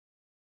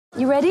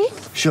You ready?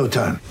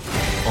 Showtime.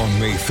 On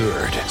May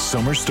 3rd,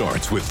 summer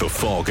starts with The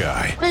Fall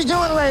Guy. Let's do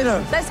it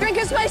later. Let's drink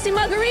a spicy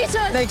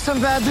margarita. Make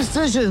some bad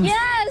decisions.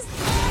 Yes!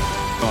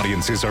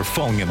 Audiences are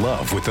falling in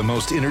love with the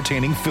most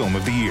entertaining film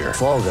of the year.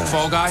 Fall Guy.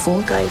 Fall Guy?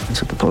 Fall guy.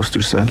 That's what the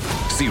poster said.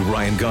 See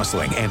Ryan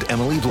Gosling and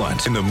Emily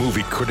Blunt in the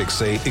movie critics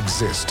say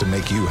exists to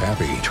make you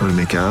happy. Trying to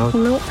make it out?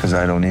 Nope. Because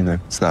I don't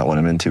either. It's not what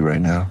I'm into right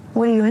now.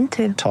 What are you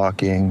into?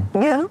 Talking.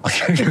 Yeah.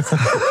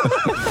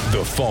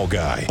 The Fall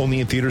Guy.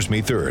 Only in theaters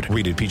May 3rd.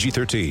 Rated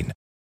PG-13.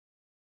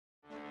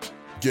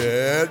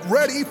 Get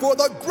ready for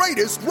the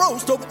greatest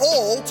roast of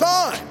all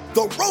time.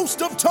 The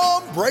Roast of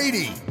Tom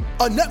Brady.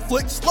 A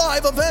Netflix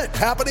live event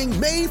happening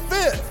May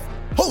 5th.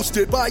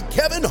 Hosted by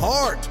Kevin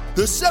Hart.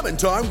 The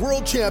 7-time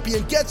world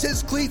champion gets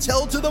his cleats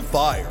held to the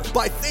fire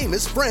by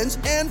famous friends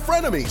and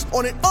frenemies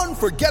on an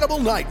unforgettable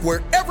night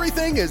where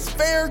everything is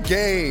fair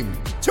game.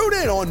 Tune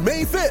in on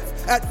May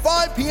 5th at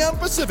 5 p.m.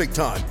 Pacific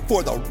time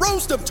for the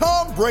Roast of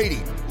Tom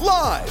Brady.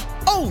 Live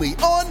only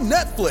on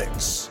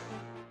Netflix.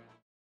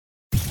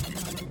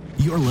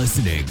 You're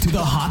listening to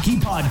the Hockey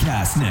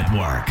Podcast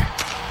Network.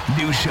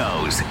 New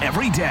shows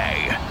every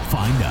day.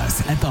 Find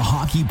us at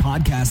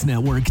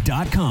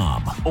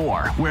thehockeypodcastnetwork.com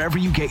or wherever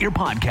you get your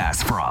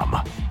podcasts from.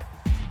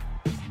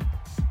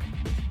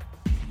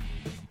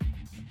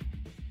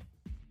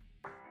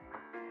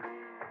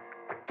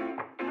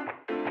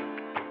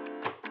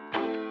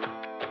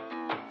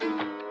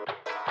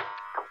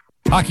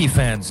 Hockey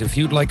fans, if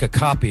you'd like a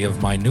copy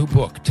of my new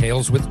book,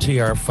 Tales with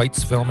TR,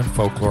 Fights, Film, and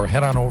Folklore,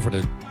 head on over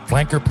to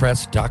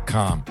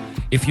flankerpress.com.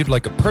 If you'd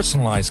like a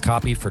personalized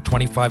copy for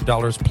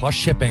 $25 plus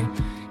shipping,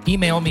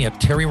 email me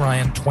at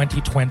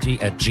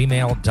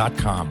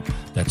terryryan2020@gmail.com.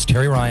 That's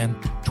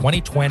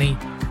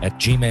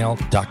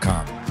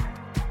terryryan2020@gmail.com.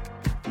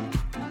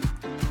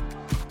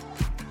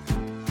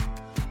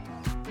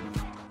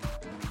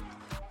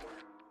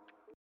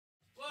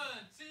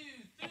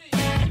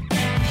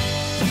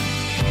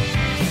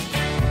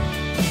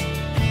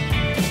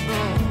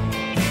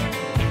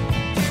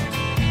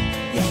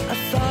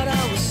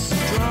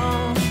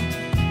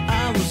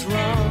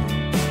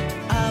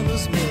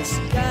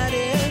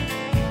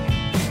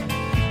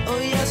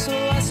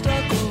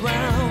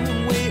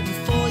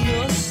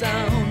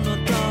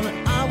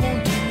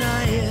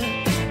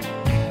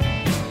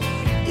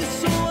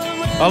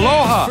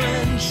 Aloha.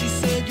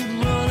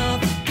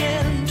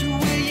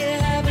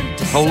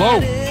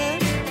 Hello.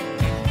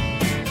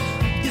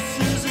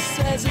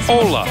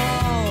 Hola.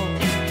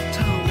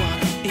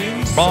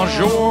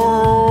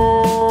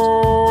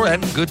 Bonjour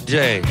and good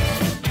day.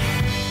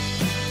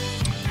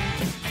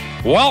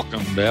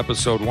 Welcome to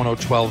episode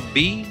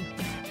 1012B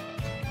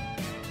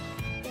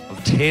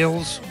of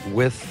Tales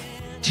with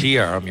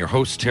TR. I'm your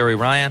host, Terry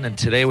Ryan, and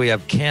today we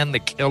have Ken the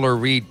Killer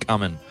Reed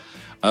coming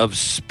of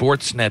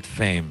Sportsnet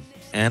fame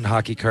and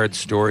Hockey Card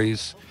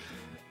Stories,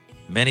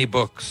 many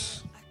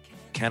books.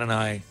 Ken and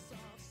I,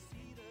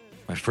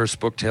 my first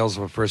book, Tales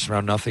of a First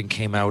Round Nothing,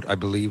 came out, I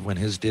believe, when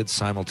his did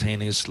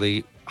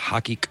simultaneously.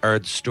 Hockey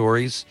Card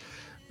Stories,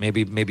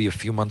 maybe a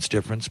few months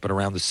difference, but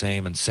around the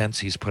same. And since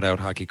he's put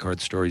out Hockey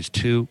Card Stories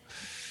 2,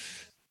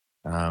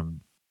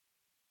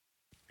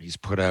 he's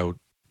put out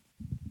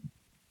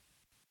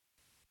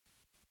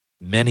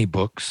many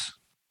books.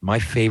 My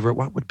favorite,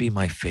 what would be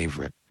my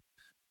favorite?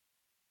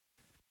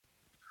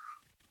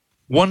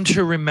 One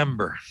to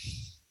remember,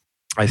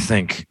 I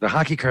think. The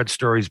Hockey Card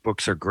Stories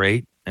books are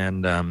great,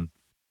 and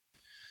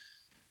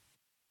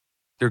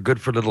they're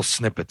good for little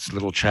snippets,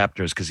 little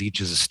chapters, because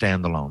each is a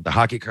standalone. The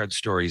Hockey Card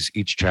Stories,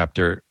 each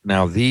chapter.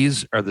 Now,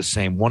 these are the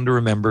same. One to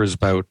remember is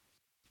about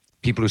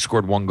people who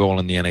scored one goal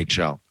in the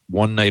NHL.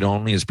 One Night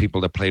Only is people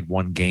that played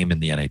one game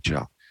in the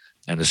NHL,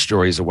 and the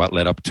stories of what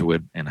led up to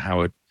it and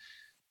how it,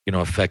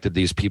 affected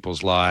these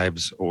people's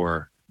lives,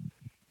 or,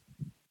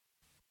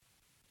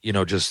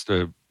 just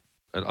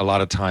a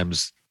lot of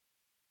times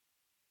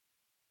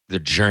the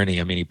journey.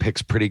 I mean, he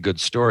picks pretty good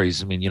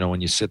stories. I mean,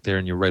 when you sit there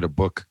and you write a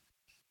book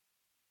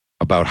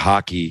about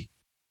hockey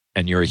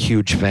and you're a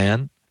huge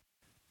fan,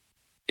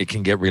 it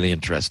can get really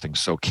interesting.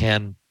 So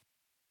Ken,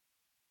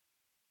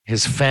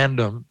 his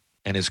fandom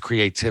and his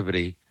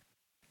creativity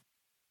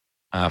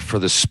for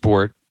the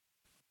sport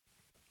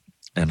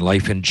and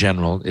life in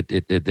general,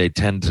 they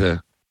tend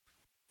to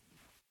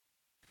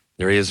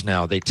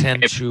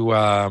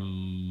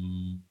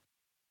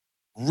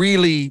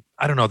really,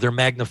 I don't know, they're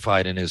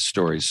magnified in his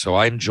stories. So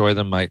I enjoy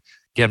them. My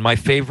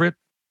favorite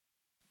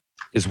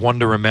is One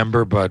to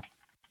Remember, but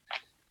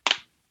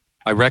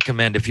I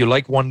recommend, if you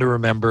like One to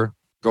Remember,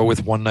 go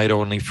with One Night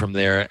Only from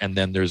there. And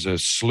then there's a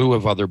slew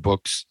of other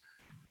books.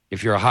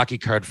 If you're a hockey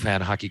card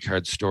fan, Hockey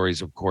Card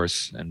Stories, of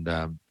course. And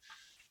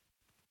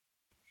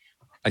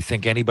I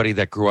think anybody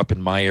that grew up in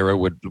my era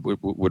would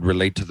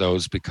relate to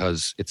those,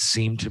 because it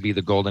seemed to be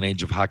the golden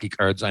age of hockey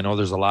cards. I know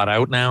there's a lot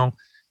out now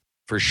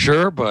for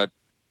sure, but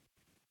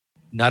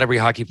not every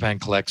hockey fan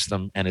collects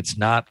them, and it's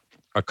not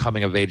a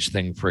coming of age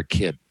thing for a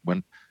kid.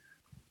 When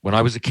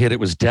I was a kid,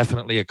 it was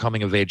definitely a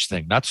coming of age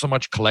thing. Not so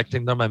much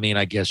collecting them. I mean,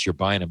 I guess you're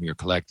buying them, you're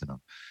collecting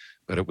them,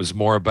 but it was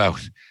more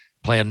about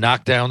playing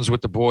knockdowns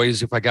with the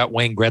boys. If I got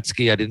Wayne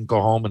Gretzky, I didn't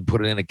go home and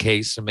put it in a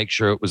case and make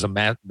sure it was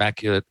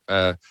immaculate.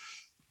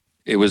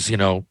 It was,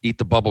 eat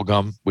the bubble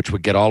gum, which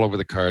would get all over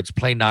the cards,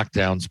 play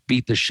knockdowns,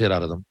 beat the shit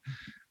out of them.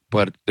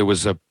 But there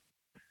was there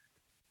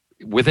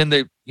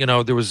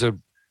was a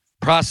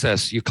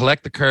process. You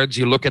collect the cards,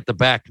 you look at the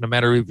back, no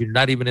matter if you're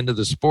not even into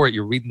the sport,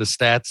 you're reading the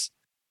stats.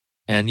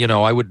 And,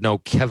 I would know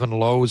Kevin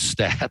Lowe's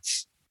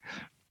stats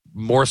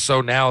more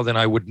so now than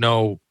I would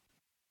know,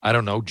 I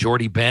don't know,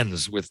 Jordy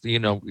Benz with,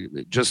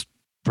 just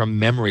from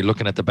memory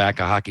looking at the back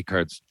of hockey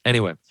cards.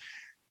 Anyway,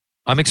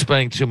 I'm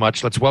explaining too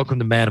much. Let's welcome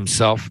the man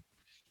himself.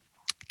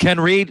 Ken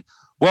Reed,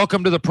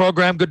 welcome to the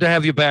program. Good to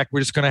have you back.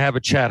 We're just going to have a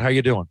chat. How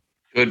you doing?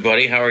 Good,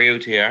 buddy. How are you,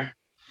 TR?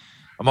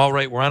 I'm all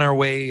right. We're on our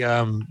way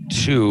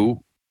to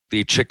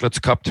the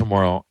Chicklets Cup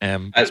tomorrow.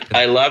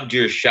 I loved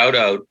your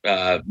shout-out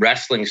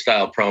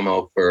wrestling-style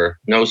promo for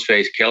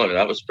Noseface Killer.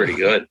 That was pretty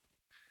good.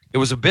 It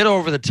was a bit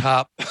over the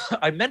top.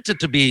 I meant it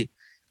to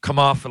come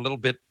off a little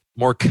bit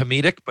more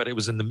comedic, but it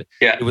was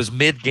it was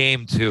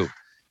mid-game too.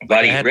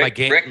 Buddy, I had my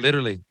game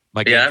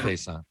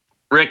face on.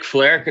 Ric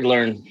Flair could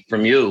learn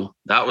from you.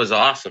 That was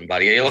awesome,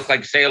 buddy. You look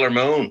like Sailor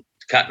Moon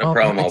cutting a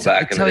promo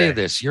back in the day. I tell you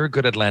this, you're a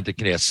good Atlantic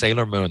Canadian.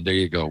 Sailor Moon, there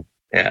you go.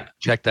 Yeah.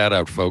 Check that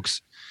out,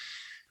 folks.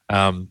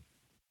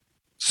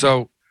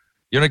 So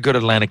you're a good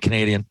Atlantic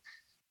Canadian.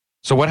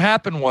 So what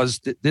happened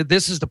was,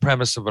 this is the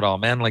premise of it all,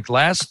 man. Like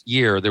last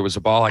year, there was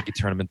a ball hockey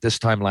tournament. This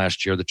time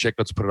last year, the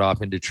Chicklets put it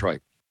off in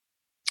Detroit.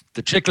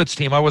 The Chicklets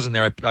team, I wasn't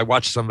there. I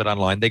watched some of it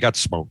online. They got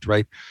smoked,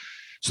 right?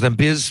 So then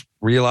Biz,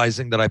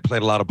 realizing that I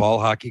played a lot of ball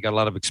hockey, got a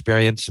lot of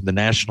experience in the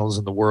Nationals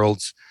and the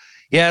Worlds,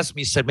 he asked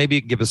me, he said, maybe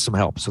you can give us some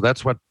help. So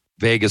that's what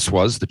Vegas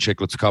was, the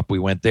Chicklets Cup. We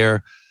went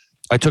there.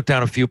 I took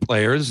down a few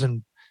players,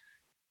 and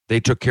they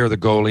took care of the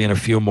goalie and a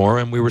few more,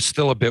 and we were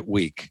still a bit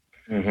weak.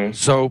 Mm-hmm.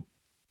 So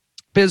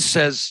Biz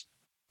says,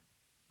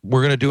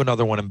 we're going to do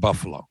another one in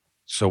Buffalo.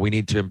 So we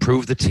need to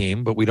improve the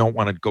team, but we don't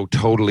want to go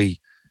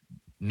totally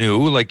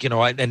new. Like,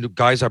 and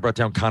guys, I brought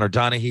down Connor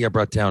Donaghy. I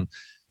brought down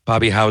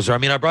Bobby Hauser. I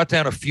mean, I brought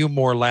down a few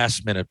more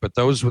last minute, but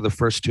those were the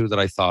first two that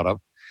I thought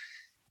of.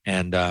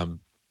 And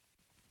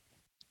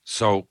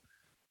so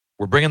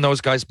we're bringing those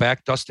guys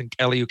back. Dustin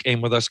Kelly, who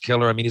came with us,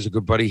 killer. I mean, he's a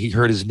good buddy. He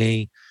hurt his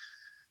knee.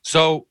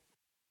 So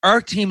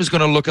our team is going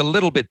to look a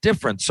little bit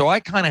different. So I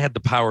kind of had the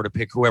power to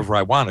pick whoever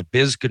I wanted.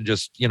 Biz can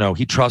just,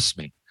 he trusts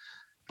me.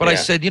 But I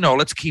said,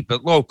 let's keep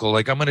it local.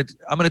 Like I'm going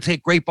to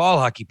take great ball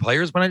hockey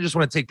players, but I just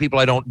want to take people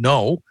I don't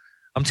know.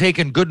 I'm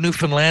taking good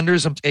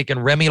Newfoundlanders. I'm taking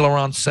Remy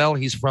Laurencel.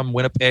 He's from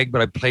Winnipeg,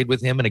 but I played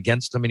with him and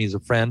against him, and he's a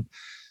friend.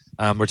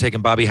 We're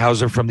taking Bobby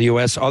Hauser from the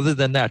U.S. Other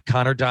than that,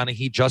 Connor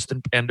Donaghy,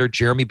 Justin Pender,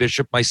 Jeremy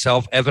Bishop,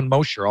 myself, Evan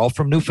Mosher, all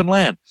from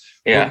Newfoundland.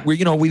 Yeah.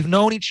 We've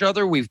known each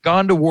other. We've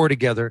gone to war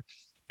together.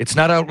 It's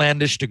not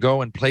outlandish to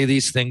go and play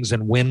these things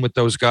and win with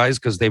those guys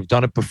because they've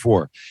done it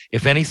before.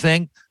 If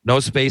anything,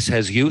 Noseface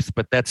has youth,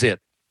 but that's it.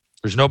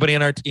 There's nobody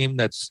in our team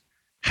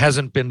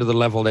hasn't been to the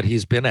level that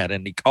he's been at.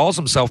 And he calls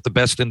himself the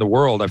best in the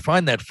world. I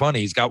find that funny.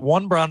 He's got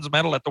 1 bronze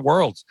medal at the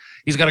Worlds.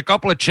 He's got a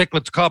couple of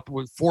Chicklets Cup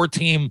with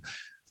 4-team,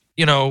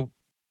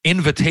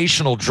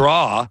 invitational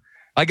draw.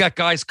 I got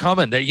guys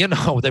coming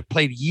that, that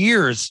played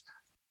years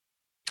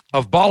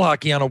of ball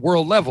hockey on a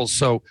world level.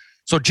 So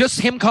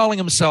just him calling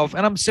himself,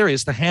 and I'm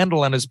serious, the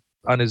handle on his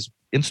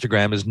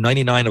Instagram is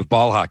 99 of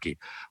ball hockey,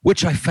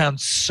 which I found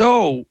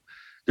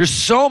there's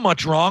so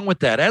much wrong with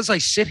that. As I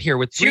sit here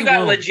with you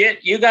got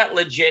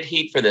legit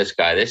heat for this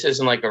guy. This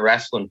isn't like a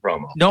wrestling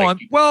promo. No,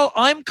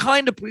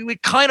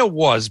 it kind of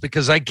was,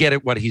 because I get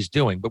it what he's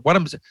doing. But what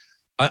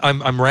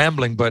I'm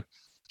rambling, but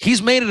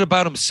he's made it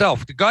about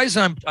himself. The guys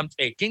I'm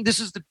taking, this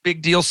is the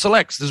Big Deal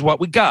Selects. This is what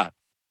we got.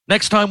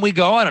 Next time we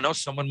go, I don't know,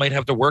 someone might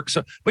have to work.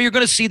 But you're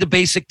going to see the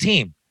basic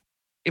team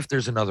if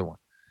there's another one.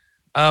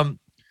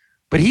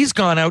 But he's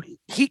gone out.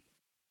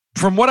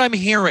 From what I'm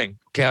hearing,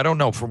 okay, I don't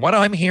know. From what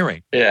I'm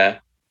hearing. Yeah.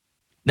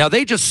 Now,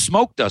 they just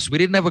smoked us. We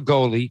didn't have a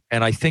goalie,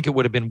 and I think it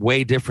would have been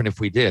way different if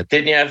we did.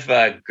 Didn't you have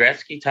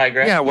Gretzky, Ty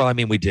Gretzky? Yeah, well, I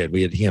mean, we did.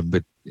 We had him,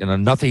 but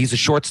nothing. He's a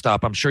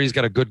shortstop. I'm sure he's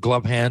got a good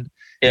glove hand.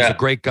 Yeah. He's a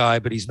great guy,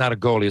 but he's not a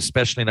goalie,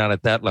 especially not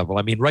at that level.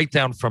 I mean, right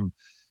down from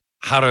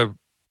how to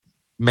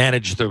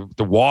manage the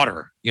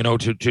water,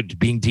 to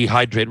being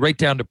dehydrated, right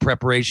down to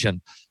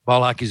preparation.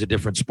 Ball hockey's a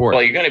different sport.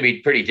 Well, you're going to be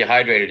pretty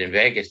dehydrated in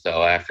Vegas,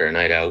 though, after a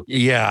night out.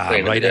 Yeah,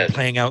 right. And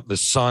playing out in the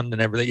sun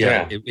and everything.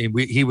 Yeah.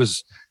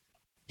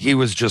 He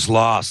was just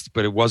lost,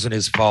 but it wasn't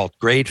his fault.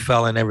 Great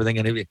fella and everything.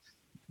 And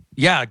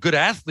good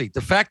athlete.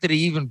 The fact that he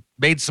even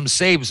made some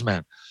saves,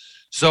 man.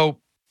 So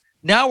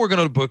now we're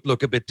going to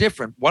look a bit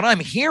different. What I'm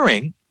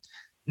hearing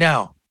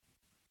now,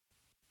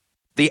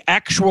 the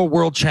actual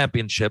World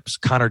Championships,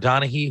 Connor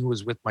Donaghy, who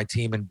was with my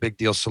team in Big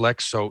Deal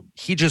Select, so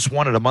he just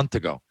won it a month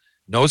ago.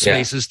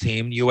 Noseface's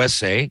team,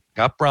 USA,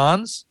 got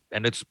bronze,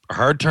 and it's a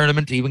hard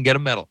tournament to even get a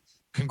medal.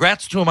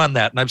 Congrats to him on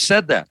that, and I've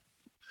said that.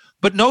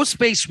 But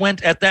Noseface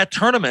went at that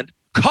tournament,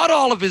 cut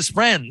all of his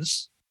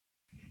friends,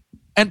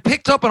 and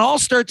picked up an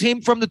all-star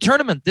team from the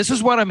tournament. This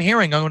is what I'm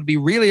hearing. I'm going to be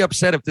really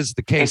upset if this is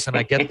the case and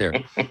I get there.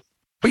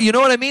 But you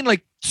know what I mean?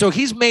 Like, so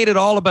he's made it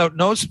all about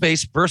No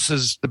Space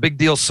versus the Big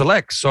Deal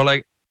Select. So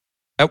like,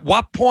 at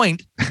what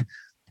point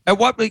do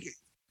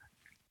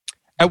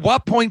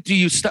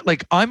you start?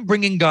 Like, I'm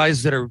bringing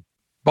guys that are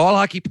ball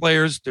hockey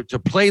players to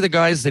play the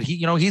guys that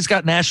he's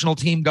got national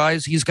team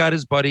guys. He's got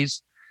his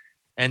buddies.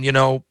 And,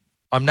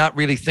 I'm not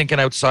really thinking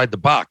outside the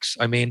box.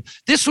 I mean,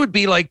 this would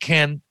be like,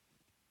 Ken,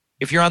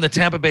 if you're on the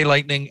Tampa Bay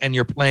Lightning and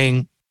you're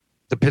playing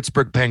the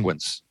Pittsburgh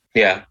Penguins.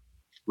 Yeah.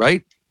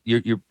 Right?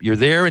 You're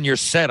there and you're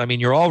set. I mean,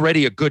 you're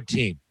already a good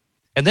team.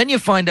 And then you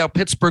find out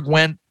Pittsburgh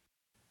went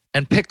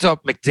and picked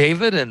up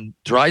McDavid and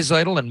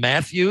Draisaitl and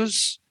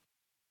Matthews,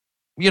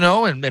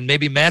 and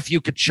maybe Matthew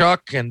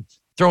Tkachuk and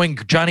throwing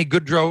Johnny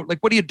Gaudreau. Like,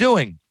 what are you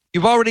doing?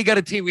 You've already got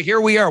a team. Here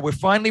we are. We're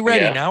finally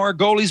ready. Yeah. Now our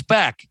goalie's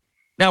back.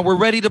 Now we're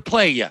ready to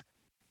play you.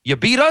 You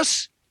beat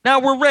us. Now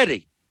we're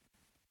ready.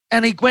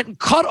 And he went and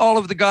cut all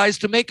of the guys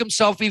to make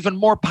himself even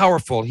more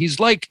powerful. He's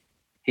like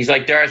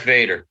Darth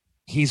Vader.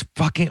 He's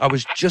I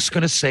was just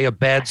going to say a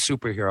bad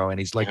superhero, and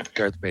he's like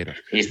Darth Vader.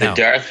 He's the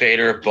Darth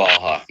Vader of ball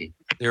hockey.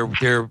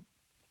 I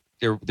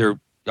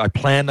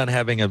planned on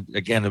having a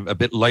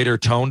bit lighter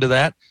tone to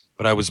that,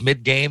 but I was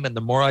mid-game, and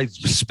the more I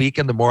was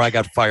speaking, the more I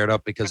got fired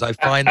up, because I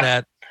find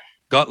that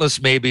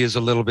gutless maybe is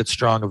a little bit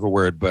strong of a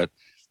word, but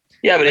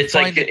yeah, but it's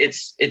like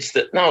it's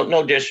the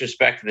no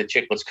disrespect to the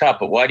Chicklets Cup,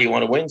 but why do you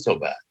want to win so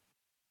bad?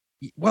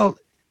 Well,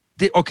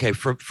 okay,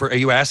 for are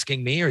you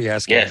asking me or are you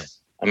asking him?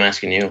 Yes, I'm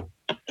asking you.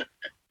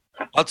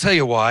 I'll tell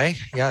you why.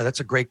 Yeah,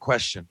 that's a great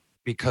question.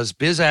 Because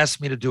Biz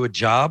asked me to do a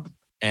job,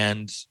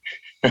 and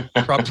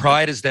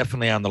pride is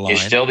definitely on the line. You're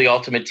still the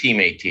ultimate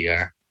teammate,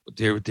 TR.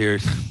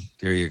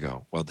 There you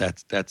go. Well,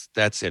 that's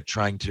it.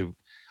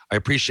 I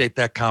appreciate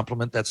that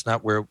compliment. That's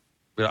not where.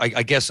 But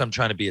I guess I'm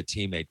trying to be a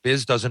teammate.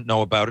 Biz doesn't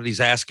know about it. He's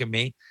asking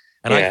me,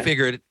 and I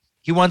figured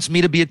he wants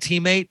me to be a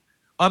teammate.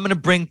 I'm going to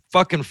bring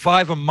fucking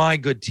 5 of my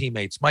good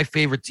teammates, my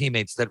favorite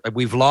teammates that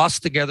we've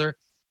lost together,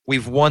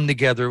 we've won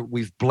together,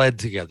 we've bled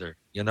together.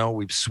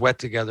 We've sweat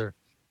together.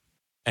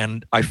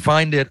 And I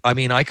find it, I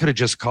mean, I could have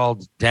just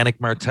called Danik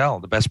Martel,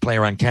 the best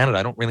player on Canada.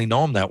 I don't really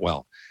know him that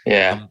well.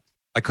 Yeah.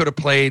 I could have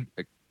picked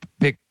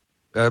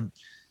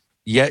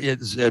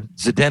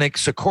Zdeněk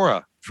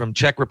Sikora from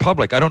Czech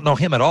Republic. I don't know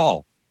him at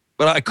all,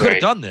 but I could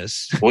have done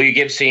this. Will you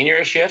give Senior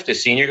a shift?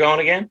 Is Senior going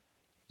again?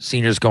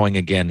 Senior's going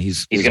again.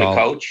 He's going to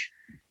coach?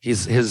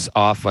 He's his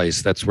off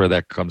ice. That's where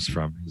that comes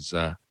from.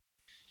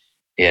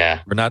 Yeah,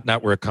 or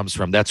not where it comes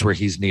from. That's where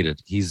he's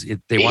needed.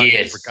 They want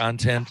him for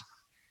content.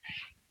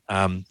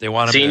 They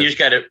want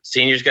him.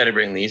 Senior's got to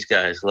bring these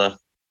guys. Look,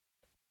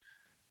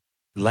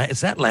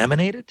 is that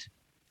laminated?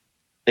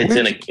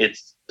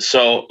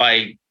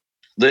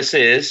 This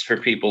is for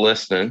people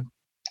listening.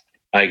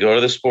 I go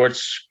to the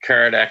Sports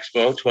Card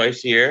Expo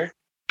twice a year,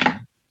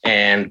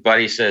 and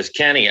Buddy says,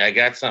 "Kenny, I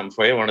got something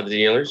for you." One of the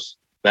dealers.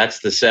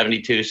 That's the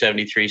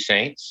 72-73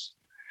 Saints.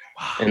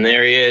 Wow. And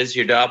there he is,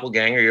 your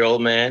doppelganger, your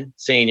old man,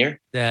 Senior.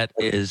 That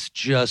is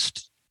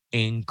just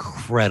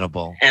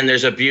incredible. And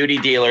there's a beauty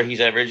dealer. He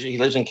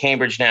lives in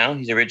Cambridge now.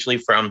 He's originally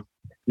from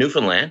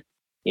Newfoundland.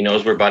 He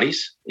knows we're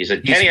buddies. He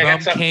said, Kenny, I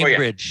got something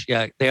Cambridge. For you.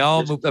 Yeah, they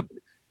all moved up.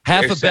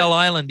 Half of Bell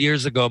Island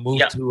years ago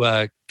moved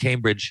to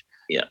Cambridge.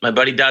 Yeah, my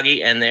buddy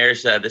Dougie. And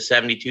there's the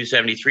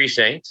 72-73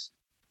 Saints.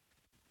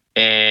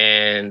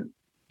 And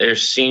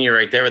there's Senior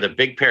right there with a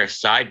big pair of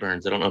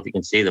sideburns. I don't know if you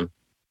can see them.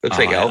 Looks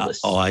like Elvis.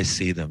 I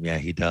see them. Yeah,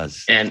 he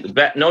does. And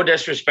no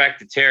disrespect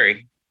to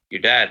Terry,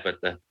 your dad,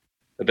 but the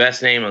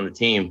best name on the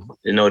team,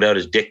 no doubt,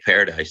 is Dick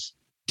Paradise.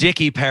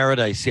 Dickie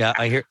Paradise. Yeah,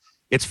 I hear.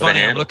 It's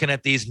funny. I'm looking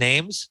at these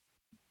names,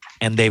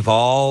 and they've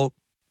all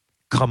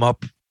come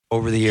up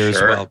over the years.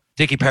 Sure. Well,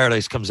 Dickie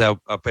Paradise comes up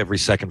every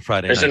second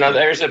Friday.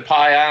 There's a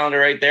Pie Islander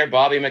right there,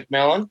 Bobby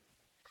McMillan.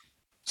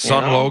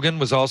 Son Logan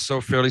was also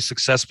fairly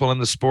successful in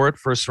the sport.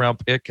 First round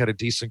pick, had a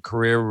decent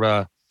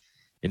career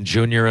in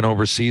junior and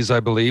overseas, I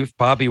believe.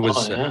 Bobby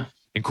was,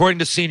 according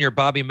to Senior,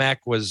 Bobby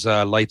Mack was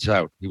lights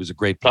out. He was a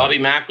great player. Bobby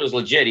Mack was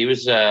legit. He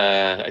was,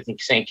 I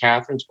think, St.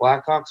 Catharines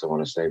Blackhawks, I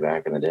want to say,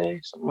 back in the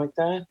day, something like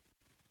that.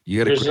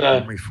 You got a good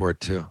memory for it,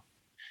 too.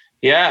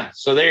 Yeah,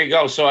 so there you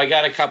go. So I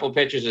got a couple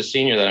pictures of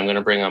Senior that I'm going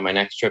to bring on my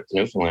next trip to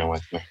Newfoundland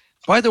with me.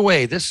 By the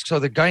way,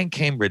 the guy in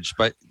Cambridge,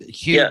 but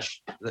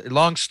huge,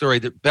 long story.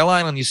 Bell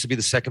Island used to be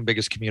the second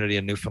biggest community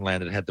in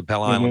Newfoundland. It had the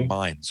Bell Island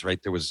mines, right?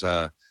 There was,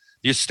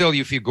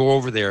 if you go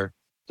over there,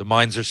 the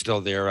mines are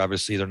still there.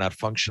 Obviously, they're not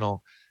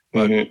functional,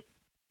 but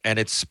and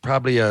it's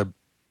probably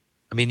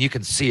you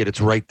can see it. It's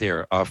right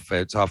there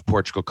it's off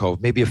Portugal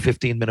Cove, maybe a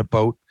 15-minute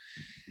boat.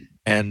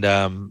 And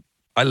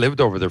I lived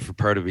over there for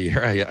part of a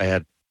year. I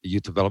had a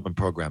youth development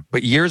program,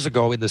 but years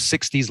ago in the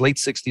 60s, late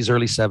 60s,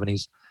 early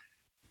 70s,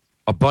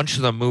 a bunch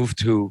of them moved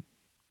to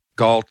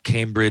Galt,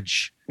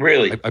 Cambridge.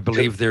 Really? I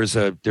believe there's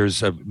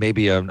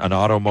maybe an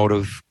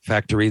automotive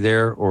factory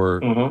there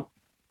or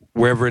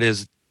wherever it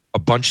is. A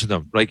bunch of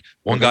them. Like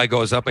one guy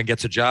goes up and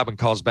gets a job and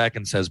calls back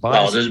and says, "Bye."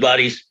 Oh, his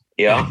buddies.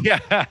 Yeah.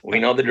 Yeah. We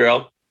know the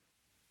drill.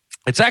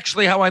 It's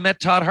actually how I met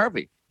Todd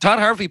Harvey. Todd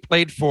Harvey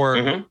played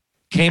for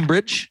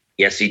Cambridge.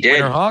 Yes, he did.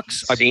 Winter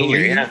Hawks. Senior,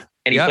 yeah.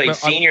 And he played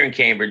Senior in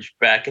Cambridge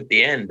back at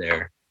the end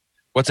there.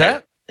 What's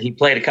that? he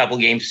played a couple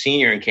games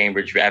senior in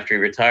Cambridge after he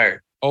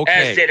retired.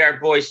 Okay. As did our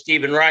boy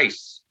Stephen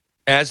Rice.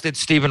 As did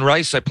Stephen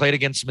Rice. I played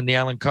against him in the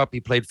Allen Cup. He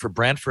played for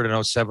Brantford in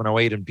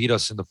 07-08 and beat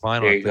us in the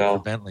final. There you go.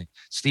 For Bentley.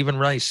 Stephen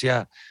Rice,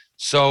 yeah.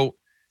 So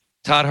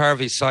Todd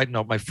Harvey, side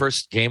note, my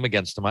first game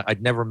against him,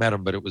 I'd never met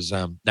him, but it was,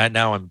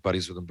 now I'm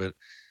buddies with him, but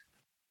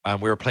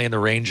we were playing the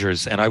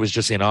Rangers, and I was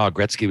just in awe.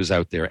 Gretzky was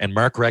out there, and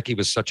Mark Recchi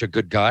was such a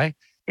good guy.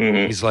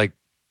 Mm-hmm. He's like,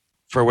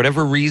 for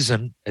whatever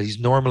reason, he's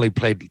normally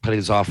played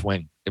his off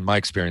wing, in my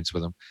experience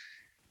with him,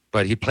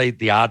 but he played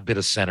the odd bit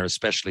of center,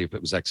 especially if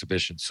it was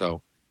exhibition.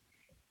 So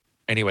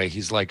anyway,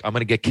 he's like, I'm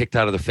going to get kicked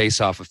out of the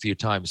face-off a few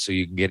times so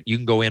you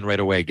can go in right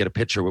away, get a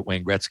picture with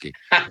Wayne Gretzky.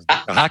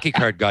 The hockey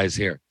card guy's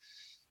here.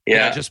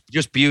 Yeah.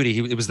 Just beauty.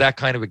 It was that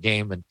kind of a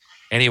game. And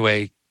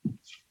anyway,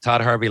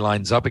 Todd Harvey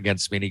lines up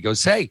against me and he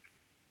goes, hey,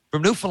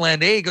 from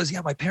Newfoundland, he goes,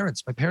 yeah, my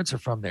parents are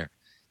from there.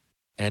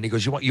 And he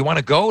goes, you want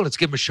to go? Let's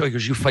give him a show. He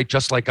goes, you fight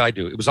just like I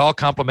do. It was all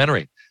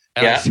complimentary.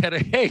 And I said,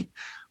 hey,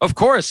 of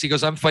course. He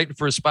goes, I'm fighting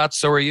for a spot.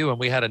 So are you. And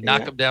we had to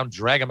knock him down,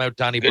 drag him out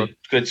Donnybrook.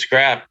 Good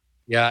scrap.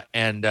 Yeah.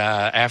 And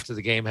after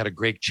the game, had a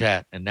great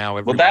chat. And now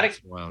every that once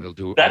in a while, he'll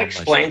do that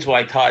explains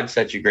why Todd's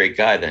such a great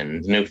guy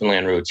then,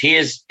 Newfoundland roots. He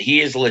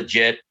is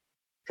legit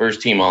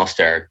first team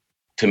all-star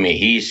to me.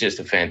 He's just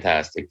a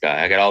fantastic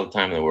guy. I got all the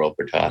time in the world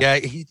for Todd. Yeah,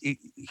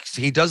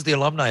 he does the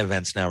alumni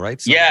events now,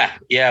 right? So,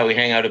 yeah, we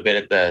hang out a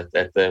bit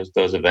at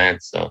those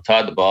events. So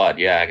Todd the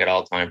Bod, I got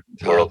all the time in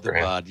the world for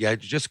him. Bod. Yeah,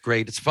 just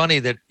great. It's funny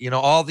that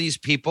all these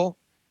people.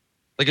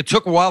 Like it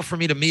took a while for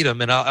me to meet him,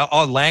 and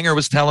Langer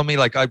was telling me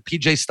like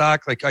PJ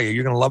Stock, like, oh,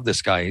 you're gonna love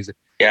this guy.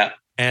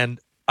 And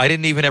I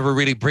didn't even ever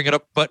really bring it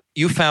up, but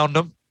you found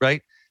him,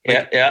 right?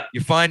 Like, yeah.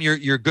 You find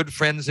your good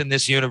friends in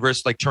this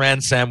universe, like Taran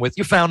Samwith.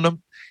 You found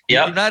them.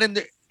 Yeah. You're not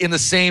in the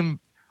same,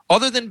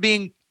 other than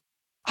being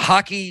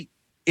hockey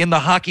in the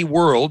hockey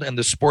world and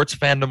the sports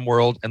fandom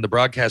world and the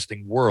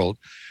broadcasting world.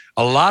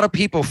 A lot of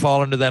people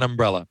fall under that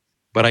umbrella.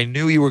 But I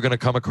knew you were going to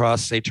come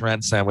across, say, Taran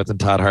Samwith and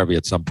Todd Harvey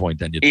at some point.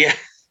 Then you did.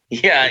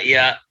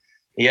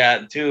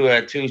 Yeah.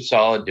 Two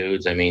solid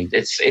dudes. I mean,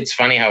 it's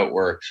funny how it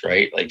works,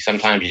 right? Like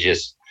sometimes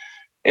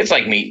it's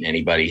like meeting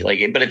anybody.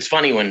 But it's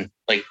funny when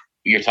like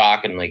you're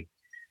talking like,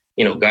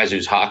 guys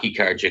whose hockey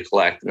cards you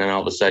collect, and then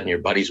all of a sudden you're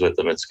buddies with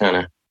them. It's kind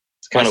of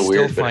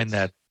weird.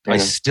 I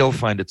still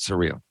find it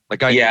surreal.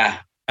 Like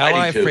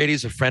Ally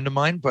Frady's a friend of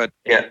mine, but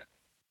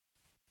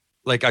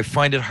like I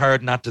find it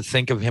hard not to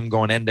think of him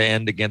going end to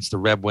end against the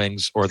Red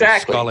Wings or the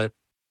Skullet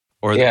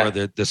or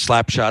the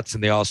slap shots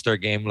in the All-Star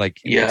game. Like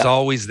it's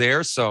always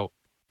there. So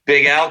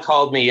Big Al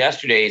called me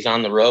yesterday. He's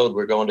on the road.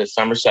 We're going to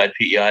Summerside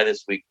PEI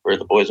this week for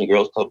the Boys and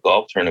Girls Club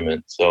golf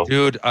tournament. So,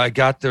 dude, I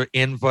got the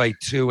invite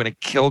too, and it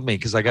killed me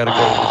because I got to go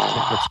to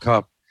the Chicklets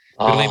Cup.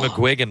 Billy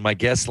McGuigan, my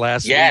guest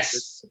last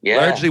week.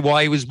 Largely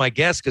why he was my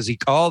guest, because he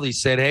called. He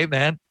said, "Hey,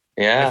 man,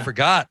 I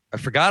forgot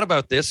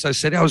about this." I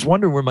said, "I was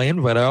wondering where my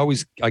invite.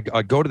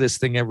 I go to this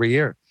thing every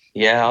year."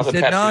 Yeah, he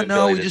said,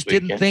 "No, we just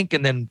didn't think."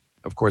 And then,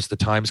 of course, the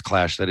times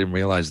clashed. I didn't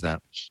realize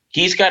that.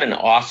 He's got an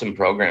awesome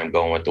program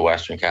going with the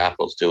Western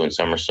Capitals too in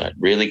Summerside.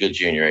 Really good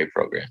junior A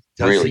program.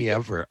 Does he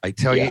ever? I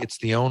tell you, it's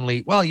the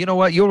only. Well, you know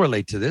what? You'll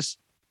relate to this.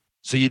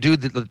 So you do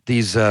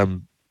these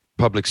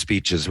public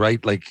speeches,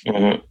 right? Like,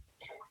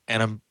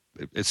 and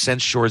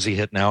since Shoresy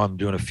hit now, I'm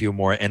doing a few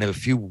more, and a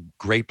few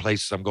great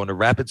places. I'm going to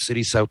Rapid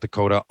City, South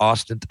Dakota,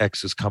 Austin,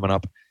 Texas, coming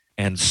up,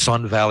 and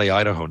Sun Valley,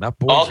 Idaho. Not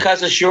Boise. All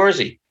because of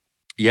Shoresy.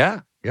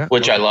 Yeah.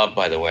 Which I love,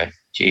 by the way.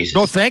 Jesus.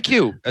 No, thank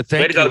you.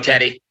 Way to go,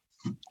 Teddy.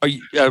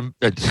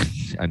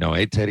 I know.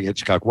 Hey, Teddy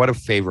Hitchcock. What a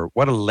favor.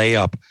 What a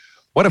layup.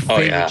 What a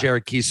favor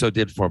Jared Kiso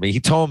did for me. He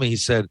told me, he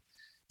said,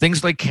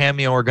 things like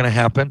Cameo are going to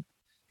happen.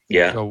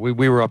 Yeah. So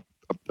we were up,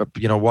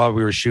 while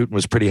we were shooting,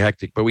 was pretty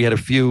hectic, but we had a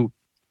few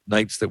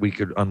nights that we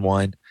could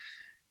unwind.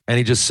 And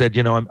he just said,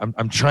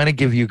 I'm trying to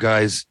give you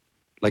guys,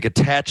 like,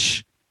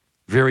 attach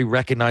very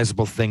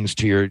recognizable things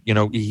to your,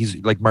 he's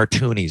like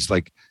Martuni's,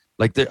 like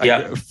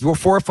 4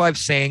 or 5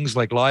 sayings,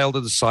 like Lyle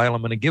to the Sile,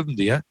 I'm going to give them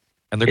to you.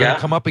 And they're going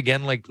to come up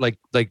again, like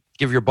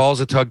give your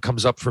balls a tug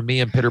comes up for me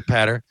and pitter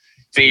patter.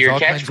 Be your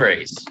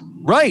catchphrase.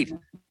 Right.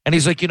 And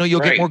he's like, you'll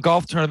get more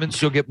golf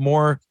tournaments. You'll get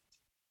more,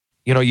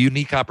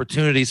 unique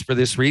opportunities for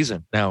this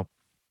reason. Now,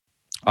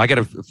 I got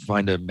to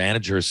find a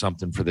manager or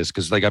something for this,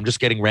 because I'm just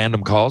getting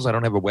random calls. I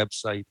don't have a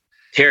website.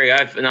 Terry,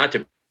 I've not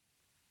to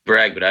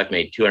brag, but I've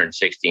made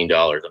 $216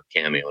 on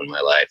Cameo in my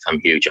life. I'm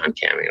huge on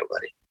Cameo,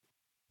 buddy.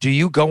 Do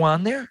you go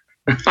on there?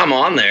 I'm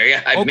on there.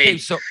 Yeah, I've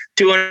made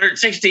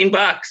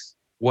 $216.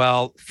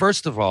 Well,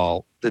 first of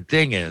all, the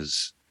thing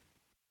is,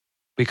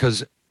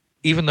 because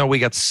even though we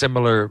got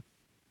similar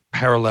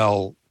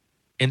parallel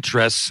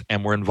interests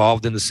and we're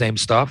involved in the same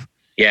stuff,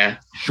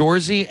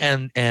 Shoresy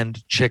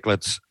and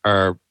Chicklets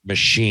are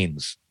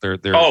machines. They're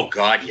oh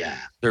God, yeah.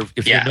 They're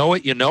you know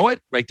it, you know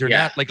it. Right? They're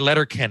not like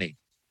Letterkenny.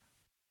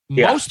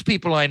 Most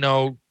people I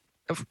know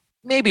have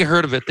maybe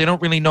heard of it. They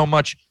don't really know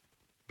much,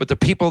 but the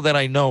people that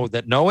I know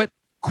that know it,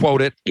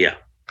 quote it. Yeah.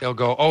 They'll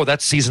go, "Oh,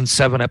 that's season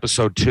 7,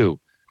 episode 2."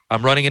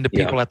 I'm running into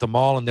people at the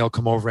mall, and they'll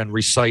come over and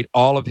recite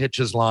all of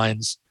Hitch's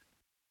lines,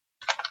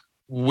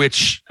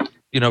 which,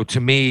 to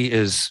me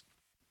is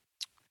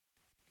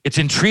it's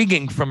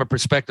intriguing from a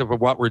perspective of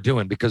what we're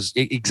doing because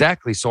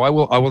exactly. So I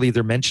will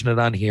either mention it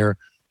on here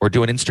or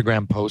do an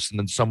Instagram post, and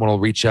then someone will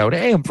reach out.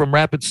 Hey, I'm from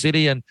Rapid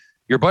City, and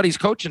your buddy's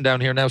coaching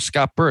down here now,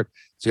 Scott Burt.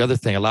 It's the other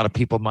thing. A lot of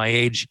people my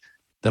age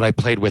that I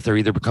played with are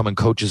either becoming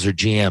coaches or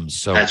GMs.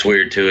 So that's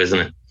weird too, isn't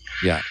it?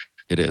 Yeah,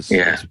 it is.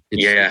 Yeah,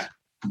 it's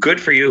good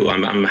for you.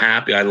 I'm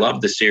happy. I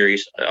love the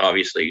series.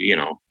 Obviously, you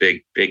know,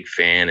 big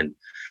fan, and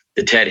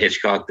the Ted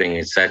Hitchcock thing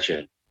is such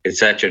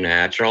a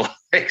natural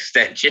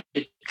extension.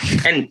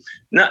 And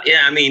not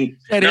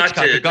Ted not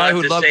Hitchcock, to, the guy not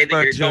who to loves say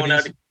that you're going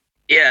out.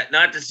 Yeah,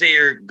 not to say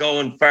you're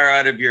going far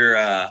out of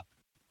your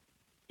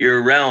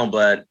realm,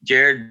 but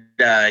Jared,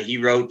 he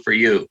wrote for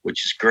you,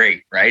 which is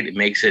great, right? It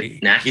makes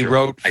it natural. He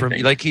wrote for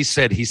me, like he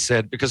said,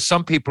 because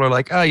some people are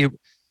like, oh,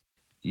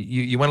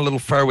 you went a little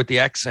far with the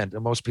accent,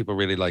 and most people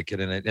really like it,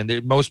 and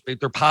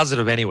they're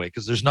positive anyway,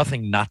 because there's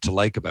nothing not to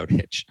like about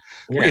Hitch,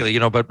 really, you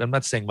know. But I'm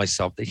not saying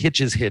myself. The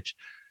Hitch is Hitch,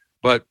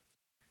 but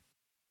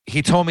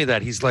he told me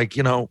that he's like,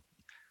 you know,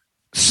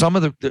 some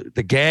of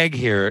the gag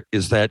here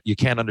is that you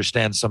can't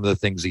understand some of the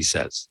things he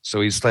says.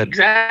 So he said,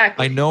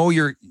 exactly. I know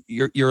you're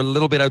a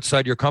little bit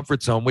outside your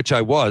comfort zone, which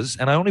I was,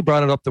 and I only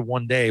brought it up the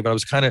one day, but I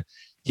was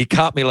he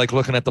caught me like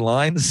looking at the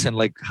lines and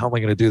like, how am I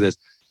going to do this?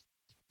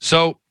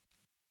 So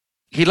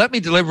he let me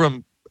deliver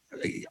him.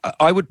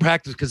 I would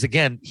practice because,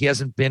 again, he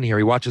hasn't been here.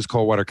 He watches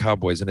Coldwater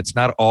Cowboys, and it's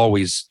not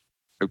always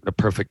a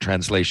perfect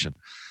translation.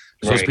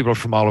 So those people are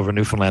from all over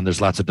Newfoundland.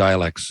 There's lots of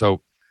dialects.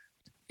 So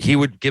he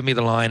would give me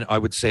the line. I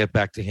would say it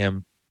back to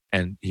him,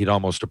 and he'd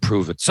almost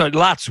approve it. So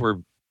lots were.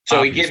 So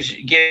obvious.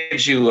 he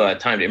gives you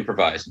time to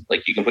improvise.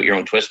 Like you can put your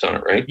own twist on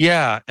it, right?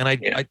 Yeah, and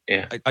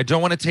I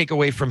don't want to take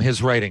away from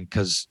his writing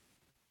because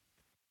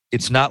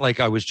it's not like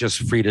I was just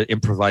free to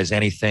improvise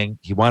anything.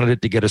 He wanted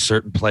it to get a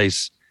certain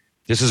place.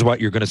 This is what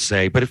you're going to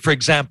say. But if, for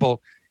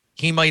example,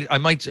 I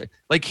might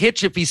like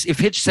Hitch. If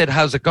Hitch said,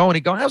 "How's it going?"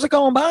 He'd go, "How's it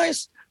going,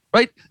 boys?"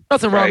 Right?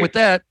 Nothing wrong with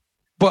that.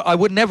 But I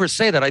would never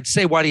say that. I'd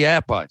say, "Why do you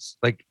at, boys?"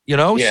 Like, you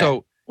know. Yeah,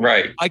 so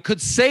I could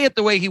say it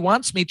the way he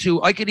wants me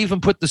to. I could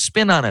even put the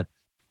spin on it.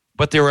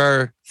 But there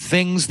are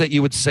things that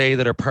you would say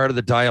that are part of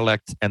the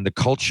dialect and the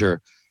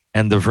culture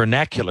and the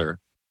vernacular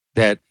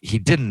that he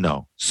didn't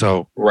know.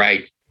 So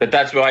but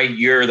that's why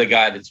you're the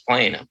guy that's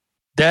playing him.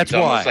 It's why.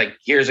 Almost like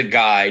here's a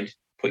guide.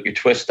 Put your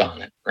twist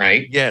on it,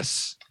 right?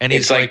 Yes. And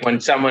it's like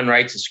when someone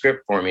writes a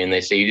script for me and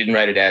they say you didn't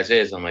write it as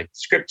is. I'm like, the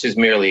script is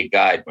merely a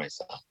guide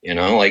myself, you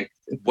know, like,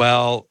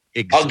 well,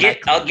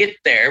 exactly. I'll get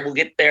there. We'll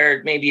get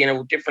there maybe in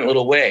a different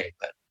little way,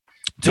 but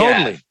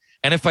totally. Yeah.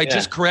 And if I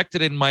just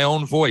corrected it in my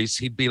own voice,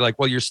 he'd be like,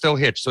 well, you're still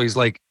Hitch. So he's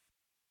like,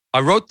 I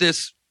wrote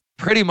this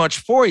pretty much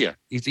for you.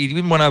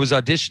 Even when I was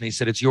auditioning, he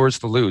said, it's yours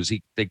to lose.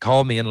 They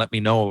called me and let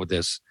me know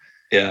this.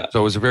 Yeah.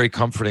 So it was a very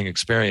comforting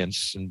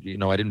experience. And, you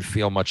know, I didn't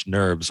feel much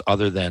nerves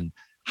other than,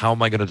 how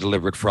am I going to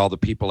deliver it for all the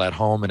people at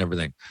home and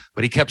everything?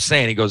 But he kept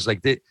saying, he goes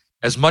like,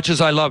 as much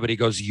as I love it, he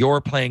goes, you're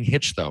playing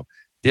Hitch though.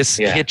 This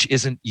Hitch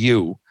isn't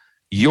you.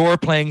 You're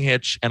playing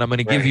Hitch, and I'm going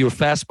to give you a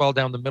fastball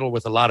down the middle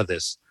with a lot of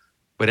this.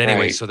 But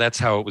anyway, so that's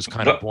how it was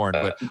kind of born.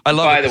 But I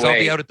love it because I'll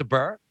be out at the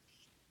bar.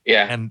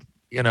 Yeah. And,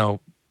 you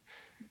know,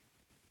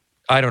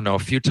 I don't know, a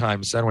few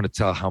times, I don't want to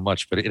tell how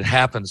much, but it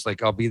happens.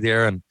 Like I'll be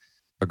there and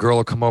a girl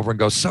will come over and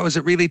go, so is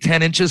it really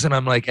 10 inches? And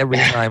I'm like, every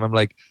time I'm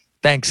like,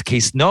 thanks,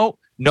 Keith. No,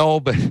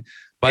 but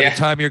by the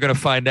time you're going to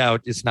find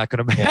out, it's not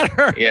going to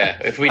matter. Yeah.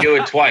 If we do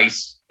it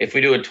twice, it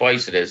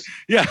is.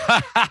 Yeah,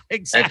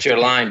 exactly. That's your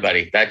line,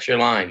 buddy. That's your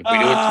line. If we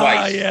do it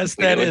twice. Yes,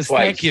 that is.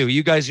 Thank you.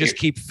 You guys just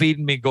keep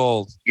feeding me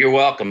gold. You're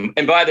welcome.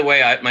 And by the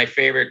way, my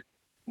favorite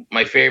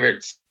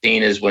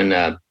scene is when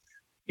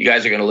you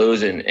guys are going to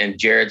lose and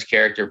Jared's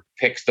character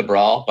picks the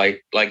brawl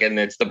and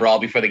it's the brawl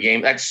before the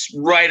game. That's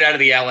right out of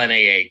the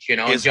LNAH, you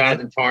know, and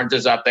Jonathan Torrance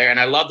is up there. And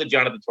I love the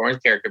Jonathan Torrance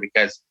character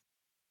because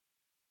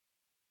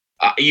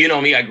you know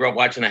me, I grew up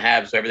watching the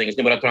Habs, so everything is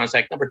new. But I'm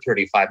like number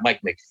 35,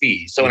 Mike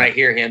McPhee. So when I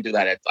hear him do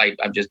that,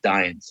 I'm just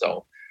dying.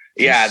 So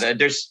yeah,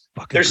 there's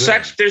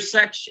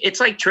such. It's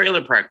like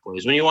Trailer Park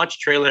Boys. When you watch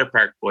Trailer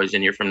Park Boys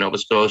and you're from Nova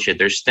Scotia,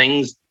 there's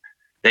things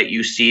that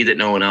you see that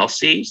no one else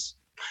sees.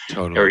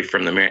 Totally. Or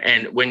from the mirror.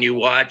 And when you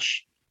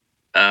watch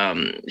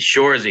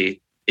Shoresy,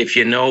 if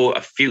you know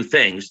a few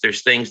things,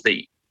 there's things that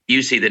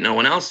you see that no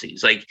one else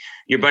sees. Like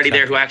your buddy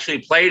there who actually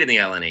played in the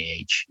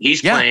LNAH.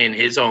 He's playing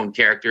his own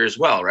character as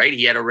well, right?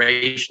 He had a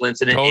racial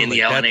incident in the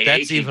LNAH.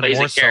 That's even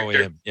more so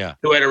him. Yeah.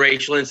 Who had a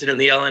racial incident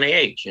in the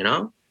LNAH, you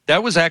know?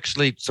 That was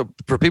actually, so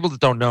for people that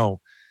don't know,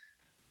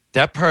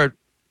 that part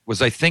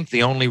was, I think,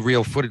 the only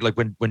real footage. Like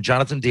when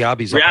Jonathan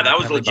Diaby's that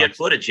was legit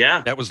footage,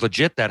 That was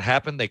legit. That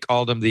happened. They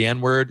called him the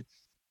N-word.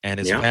 And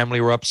his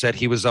family were upset.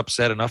 He was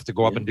upset enough to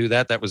go up and do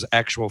that. That was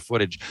actual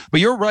footage. But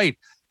you're right.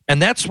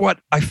 And that's what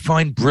I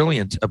find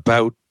brilliant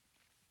about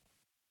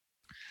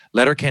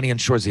Letterkenny and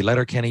Shoresy.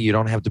 Letterkenny, you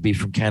don't have to be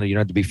from Canada. You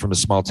don't have to be from a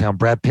small town.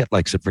 Brad Pitt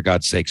likes it, for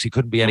God's sakes. He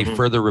couldn't be any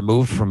further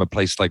removed from a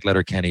place like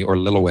Letterkenny or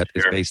Lillooet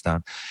is based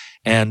on.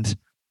 And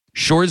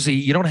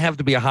Shoresy, you don't have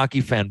to be a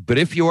hockey fan. But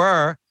if you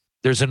are,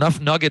 there's enough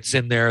nuggets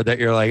in there that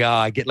you're like,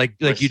 I get like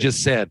you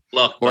just said.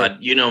 Look, bud,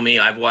 you know me.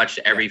 I've watched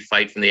every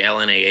fight from the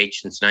LNAH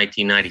since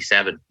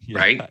 1997,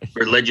 right?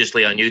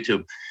 Religiously on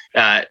YouTube.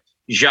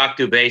 Jacques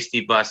Dubé,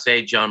 Steve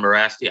Bossé, John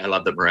Morasti. I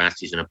love the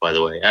Morastis in it, by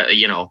the way.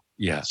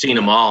 Seen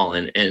them all.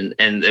 And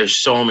there's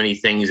so many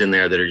things in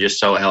there that are just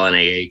so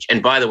LNAH.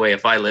 And by the way,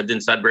 if I lived in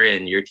Sudbury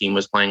and your team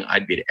was playing,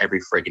 I'd be at every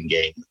friggin'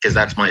 game because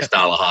that's my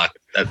style of hockey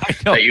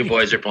that you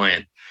boys are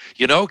playing.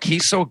 You know,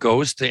 Kiso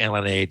goes to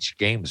LNAH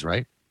games,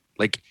 right?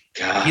 Like,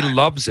 God. He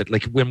loves it.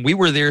 Like when we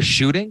were there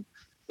shooting,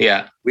 we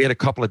had a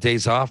couple of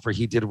days off where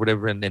he did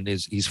whatever, and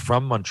he's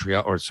from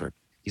Montreal, or sorry,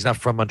 he's not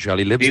from Montreal.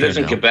 He lives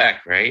in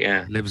Quebec, right?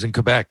 Yeah, he lives in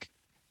Quebec,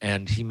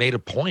 and he made a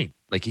point.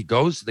 Like he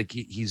goes, like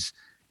he's.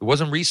 It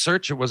wasn't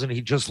research. It wasn't.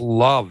 He just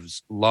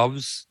loves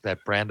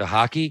that brand of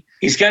hockey.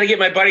 He's got to get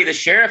my buddy the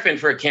Sheriff in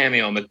for a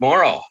cameo,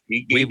 McMorrow.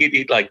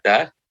 He'd like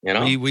that. You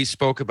know, we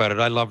spoke about it.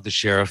 I love the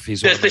Sheriff.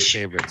 He's one of my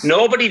favorites.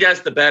 Nobody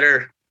does the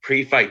better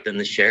pre-fight than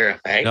the Sheriff.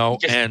 Eh? No,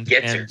 and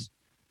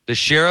the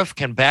Sheriff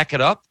can back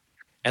it up.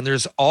 And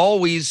there's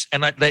always,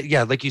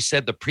 like you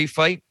said, the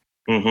pre-fight.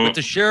 Mm-hmm. With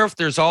the Sheriff,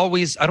 there's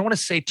always, I don't want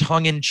to say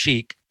tongue in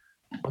cheek,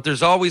 but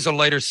there's always a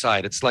lighter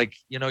side. It's like,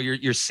 you know,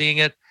 you're seeing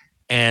it.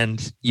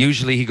 And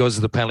usually he goes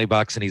to the penalty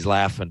box and he's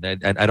laughing.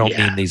 And I don't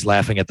mean he's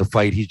laughing at the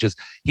fight.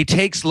 He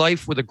takes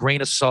life with a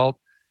grain of salt.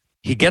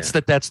 He gets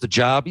that that's the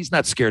job. He's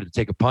not scared to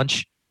take a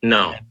punch.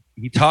 No. And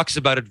he talks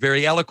about it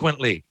very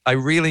eloquently. I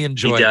really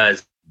enjoy it. He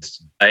does.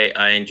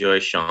 I enjoy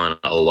Sean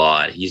a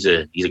lot. He's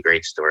a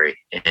great story.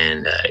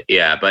 And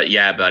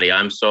buddy,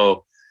 I'm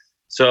so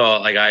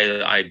like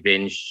I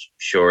binge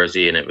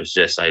Shoresy, and it was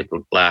just, I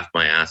laughed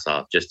my ass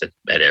off just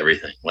at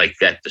everything. Like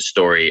at the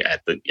story,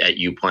 at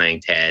you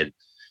playing Ted,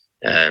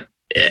 at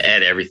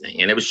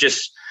everything. And it was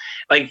just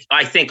like,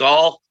 I think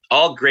all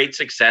great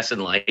success in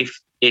life,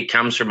 it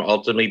comes from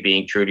ultimately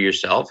being true to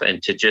yourself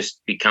and to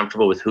just be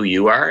comfortable with who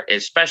you are,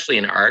 especially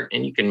in art.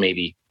 And you can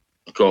maybe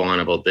go on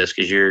about this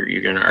because you're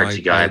an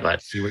artsy guy,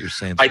 but see what you're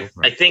saying.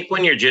 I think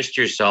when you're just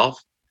yourself,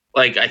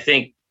 like I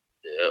think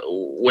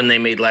when they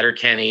made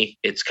Letterkenny,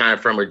 it's kind of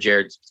from where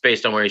it's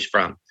based on where he's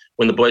from.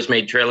 When the boys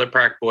made Trailer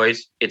Park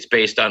Boys, it's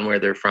based on where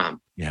they're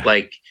from. Yeah.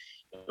 Like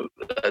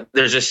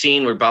there's a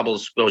scene where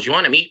Bubbles goes, "You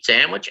want a meat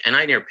sandwich?" And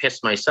I near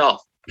pissed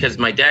myself because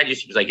my dad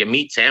used to be like, a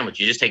meat sandwich,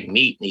 you just take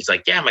meat. And he's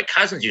like, yeah, my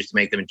cousins used to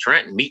make them in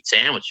Trenton, meat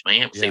sandwich. My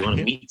aunt would say, you want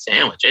a meat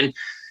sandwich? And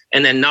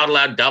then not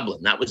allowed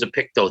Dublin. That was a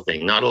Pictou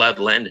thing. Not allowed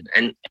London.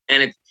 And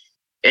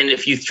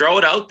if you throw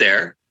it out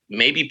there,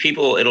 maybe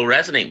it'll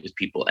resonate with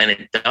people, and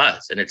it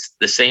does. And it's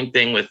the same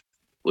thing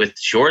with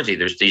Shoresy.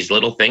 There's these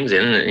little things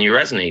in it, and you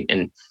resonate.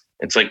 And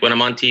it's like when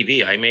I'm on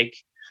TV,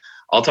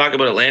 I'll talk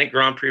about Atlantic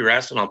Grand Prix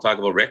wrestling. I'll talk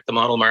about Rick the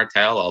Model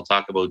Martel. I'll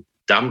talk about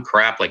dumb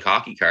crap like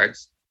hockey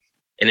cards.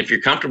 And if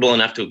you're comfortable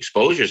enough to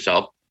expose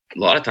yourself, a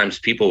lot of times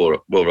people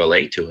will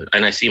relate to it.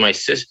 And I see my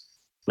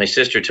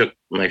sister took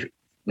my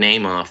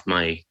name off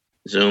my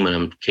Zoom, and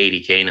I'm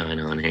Katie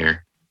K9 on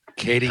here.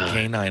 Katie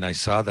K9, I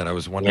saw that. I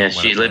was wondering. Yeah,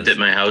 she lived at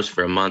my house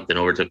for a month and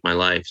overtook my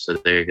life. So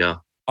there you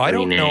go. I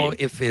don't know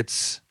if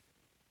it's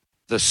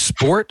the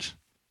sport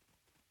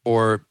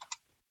or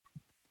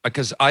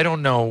because I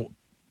don't know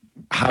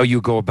how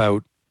you go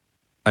about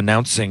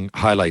announcing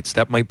highlights.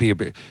 That might be a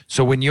bit.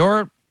 So when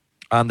you're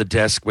on the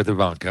desk with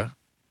Ivanka,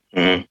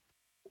 mm-hmm.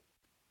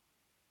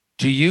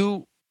 do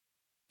you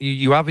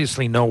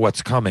obviously know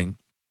what's coming?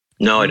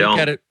 No, I don't. Look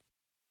at it.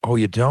 Oh,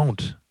 you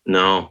don't?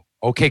 No.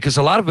 Okay, because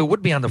a lot of it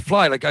would be on the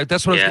fly. Like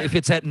that's what if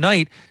it's at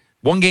night,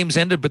 one game's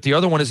ended, but the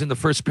other one is in the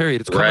first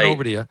period. It's coming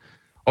over to you.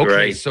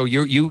 Okay, so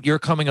you're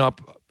coming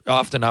up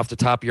often off the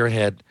top of your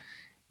head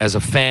as a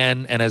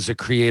fan and as a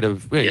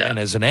creative and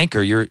as an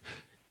anchor.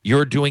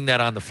 You're doing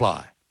that on the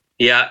fly.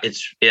 Yeah,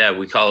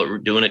 we call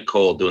it doing it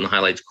cold, doing the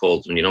highlights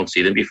cold when you don't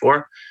see them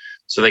before.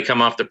 So they come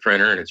off the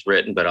printer and it's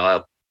written, but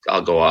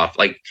I'll go off.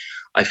 Like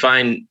I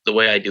find the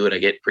way I do it, I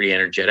get pretty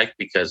energetic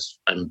because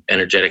I'm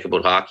energetic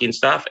about hockey and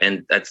stuff.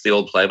 And that's the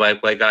old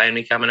play-by-play guy in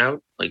me coming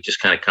out, like just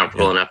kind of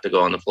comfortable enough to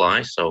go on the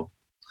fly. So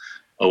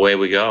away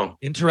we go.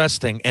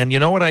 Interesting. And you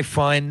know what I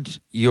find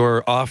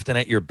you're often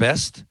at your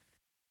best?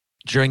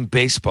 During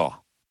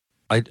baseball.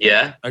 I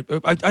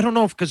don't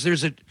know if because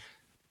there's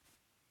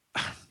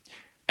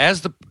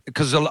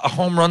because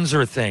home runs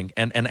are a thing,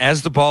 and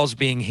as the ball's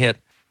being hit,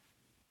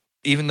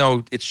 even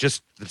though it's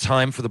just the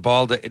time for the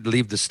ball to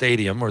leave the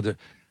stadium or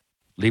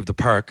leave the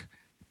park,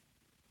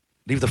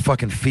 leave the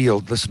fucking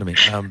field. Listen to me.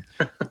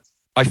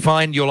 I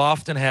find you'll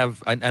often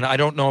have, and I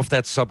don't know if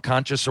that's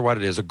subconscious or what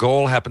it is. A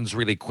goal happens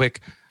really quick.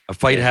 A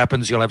fight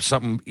happens. You'll have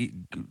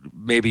something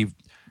maybe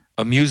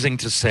amusing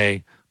to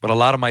say. But a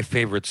lot of my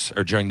favorites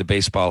are during the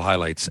baseball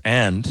highlights.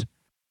 And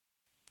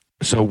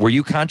so were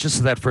you conscious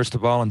of that, first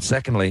of all? And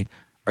secondly,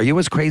 are you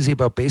as crazy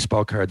about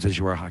baseball cards as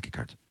you are hockey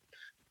cards?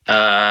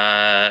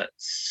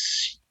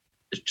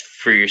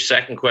 For your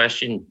second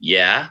question,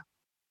 yeah.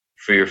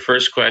 For your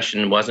first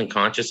question, wasn't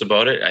conscious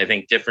about it. I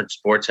think different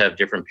sports have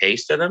different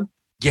pace to them.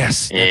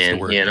 Yes, that's the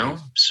word. You know,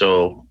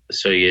 so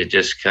you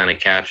just kind of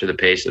capture the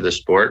pace of the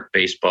sport.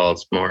 Baseball,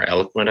 it's more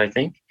eloquent, I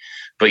think.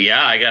 But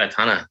yeah, I got a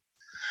ton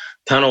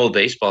Ton of old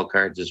baseball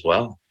cards as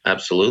well.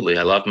 Absolutely.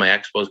 I love my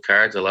Expos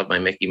cards. I love my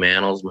Mickey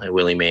Mantles, my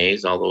Willie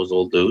Mays, all those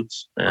old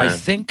dudes. I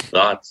think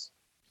thoughts.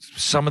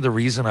 Some of the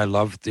reason I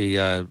love the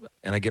and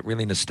I get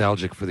really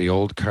nostalgic for the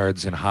old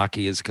cards in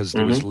hockey is because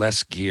there was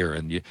less gear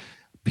and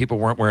people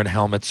weren't wearing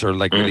helmets or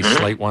like really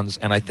slight ones.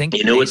 And I think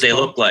you knew what they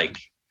look like.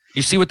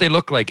 You see what they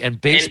look like, and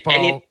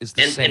baseball is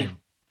the same.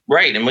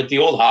 Right, and with the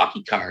old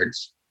hockey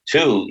cards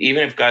too,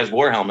 even if guys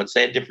wore helmets,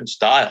 they had different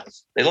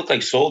styles. They look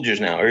like soldiers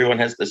now. Everyone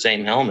has the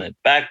same helmet.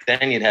 Back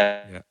then, you'd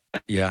have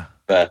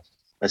a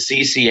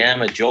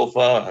CCM, a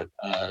Jofa,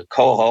 a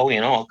Coho,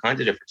 all kinds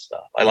of different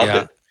stuff. I love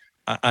it.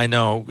 I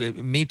know.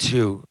 Me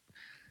too.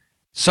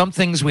 Some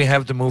things we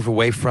have to move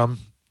away from,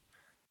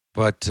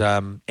 but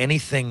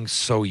anything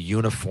so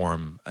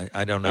uniform,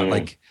 I don't know.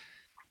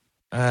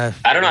 I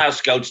don't know how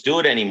scouts do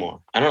it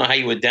anymore. I don't know how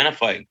you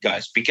identify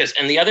guys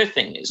and the other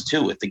thing is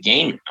too with the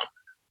game,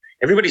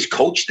 everybody's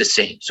coached the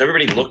same, so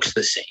everybody looks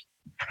the same,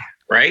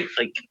 right?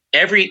 Like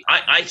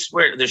I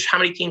swear, there's how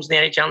many teams in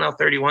the NHL now?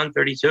 31,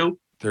 32?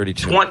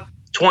 32.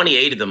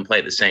 28 of them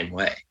play the same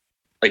way,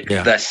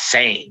 the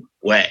same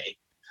way.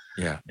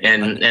 Yeah,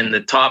 and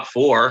the top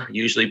 4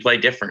 usually play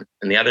different,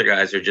 and the other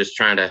guys are just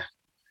trying to,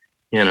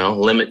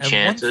 limit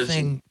chances. One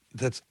thing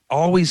that's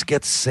always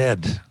gets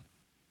said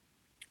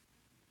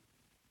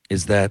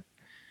is that,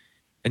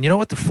 and you know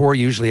what the 4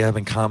 usually have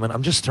in common?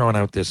 I'm just throwing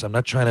out this. I'm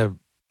not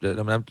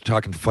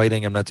talking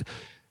fighting.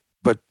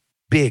 But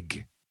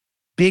big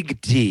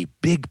D,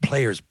 big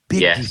players,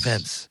 big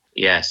defense.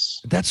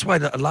 Yes. That's why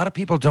a lot of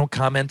people don't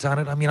comment on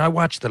it. I mean, I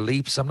watch the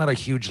Leafs. I'm not a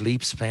huge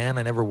Leafs fan.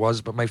 I never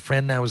was, but my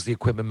friend now is the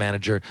equipment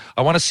manager.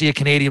 I want to see a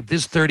Canadian.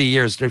 This is 30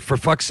 years. For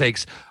fuck's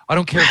sakes. I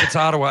don't care if it's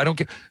Ottawa. I don't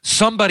care.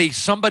 Somebody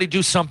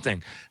do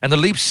something. And the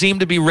Leafs seem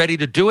to be ready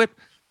to do it.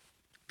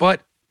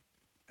 But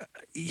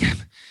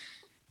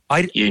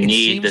you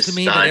need the to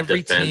me that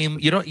every defense. team,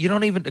 you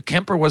don't even,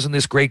 Kemper wasn't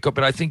this great,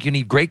 but I think you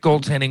need great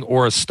goaltending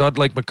or a stud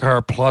like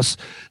Makar plus.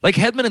 Like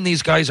Hedman and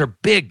these guys are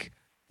big.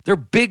 They're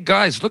big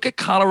guys. Look at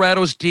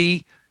Colorado's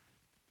D.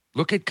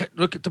 Look at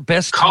the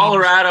best.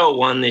 Colorado teams.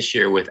 Won this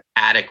year with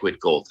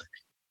adequate goaltending.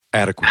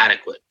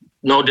 Adequate.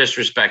 No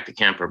disrespect to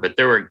Kemper, but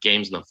there were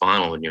games in the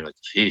final when you're like,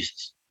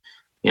 Jesus,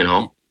 you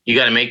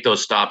got to make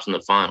those stops in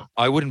the final.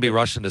 I wouldn't be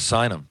rushing to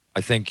sign them.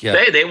 I think,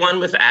 yeah. They won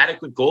with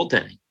adequate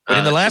goaltending. But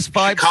in the last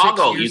 5,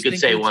 Chicago, 6 years, you could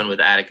say won with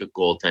adequate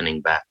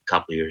goaltending back a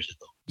couple of years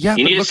ago. Yeah,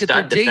 you but look at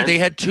their D. They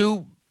had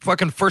 2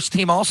 fucking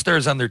first-team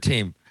All-Stars on their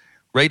team.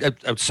 Right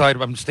outside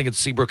of, I'm just thinking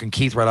Seabrook and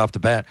Keith right off the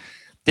bat.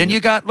 Then you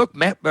got,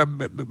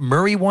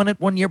 Murray won it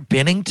one year.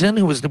 Bennington,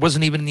 who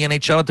wasn't even in the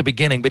NHL at the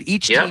beginning, but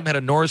each team had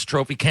a Norris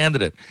Trophy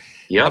candidate.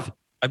 Yep.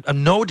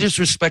 I'm no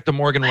disrespect to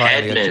Morgan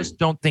Riley. Hedman. I just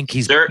don't think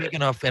he's big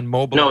enough and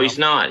mobile. No, enough. he's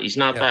not. He's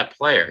not that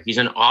player. He's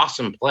an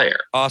awesome player.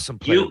 Awesome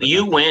player.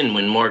 You win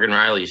when Morgan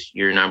Riley's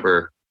your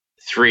number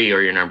 3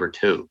 or your number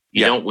 2.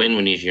 You don't win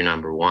when he's your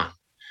number 1.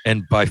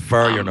 And by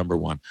far your number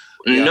 1.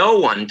 No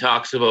one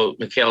talks about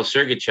Mikhail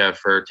Sergachev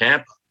for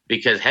Tampa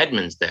because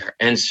Hedman's there.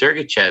 And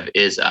Sergachev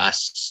is a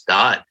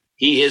stud.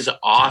 He is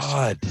awesome.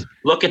 God.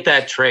 Look at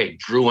that trade.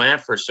 Drouin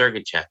for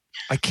Sergachev.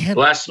 I can't.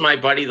 Bless my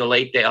buddy, the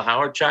late Dale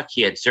Howardchuk.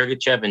 He had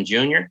Sergachev and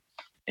Jr.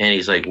 And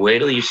he's like, wait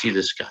till you see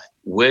this guy.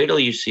 Wait till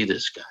you see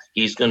this guy.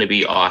 He's going to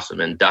be awesome.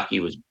 And Ducky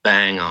was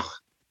bang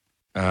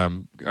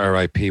on.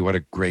 R.I.P. What a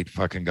great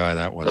fucking guy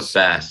that was.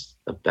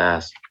 The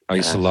best. I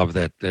used to love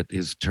that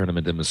his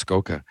tournament in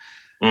Muskoka.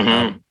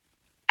 Mm-hmm.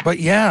 But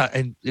yeah,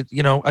 and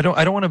I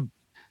don't want to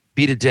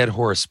beat a dead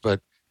horse, but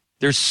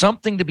there's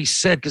something to be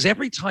said because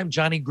every time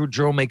Johnny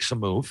Gaudreau makes a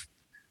move,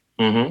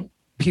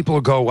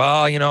 people go,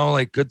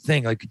 "Wow, good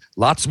thing. Like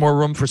lots more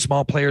room for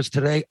small players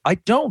today." I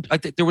don't. I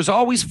think there was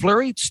always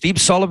Fleury,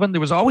 Steve Sullivan.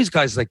 There was always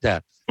guys like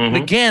that. But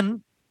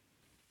again,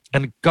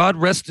 and God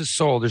rest his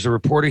soul. There's a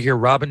reporter here,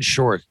 Robin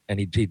Short, and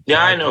he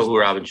I know who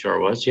Robin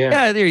Short was.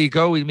 Yeah, there you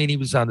go. I mean, he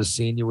was on the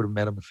scene. You would have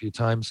met him a few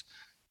times.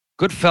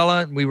 Good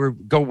fella,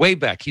 and go way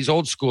back. He's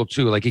old school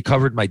too. Like he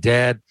covered my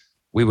dad.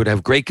 We would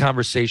have great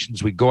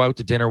conversations. We'd go out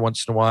to dinner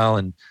once in a while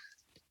and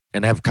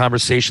have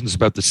conversations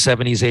about the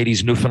 70s,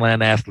 80s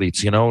Newfoundland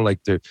athletes,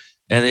 the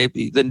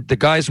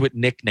guys with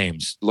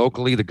nicknames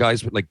locally, the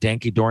guys with like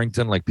Danky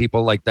Dorrington, like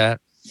people like that.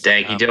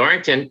 Danky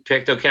Dorrington,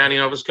 Pictou County,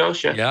 Nova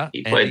Scotia. Yeah.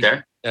 He played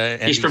there.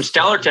 He's from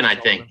Stellarton, I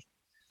think.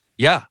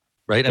 Yeah,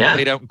 right. And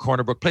played out in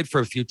Corner Brook. Played for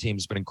a few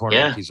teams, but in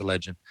Corner Brook, he's a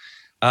legend.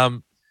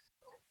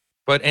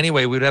 But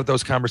anyway, we would have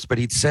those conversations, but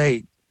he'd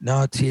say,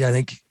 no, T, I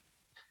think,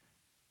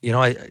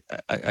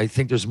 I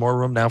think there's more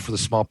room now for the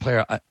small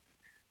player.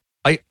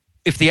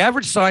 If the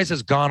average size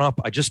has gone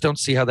up, I just don't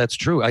see how that's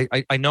true.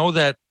 I know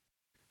that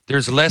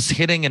there's less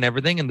hitting and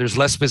everything, and there's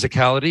less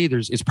physicality.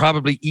 It's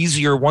probably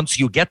easier once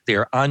you get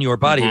there on your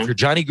body. If you're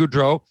Johnny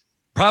Gaudreau,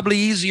 probably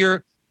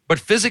easier, but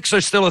physics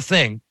are still a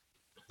thing.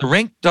 The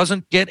rink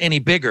doesn't get any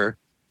bigger,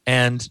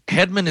 and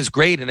Hedman is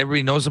great, and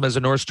everybody knows him as a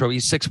Norris Trophy.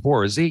 He's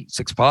 6'4", is he?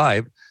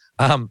 6'5".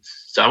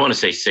 So I want to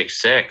say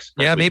 6'6".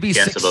 Yeah, maybe 6'6".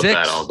 Guess about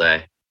that all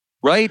day.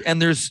 Right,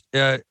 and there's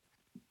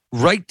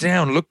right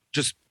down. Look,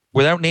 just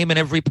without naming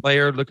every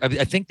player. Look,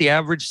 I think the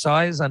average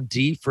size on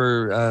D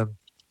for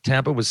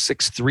Tampa was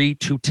 6'3",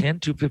 210,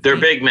 215. They're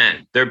big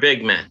men. They're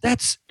big men.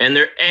 That's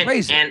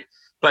crazy.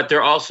 But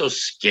they're also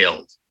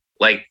skilled.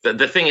 Like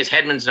the thing is,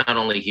 Hedman's not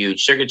only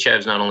huge,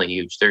 Sergachev's not only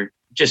huge.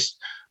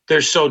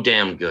 They're so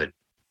damn good.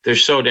 They're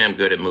so damn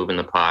good at moving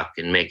the puck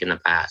and making the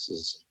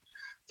passes.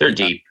 They're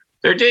deep.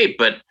 They're deep,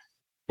 but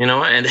you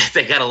know, and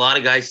they got a lot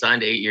of guys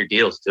signed to 8-year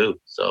deals too.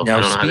 So now, I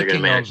don't know how they're going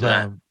to manage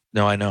that.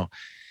 No, I know.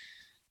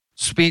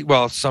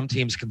 Well, some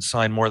teams can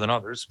sign more than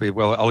others.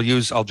 Well,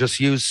 I'll just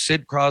use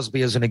Sid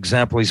Crosby as an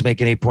example. He's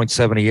making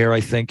 8.7 a year,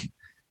 I think.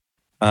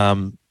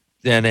 Then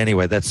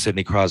anyway, that's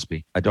Sidney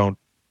Crosby.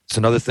 It's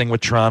another thing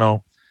with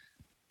Toronto.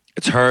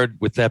 It's hard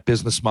with that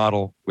business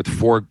model with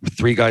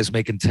three guys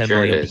making 10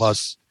 million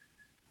plus,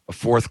 a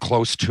fourth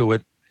close to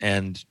it,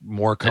 and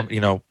more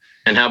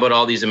And how about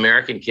all these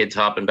American kids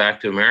hopping back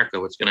to America?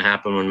 What's going to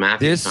happen when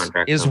Matthews'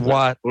 contract This is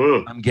what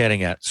I'm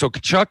getting at. So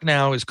Kachuk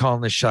now is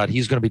calling this shot.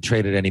 He's going to be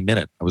traded any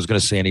minute. I was going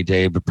to say any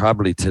day, but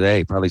probably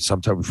today, probably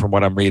sometime from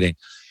what I'm reading.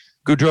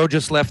 Gaudreau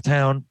just left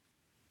town,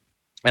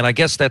 and I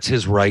guess that's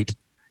his right.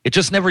 It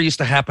just never used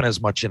to happen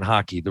as much in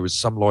hockey. There was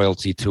some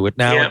loyalty to it.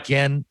 Now,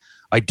 again,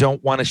 I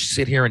don't want to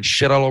sit here and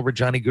shit all over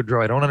Johnny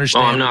Gaudreau. I don't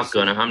understand. Oh, I'm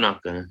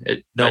not gonna.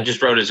 I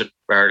just read his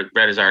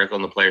article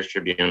in the Players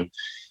Tribune.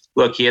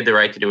 Look, he had the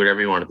right to do whatever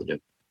he wanted to do.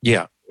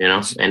 Yeah. You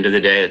know, end of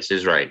the day, it's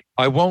his right.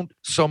 I won't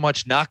so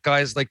much knock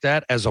guys like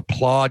that as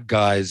applaud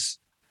guys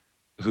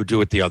who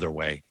do it the other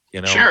way.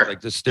 You know, sure. Like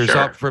this, there's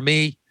up for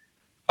me.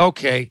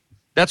 Okay.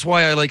 That's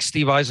why I like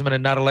Steve Yzerman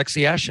and not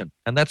Alexei Yashin.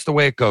 And that's the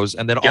way it goes.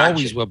 And then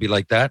always will be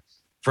like that.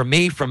 For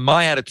me, from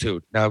my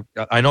attitude. Now,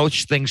 I know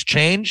things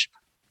change.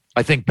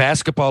 I think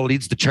basketball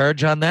leads the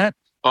charge on that.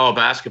 Oh,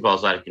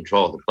 basketball's out of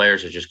control. The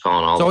players are just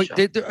calling all the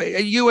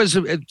shots. You as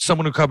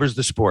someone who covers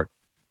the sport,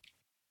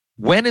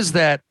 when is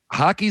that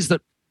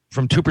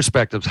from two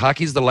perspectives,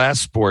 hockey's the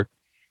last sport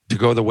to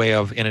go the way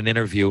of, in an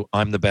interview,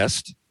 I'm the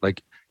best.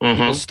 Like,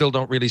 people still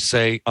don't really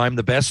say I'm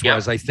the best.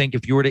 Whereas I think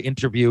if you were to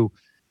interview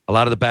a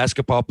lot of the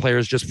basketball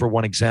players, just for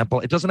one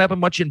example, it doesn't happen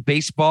much in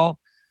baseball.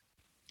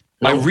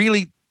 No.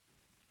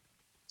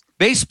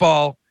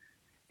 Baseball,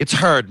 it's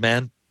hard,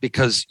 man,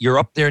 because you're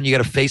up there and you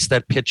got to face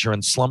that pitcher,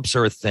 and slumps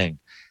are a thing.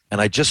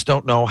 And I just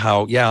don't know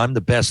how, I'm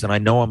the best and I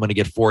know I'm going to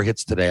get 4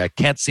 hits today. I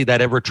can't see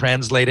that ever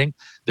translating.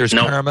 There's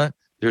karma.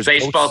 There's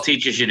baseball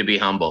teaches you to be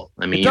humble.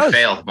 I mean, you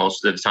fail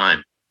most of the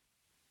time.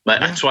 But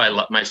that's why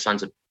my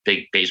son's a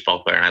big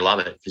baseball player, and I love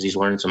it because he's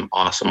learned some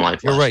awesome life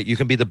lessons. You're right. You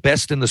can be the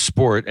best in the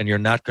sport and you're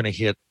not going to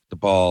hit the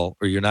ball,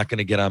 or you're not going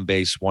to get on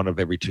base one of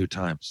every 2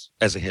 times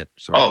as a hit.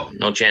 Sorry. Oh,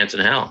 no chance in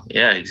hell.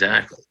 Yeah,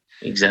 exactly.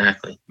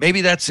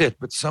 Maybe that's it.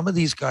 But some of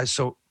these guys,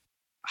 so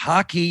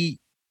hockey,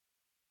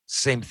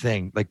 same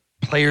thing. Like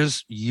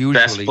players usually.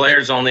 Best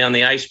players only on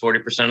the ice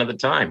 40% of the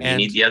time. You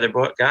need the other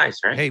guys,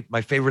 right? Hey,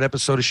 my favorite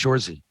episode is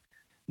Shoresy.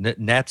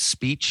 Nat's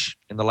speech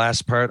in the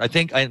last part. I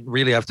think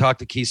I've talked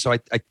to Keith, so I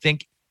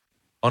think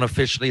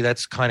unofficially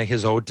that's kind of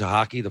his ode to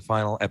hockey, the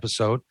final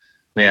episode.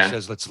 Yeah. He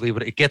says, let's leave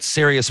it. It gets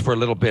serious for a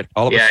little bit.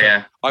 All of a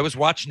sudden, I was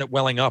watching it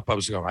welling up. I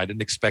was going, I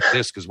didn't expect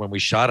this, because when we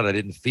shot it, I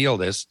didn't feel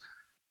this.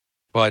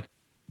 But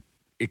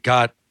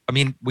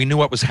we knew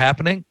what was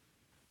happening,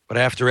 but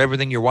after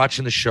everything, you're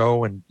watching the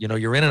show and,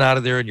 you're in and out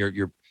of there, and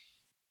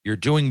you're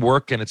doing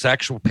work, and it's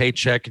actual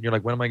paycheck, and you're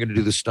like, when am I going to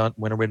do the stunt?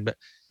 When are we?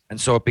 And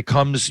so it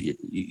becomes,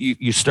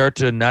 you start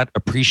to not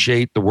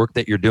appreciate the work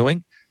that you're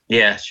doing.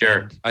 Yeah, sure.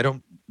 And I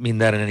don't mean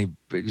that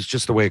it's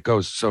just the way it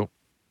goes. So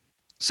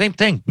same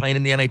thing playing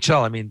in the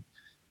NHL. I mean,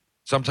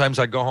 sometimes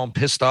I go home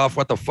pissed off.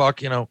 What the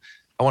fuck? I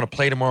want to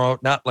play tomorrow.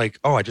 Not like,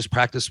 I just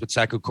practiced with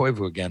Saku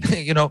Koivu again.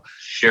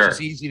 Sure. It's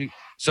easy.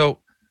 So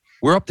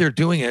we're up there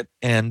doing it.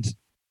 And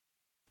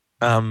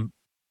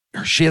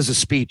she has a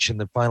speech in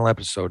the final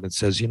episode that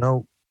says,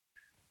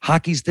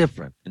 hockey's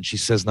different. And she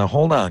says, now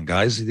hold on,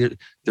 guys. They're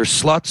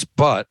sluts,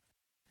 but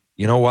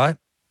you know what?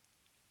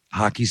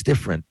 Hockey's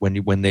different.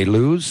 When they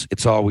lose,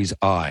 it's always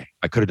I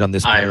could have done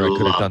this better. I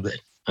could have done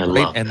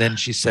that. And then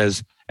she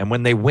says, and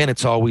when they win,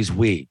 it's always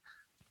we.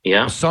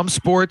 Yeah. Some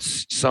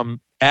sports, some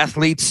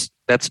athletes,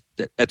 that's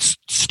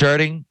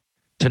starting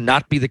to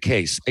not be the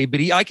case. But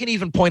I can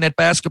even point at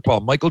basketball.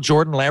 Michael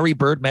Jordan, Larry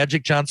Bird,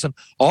 Magic Johnson,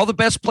 all the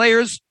best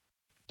players.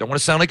 Don't want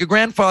to sound like a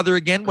grandfather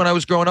again. When I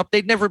was growing up,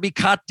 they'd never be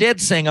caught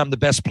dead saying I'm the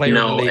best player.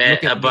 No,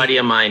 a buddy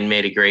of mine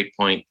made a great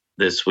point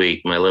this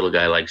week. My little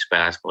guy likes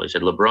basketball. He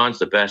said, LeBron's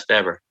the best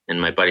ever. And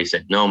my buddy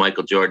said, no,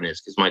 Michael Jordan is,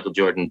 because Michael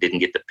Jordan didn't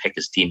get to pick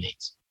his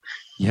teammates.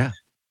 Yeah.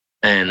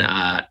 And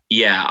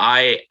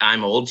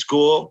I'm old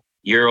school.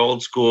 You're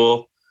old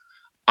school.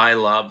 I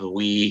love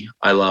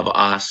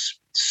us.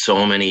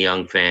 So many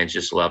young fans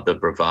just love the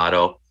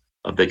bravado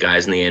of the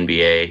guys in the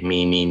NBA.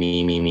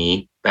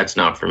 Me. That's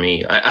not for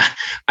me. I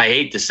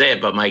hate to say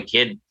it, but my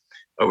kid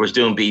was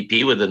doing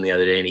BP with him the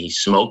other day, and he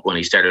smoked when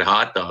he started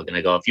hot dog. And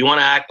I go, if you want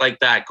to act like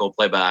that, go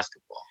play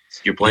basketball.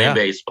 You're playing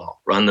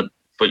baseball.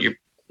 You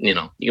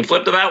can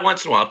flip the bat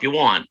once in a while if you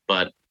want,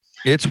 but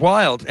it's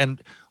wild.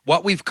 And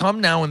what we've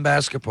come now in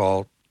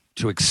basketball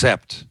to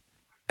accept,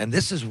 and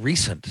this is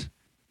recent.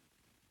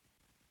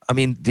 I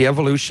mean, the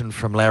evolution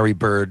from Larry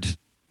Bird,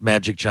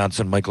 Magic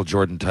Johnson, Michael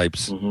Jordan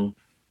types. Mm-hmm.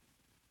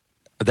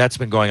 that's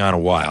been going on a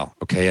while,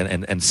 okay?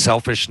 And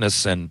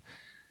selfishness and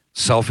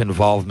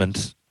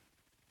self-involvement,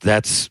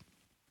 that's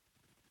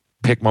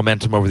picked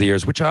momentum over the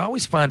years, which I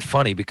always find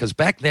funny because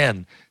back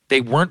then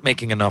they weren't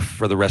making enough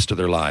for the rest of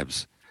their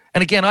lives.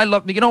 And again,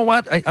 you know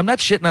what? I'm not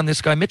shitting on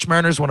this guy. Mitch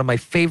Marner is one of my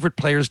favorite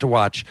players to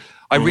watch.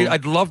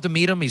 I'd love to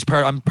meet him.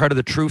 I'm part of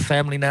the True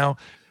family now.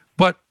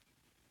 But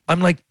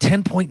I'm like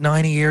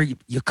 10.9 a year.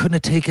 You couldn't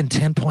have taken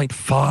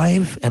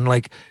 10.5 and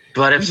like.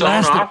 But if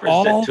someone offers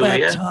all it to that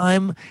you,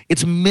 time,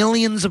 it's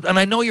millions of. And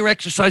I know you're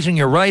exercising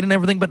your right and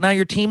everything, but now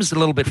your team's a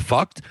little bit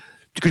fucked.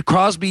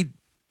 Crosby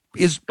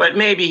is. But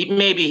maybe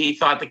he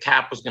thought the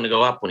cap was going to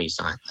go up when he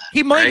signed that.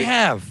 He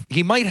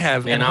might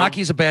have. And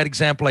hockey's a bad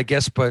example, I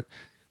guess, but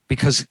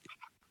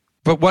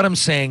what I'm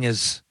saying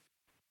is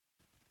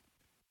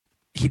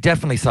he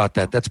definitely thought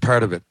that. That's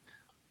part of it.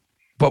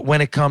 But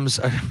when it comes,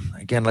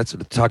 again, let's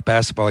talk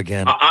basketball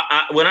again.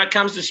 When it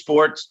comes to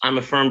sports, I'm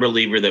a firm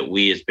believer that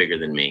we is bigger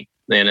than me.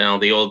 You know,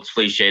 the old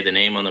cliche, the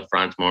name on the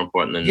front's more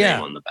important than the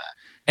name on the back.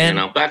 And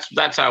you know,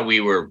 that's how we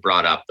were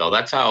brought up, though.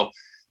 That's how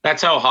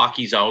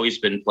hockey's always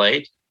been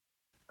played.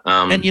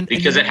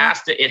 Because it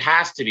has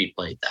to be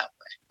played that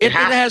way. It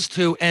has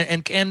to.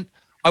 And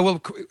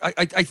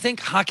I think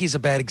hockey's a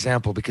bad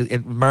example because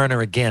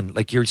Marner again,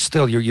 like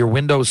your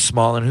window's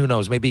small and who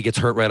knows, maybe he gets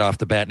hurt right off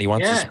the bat and he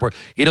wants to support.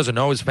 He doesn't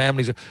know his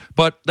family's.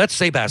 But let's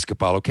say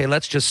basketball, okay?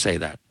 Let's just say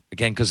that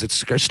again because it's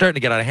starting to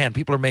get out of hand.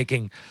 People are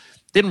making.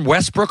 Didn't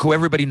Westbrook, who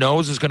everybody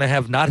knows is going to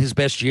have not his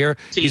best year,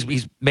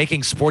 he's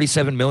making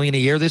 $47 million a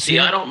year this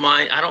year? I don't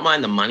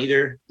mind the money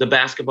the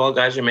basketball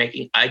guys are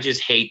making. I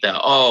just hate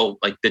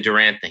like the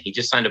Durant thing. He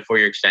just signed a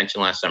 4-year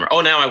extension last summer.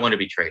 Oh, now I want to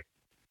be traded.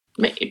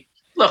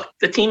 Look,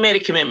 the team made a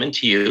commitment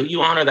to you.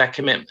 You honor that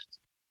commitment.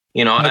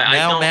 You know,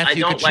 now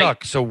Matthew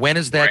Tkachuk. So when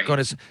is that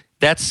going to?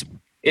 It's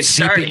seeping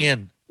starting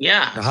in.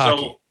 Yeah.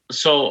 Hockey.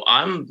 So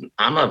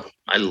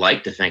I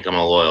like to think I'm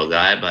a loyal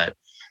guy, but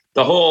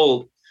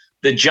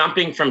the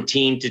jumping from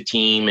team to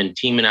team and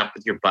teaming up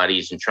with your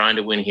buddies and trying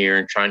to win here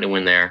and trying to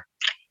win there.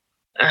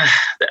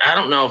 I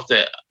don't know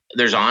if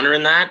there's honor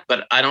in that,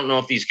 but I don't know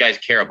if these guys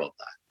care about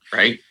that,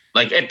 right?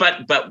 Like,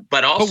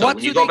 but also when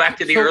you go back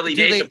to the early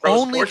days of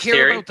pro sports,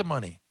 care about the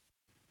money?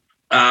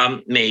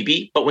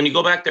 Maybe, but when you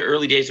go back to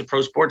early days of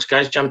pro sports,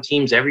 guys jump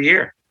teams every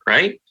year,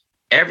 right?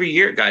 Every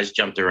year, guys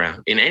jumped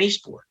around in any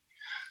sport.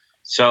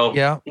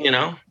 So you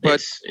know,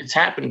 it's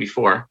happened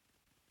before.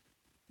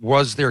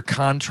 Was there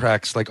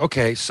contracts like,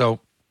 okay, so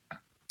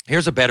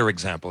here's a better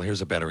example.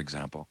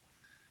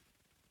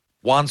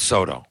 Juan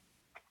Soto,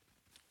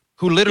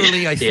 who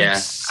literally, I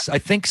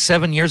think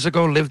 7 years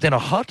ago lived in a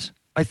hut.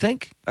 I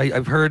think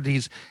I've heard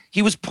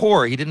he was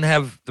poor. He didn't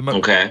have the money.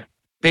 Okay.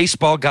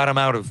 Baseball got him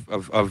out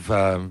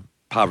of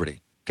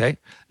poverty. Okay.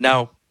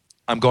 Now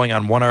I'm going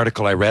on one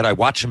article I read. I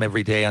watch him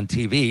every day on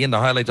TV and the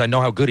highlights. I know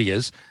how good he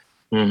is.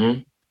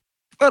 Mm-hmm.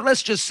 But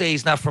let's just say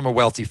he's not from a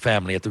wealthy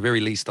family. At the very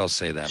least, I'll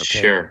say that.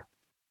 Okay. Sure.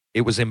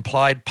 It was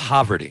implied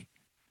poverty.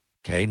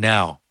 Okay,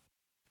 now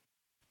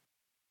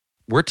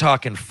we're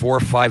talking $400 or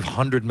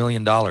 $500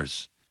 million.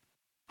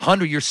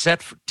 100, you're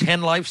set for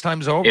 10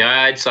 lifetimes over.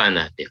 Yeah, I'd sign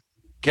that deal.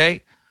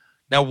 Okay,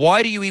 now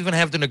why do you even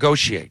have to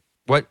negotiate?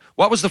 What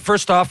was the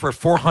first offer?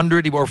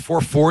 400 or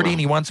 440, and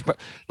he wants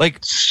like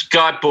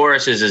Scott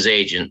Boras is his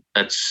agent.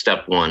 That's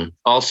step one.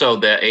 Also,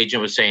 the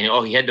agent was saying,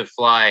 he had to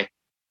fly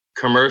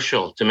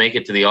commercial to make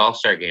it to the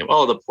All-Star game.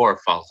 Oh, the poor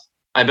fellow.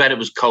 I bet it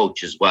was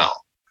coach as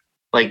well.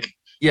 Like.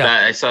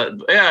 Yeah, I saw.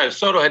 Yeah,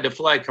 Soto had to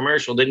fly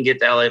commercial, didn't get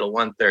to LA till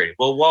 1:30.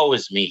 Well, woe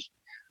is me.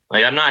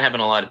 Like, I'm not having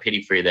a lot of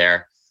pity for you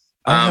there.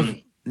 I have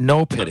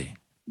no pity.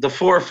 The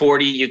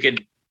 440, you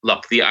could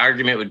look. The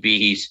argument would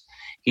be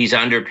he's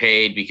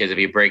underpaid because if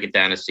you break it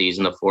down a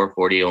season, the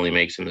 440 only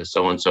makes him the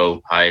so and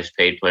so highest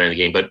paid player in the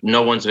game. But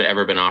no one's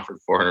ever been offered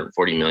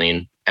 $440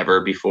 million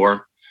ever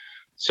before.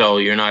 So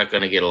you're not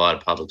going to get a lot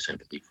of public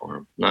sympathy for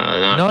him.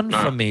 None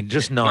from me,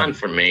 just none. None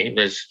from me.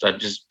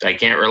 I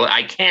can't relate.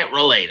 I can't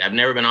relate. I've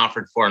never been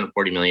offered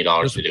 $440 million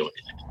to do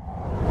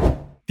anything.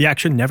 The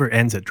action never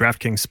ends at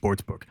DraftKings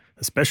Sportsbook,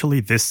 especially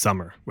this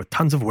summer. With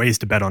tons of ways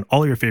to bet on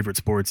all your favorite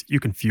sports,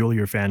 you can fuel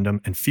your fandom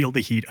and feel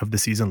the heat of the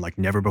season like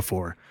never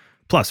before.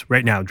 Plus,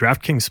 right now,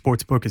 DraftKings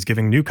Sportsbook is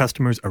giving new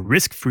customers a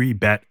risk-free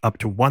bet up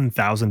to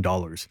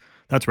 $1,000.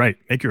 That's right.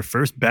 Make your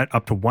first bet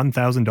up to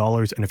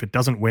 $1,000, and if it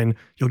doesn't win,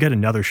 you'll get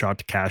another shot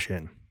to cash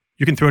in.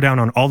 You can throw down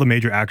on all the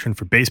major action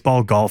for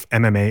baseball, golf,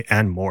 MMA,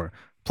 and more.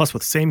 Plus,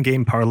 with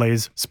same-game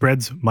parlays,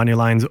 spreads, money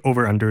lines,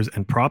 over-unders,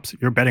 and props,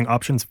 your betting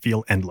options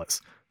feel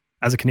endless.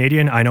 As a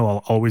Canadian, I know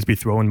I'll always be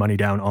throwing money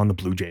down on the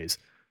Blue Jays.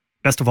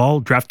 Best of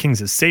all, DraftKings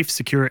is safe,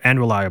 secure, and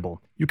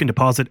reliable. You can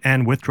deposit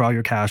and withdraw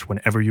your cash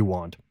whenever you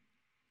want.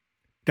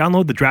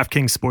 Download the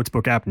DraftKings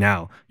Sportsbook app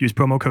now. Use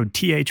promo code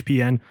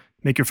THPN,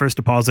 make your first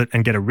deposit,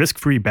 and get a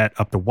risk-free bet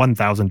up to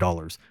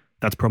 $1,000.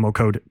 That's promo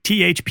code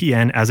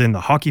THPN, as in the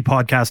Hockey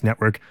Podcast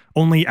Network,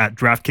 only at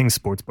DraftKings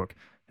Sportsbook.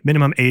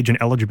 Minimum age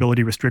and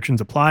eligibility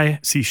restrictions apply.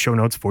 See show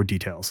notes for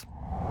details.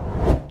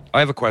 I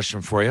have a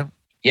question for you.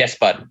 Yes,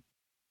 bud.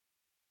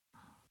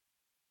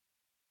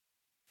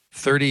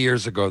 30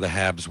 years ago, the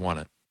Habs won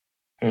it.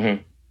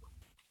 Mm-hmm.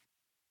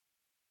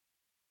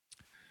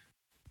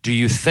 do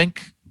you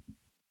think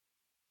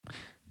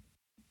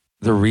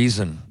the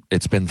reason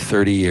it's been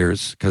 30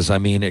 years, because I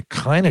mean, it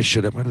kind of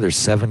should have, what are there,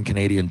 7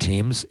 Canadian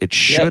teams? It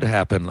should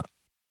happen,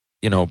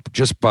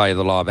 just by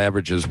the law of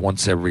averages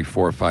once every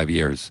 4 or 5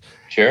 years.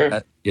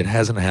 Sure. It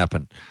hasn't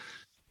happened.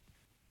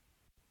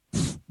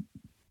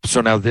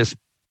 So now this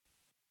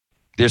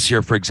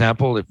year, for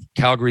example, if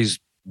Calgary's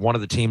one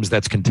of the teams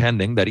that's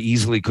contending, that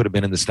easily could have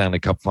been in the Stanley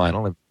Cup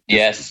final.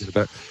 Yes.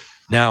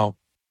 Now,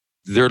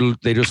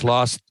 they just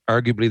lost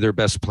arguably their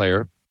best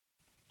player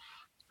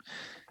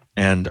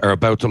and are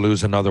about to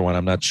lose another one.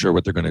 I'm not sure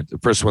what they're going to do.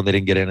 The first one they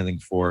didn't get anything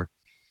for.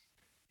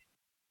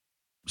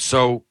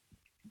 So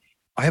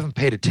I haven't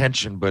paid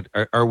attention, but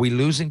are we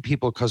losing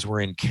people because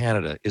we're in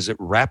Canada? Is it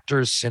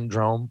Raptors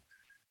syndrome,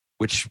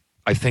 which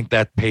I think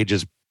that page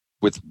is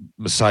with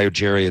Masai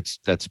Ujiri,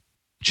 that's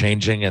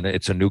changing, and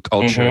it's a new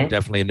culture,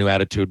 definitely a new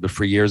attitude. But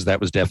for years, that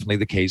was definitely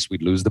the case.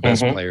 We'd lose the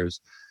best players.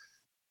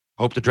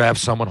 Hope to draft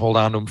someone, hold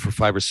on to them for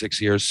 5 or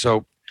 6 years.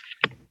 So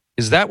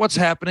is that what's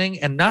happening?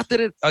 And not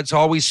that it's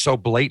always so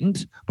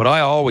blatant, but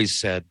I always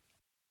said,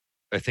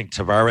 I think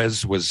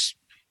Tavares was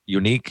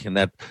unique in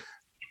that,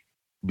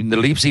 the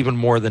Leafs even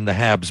more than the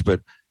Habs, but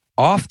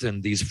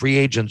often these free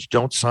agents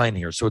don't sign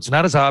here. So it's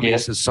not as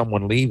obvious as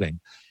someone leaving.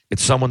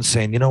 It's someone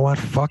saying, you know what,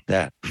 fuck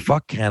that.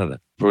 Fuck Canada,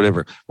 or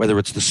whatever. Whether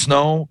it's the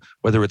snow,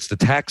 whether it's the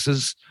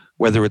taxes,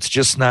 whether it's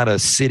just not a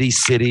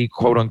city,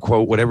 quote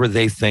unquote, whatever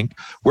they think.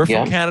 We're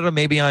from Canada.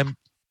 Maybe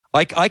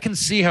I can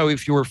see how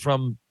if you were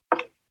from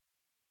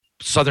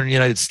Southern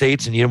United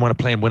States and you didn't want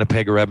to play in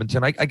Winnipeg or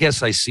Edmonton, I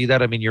guess I see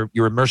that. I mean,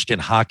 you're immersed in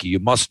hockey. You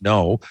must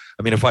know.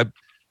 I mean, if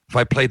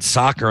I played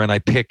soccer and I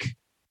pick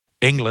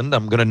England,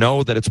 I'm going to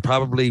know that it's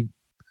probably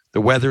the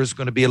weather is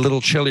going to be a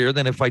little chillier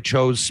than if I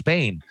chose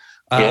Spain.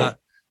 And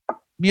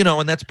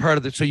that's part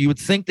of it. So you would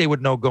think they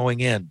would know going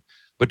in.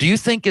 But do you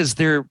think, is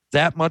there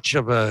that much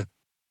of a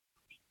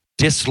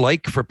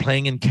dislike for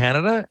playing in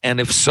Canada? And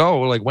if so,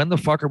 like, when the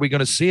fuck are we going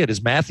to see it?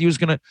 Is Matthews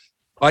going to,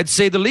 I'd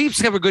say the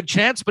Leafs have a good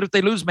chance, but if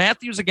they lose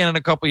Matthews again in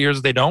a couple of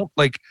years, they don't.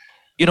 Like,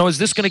 is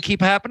this going to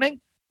keep happening?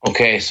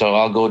 Okay, so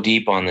I'll go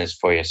deep on this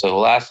for you. So the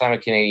last time a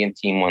Canadian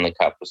team won the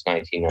Cup was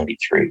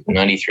 1993. In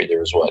 93, there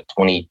was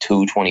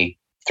 22,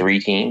 23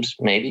 teams,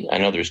 maybe? I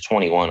know there's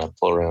 21 up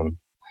around.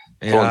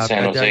 Yeah,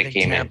 San Jose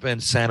came Tampa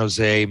and San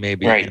Jose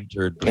maybe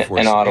entered before.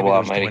 And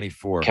Ottawa might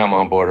 24. Come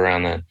on board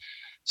around then.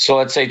 So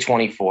let's say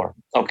 24.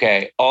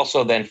 Okay.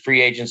 Also, then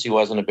free agency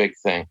wasn't a big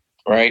thing,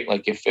 right?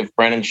 Like if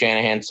Brendan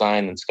Shanahan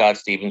signed, then Scott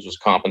Stevens was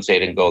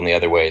compensated and going the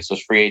other way. So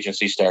free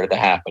agency started to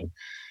happen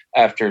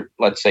after,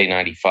 let's say,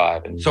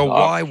 95. And so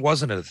why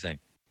wasn't it a thing?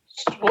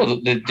 Well,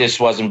 this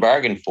wasn't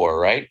bargained for,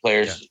 right?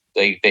 Players,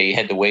 they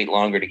had to wait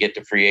longer to get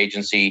to free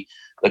agency.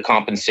 The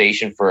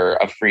compensation for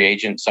a free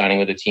agent signing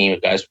with a team,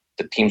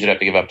 the teams would have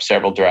to give up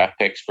several draft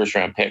picks,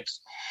 first-round picks.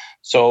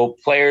 So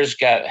players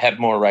have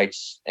more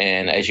rights.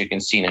 And as you can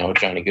see now with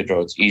Johnny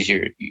Gaudreau, it's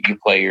easier. You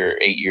play your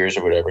 8 years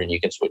or whatever, and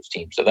you can switch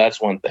teams. So that's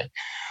one thing.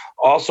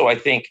 Also, I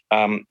think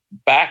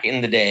back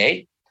in the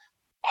day,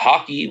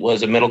 hockey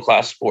was a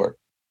middle-class sport,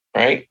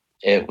 right?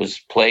 It was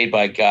played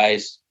by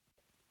guys.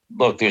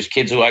 Look, there's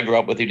kids who I grew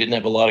up with who didn't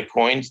have a lot of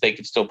coins. They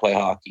could still play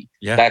hockey.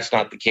 Yeah. That's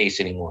not the case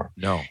anymore.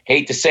 No.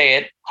 Hate to say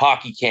it,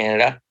 Hockey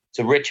Canada, it's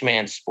a rich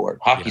man's sport.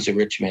 Hockey's a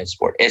rich man's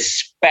sport,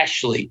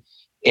 especially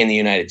in the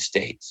United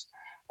States.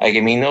 Like,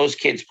 I mean, those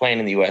kids playing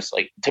in the U.S.,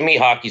 like, to me,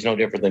 hockey's no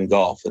different than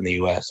golf in the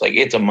U.S. Like,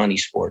 it's a money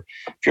sport.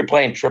 If you're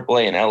playing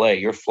AAA in L.A.,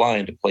 you're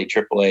flying to play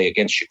AAA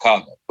against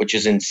Chicago, which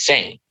is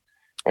insane.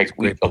 Right?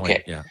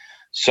 Okay. Yeah.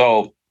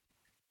 So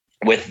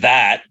with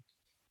that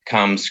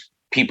comes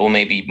people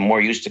may be more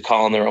used to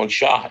calling their own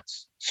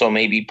shots. So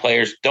maybe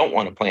players don't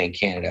want to play in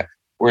Canada.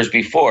 Whereas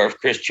before, if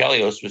Chris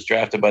Chelios was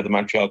drafted by the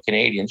Montreal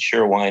Canadiens,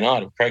 sure, why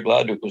not? If Craig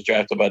Ludwig was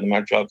drafted by the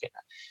Montreal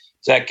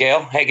Canadiens. Is that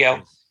Gail? Hey,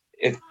 Gail.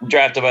 If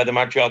drafted by the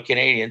Montreal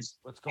Canadiens,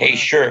 hey,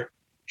 sure,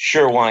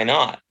 why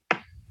not?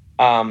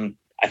 I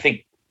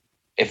think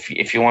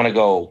if you want to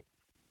go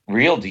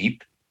real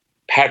deep,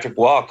 Patrick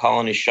Waugh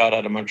calling his shot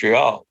out of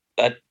Montreal,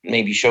 that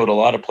maybe showed a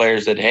lot of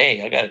players that,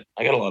 hey, I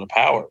got a lot of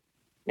power.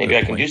 Maybe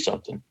I can do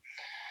something.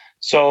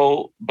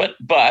 So, but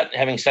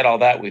having said all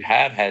that, we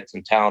have had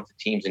some talented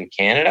teams in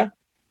Canada.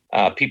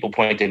 People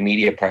point to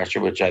media pressure,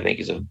 which I think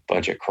is a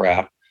bunch of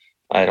crap.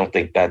 I don't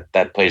think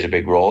that plays a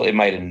big role. It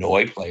might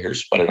annoy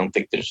players, but I don't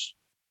think there's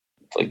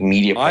like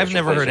media pressure. I've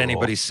never heard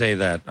anybody say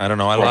that. I don't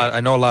know. I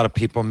know a lot of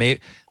people,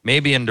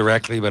 maybe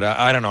indirectly, but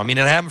I don't know. I mean,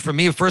 it happened for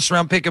me. A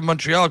first-round pick in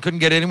Montreal. I couldn't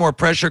get any more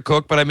pressure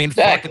cooked, but I mean,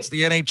 fuck, it's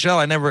the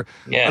NHL.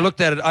 I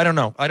looked at it. I don't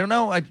know.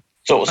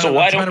 So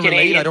why don't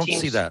Canadian I don't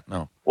teams see that.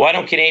 No. Why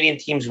don't Canadian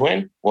teams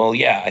win? Well,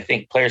 yeah, I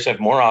think players have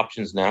more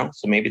options now.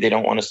 So maybe they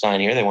don't want to sign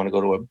here. They want to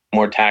go to a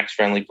more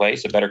tax-friendly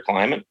place, a better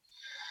climate.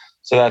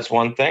 So that's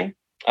one thing.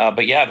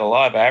 But yeah, the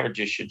law of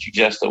averages should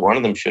suggest that one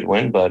of them should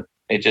win, but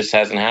it just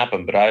hasn't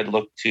happened. But I'd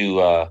look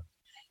to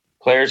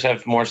players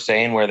have more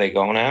say in where they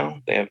go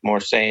now. They have more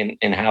say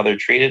in how they're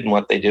treated and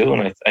what they do.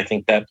 And I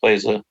think that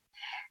plays a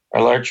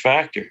large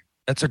factor.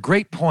 That's a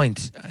great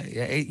point.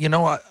 You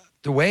know,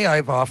 the way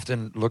I've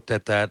often looked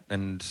at that,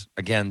 and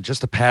again,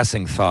 just a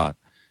passing thought,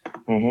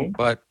 Mm-hmm.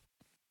 But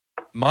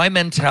my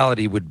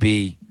mentality would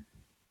be,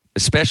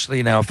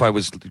 especially now if I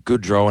was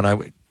Goodrow,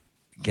 and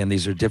again,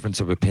 these are difference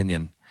of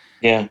opinion.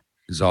 Yeah.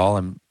 Is all.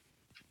 I'm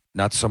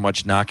not so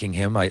much knocking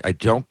him. I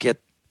don't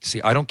get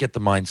the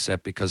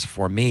mindset, because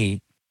for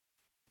me,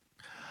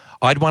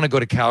 I'd want to go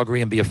to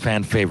Calgary and be a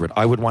fan favorite.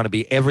 I would want to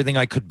be everything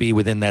I could be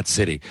within that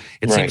city.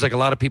 It seems like a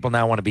lot of people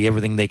now want to be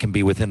everything they can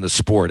be within the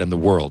sport and the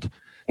world.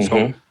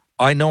 So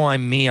I know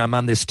I'm me. I'm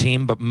on this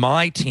team, but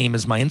my team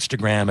is my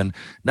Instagram, and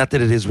not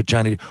that it is with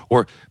Johnny,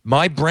 or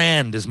my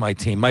brand is my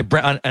team. My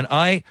brand, and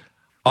I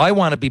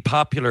want to be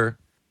popular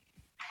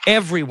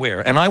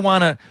everywhere, and I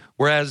want to.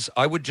 Whereas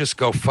I would just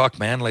go, fuck,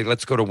 man, like,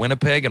 let's go to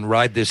Winnipeg and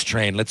ride this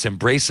train. Let's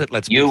embrace it.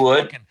 Let's be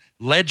fucking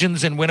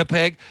legends in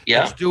Winnipeg.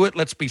 Yeah. Let's do it.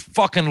 Let's be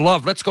fucking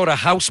loved. Let's go to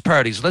house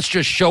parties. Let's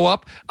just show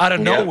up out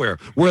of nowhere.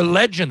 We're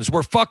legends.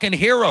 We're fucking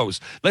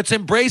heroes. Let's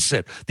embrace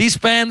it. These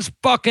fans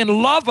fucking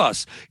love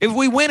us. If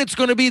we win, it's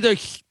going to be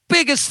the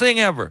biggest thing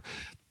ever.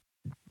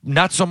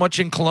 Not so much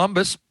in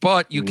Columbus,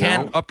 but you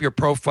can up your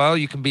profile.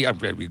 You can be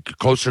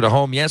closer to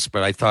home, yes,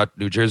 but I thought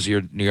New Jersey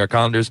or New York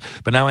Islanders.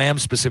 But now I am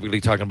specifically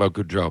talking about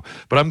Goodrow.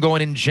 But I'm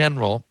going in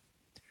general.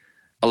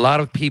 A lot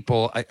of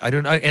people, I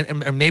don't know,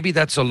 and maybe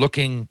that's a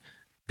looking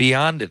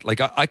beyond it.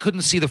 Like, I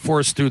couldn't see the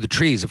forest through the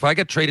trees. If I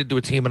got traded to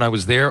a team and I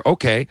was there,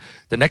 okay,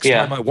 the next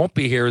time I won't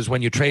be here is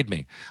when you trade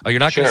me. You're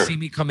not going to see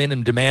me come in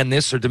and demand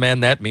this or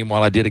demand that.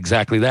 Meanwhile, I did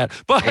exactly that.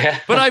 But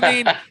I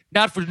mean,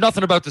 not for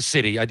nothing about the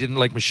city. I didn't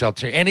like Michelle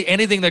Terry.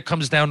 Anything that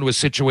comes down to a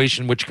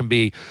situation which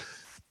can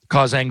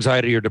cause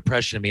anxiety or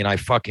depression. I mean, I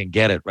fucking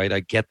get it, right?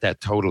 I get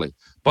that totally.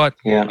 But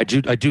I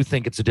do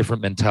think it's a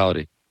different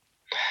mentality.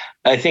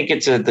 I think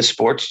the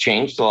sport's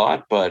changed a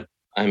lot, but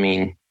I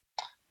mean,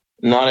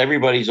 not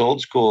everybody's old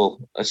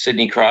school.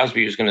 Sidney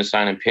Crosby was going to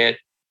sign in Pitt.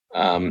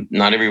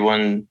 Not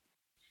everyone.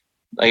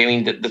 I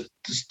mean,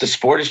 the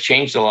sport has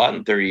changed a lot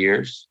in 30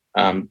 years.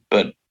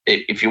 But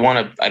if you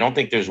want to, I don't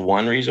think there's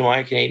one reason why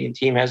a Canadian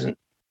team hasn't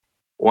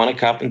won a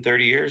cup in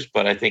 30 years.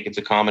 But I think it's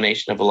a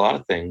combination of a lot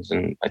of things,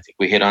 and I think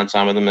we hit on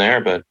some of them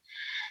there. But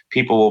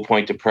people will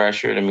point to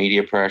pressure, to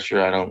media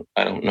pressure. I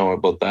don't know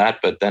about that.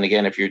 But then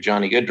again, if you're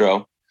Johnny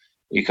Goodrow,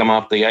 you come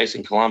off the ice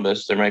in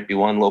Columbus, there might be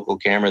one local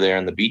camera there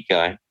and the beat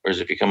guy.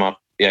 Whereas if you come off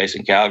the ice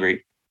in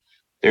Calgary,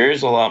 there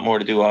is a lot more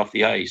to do off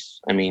the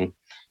ice. I mean,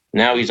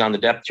 now he's on the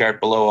depth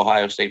chart below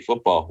Ohio State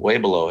football, way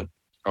below it.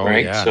 Oh,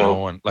 right? Yeah. So, no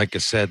one, like I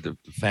said, the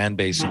fan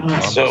base in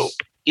Columbus.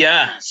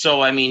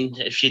 So, I mean,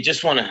 if you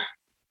just want to,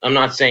 I'm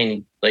not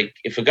saying, like,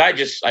 if a guy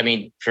just, I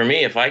mean, for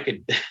me, if I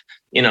could,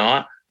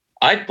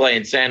 I'd play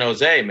in San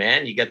Jose,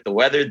 man. You get the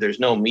weather. There's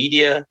no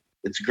media.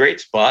 It's a great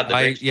spot.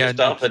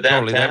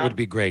 Totally. That would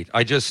be great.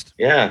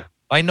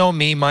 I know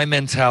my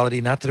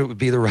mentality, not that it would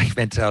be the right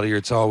mentality, or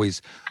it's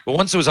always, but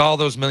once it was all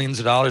those millions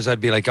of dollars,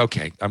 I'd be like,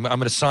 okay, I'm going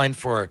to sign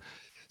for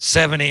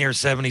 70 or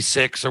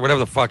 76 or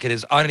whatever the fuck it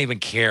is. I don't even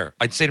care.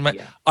 I'd say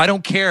to I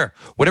don't care.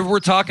 Whatever we're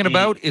talking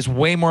about is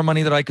way more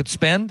money that I could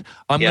spend.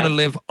 I'm going to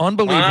live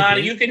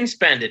unbelievably. You can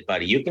spend it,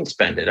 buddy. You can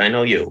spend it. I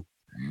know you.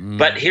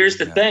 But here's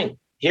the thing.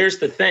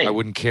 I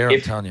wouldn't care. I'm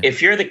telling you.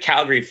 If you're the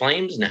Calgary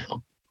Flames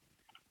now,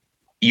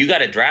 you got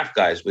to draft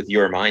guys with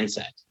your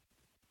mindset,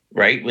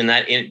 right? When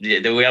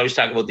we always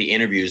talk about the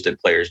interviews that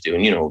players do,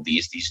 and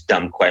these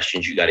dumb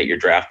questions you got at your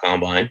draft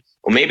combine.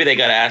 Well, maybe they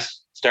got to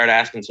start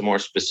asking some more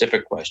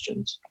specific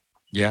questions.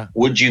 Yeah.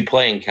 Would you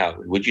play in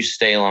Calgary? Would you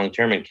stay long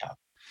term in Calgary?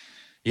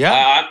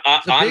 Yeah.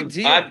 It's a big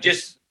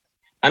deal.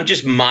 I'm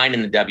just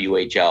mining the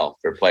WHL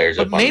for players.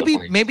 But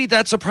maybe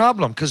that's a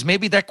problem, because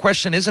maybe that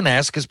question isn't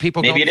asked because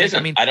people maybe don't. It isn't.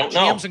 I mean, I don't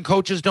know. GMs and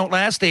coaches don't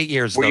last 8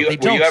 years. Were you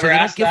ever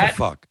asked give that? A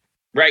fuck.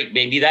 Right.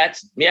 Maybe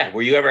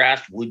were you ever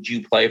asked, would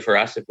you play for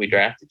us if we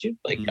drafted you?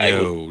 Like, no, I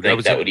would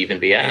think that would even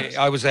be asked.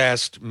 I was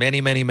asked many,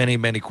 many, many,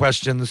 many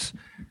questions.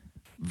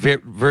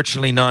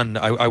 Virtually none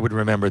I would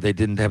remember. They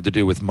didn't have to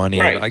do with money.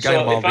 Right. I got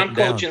them all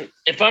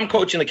if I'm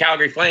coaching the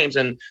Calgary Flames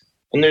and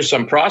there's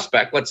some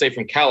prospect, let's say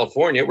from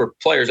California, where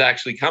players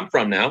actually come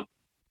from now.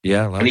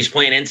 Yeah. And he's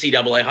playing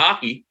NCAA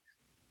hockey.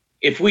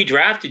 If we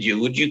drafted you,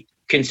 would you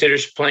consider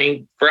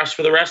playing for us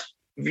for the rest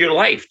of your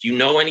life? Do you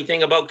know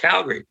anything about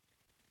Calgary?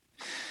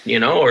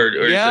 Or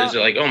is it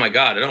like, oh my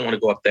God, I don't want to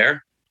go up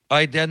there?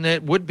 Then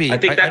it would be. I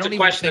think that's a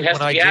question that has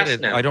to be asked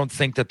now. I don't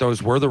think that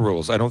those were the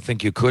rules. I don't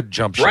think you could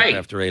jump ship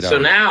after 8 hours. So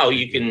now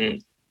you can,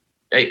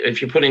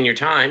 if you put in your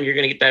time, you're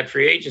going to get that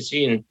free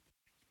agency, and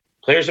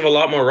players have a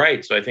lot more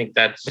rights. So I think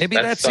that's it.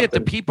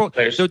 The people,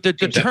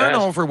 the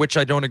turnover, which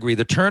I don't agree,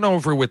 the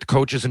turnover with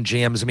coaches and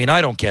GMs. I mean,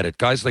 I don't get it.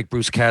 Guys like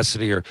Bruce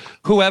Cassidy or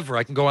whoever,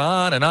 I can go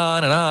on and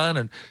on and on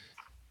and.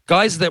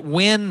 Guys that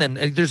win, and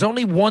there's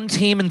only one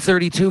team in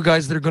 32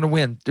 guys that are going to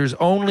win. There's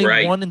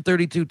only one in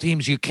 32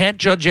 teams. You can't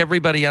judge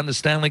everybody on the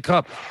Stanley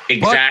Cup.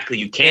 Exactly,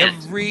 you can't.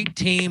 Every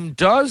team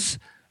does,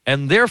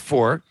 and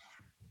therefore,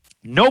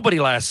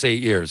 nobody lasts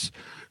 8 years.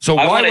 So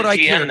why would I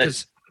care?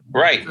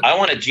 Right. I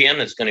want a GM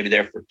that's going to be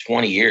there for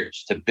 20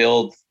 years to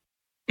build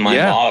my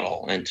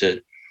model and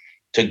to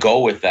go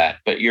with that.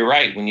 But you're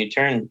right. When you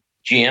turn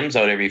GMs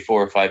out every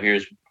 4 or 5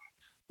 years,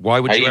 Why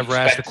would How you do you ever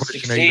ask the expect to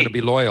question, are you going to succeed?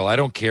 be loyal? I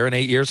don't care. In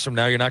 8 years from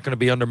now, you're not going to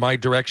be under my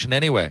direction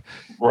anyway.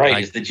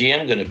 Right. Is the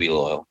GM going to be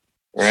loyal?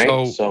 Right.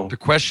 So the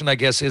question, I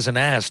guess, isn't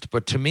asked.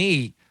 But to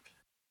me,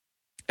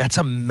 that's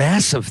a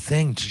massive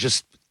thing to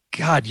just,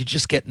 God, you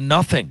just get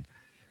nothing.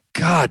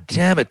 God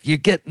damn it. You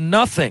get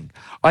nothing.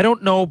 I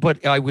don't know,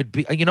 but I would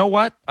be, you know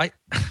what?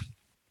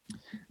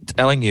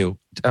 telling you,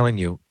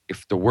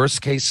 if the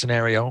worst case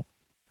scenario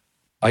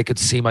I could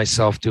see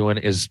myself doing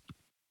is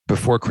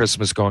before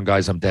Christmas going,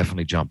 guys, I'm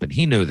definitely jumping.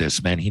 He knew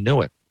this, man. He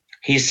knew it.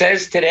 He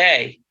says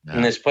today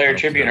in this Player I don't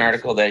Tribune care.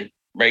 article that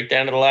right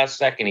down to the last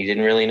second, he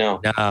didn't really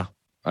know. Nah,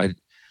 I You're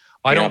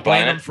don't not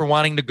blame buying him it? for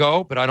wanting to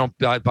go, but I don't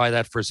buy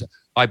that for a second.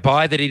 I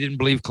buy that he didn't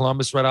believe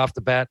Columbus right off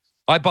the bat.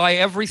 I buy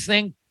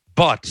everything,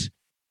 but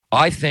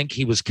I think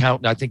he was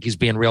counting. I think he's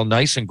being real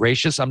nice and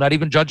gracious. I'm not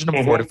even judging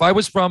him for it. If I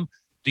was from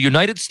the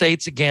United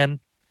States again,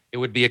 it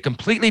would be a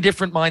completely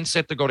different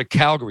mindset to go to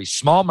Calgary,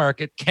 small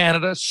market,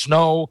 Canada,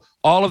 snow,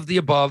 all of the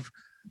above.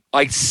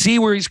 I see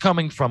where he's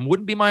coming from.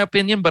 Wouldn't be my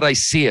opinion, but I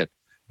see it.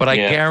 But I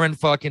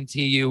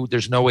guarantee you,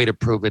 there's no way to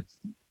prove it.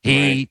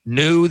 He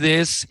knew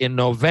this in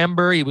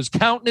November. He was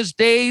counting his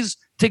days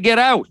to get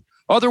out.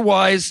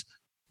 Otherwise,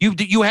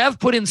 you have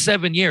put in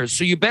 7 years,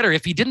 so you better.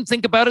 If he didn't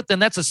think about it, then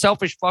that's a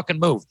selfish fucking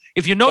move.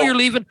 If you know you're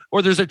leaving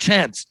or there's a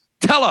chance,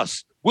 tell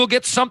us. We'll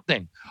get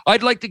something.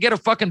 I'd like to get a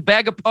fucking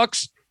bag of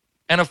pucks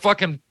and a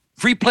fucking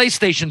free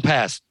PlayStation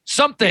pass.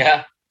 Something.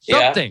 Yeah.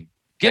 Something.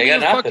 Give They me got a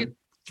nothing. fucking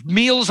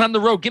meals on the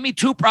road. Give me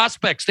 2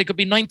 prospects. They could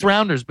be 9th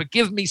rounders, but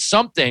give me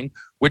something,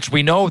 which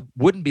we know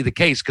wouldn't be the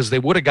case because they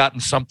would have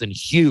gotten something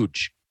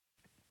huge.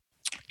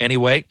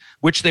 Anyway,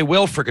 which they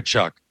will for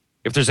Tkachuk.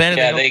 If there's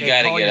anything, Yeah, they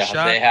got to get a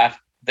shot.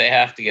 They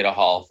have to get a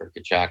haul for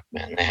Tkachuk,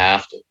 man. They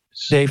have to.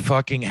 They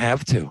fucking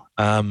have to.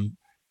 How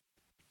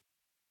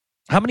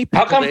many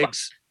pickled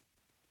eggs?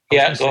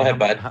 Yeah, go ahead,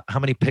 bud. How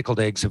many pickled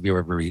eggs have you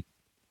ever eaten?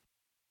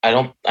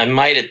 I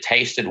might have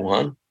tasted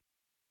one.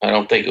 I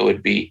don't think it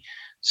would be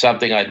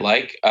something I'd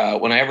like.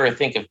 Whenever I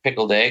think of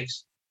pickled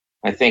eggs,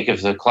 I think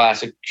of the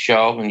classic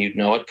show, and you'd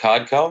know it,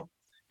 Codco.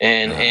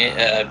 And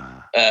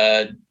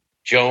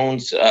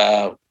Jones,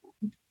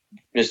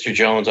 Mr.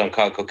 Jones on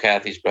Codco,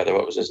 Kathy's brother,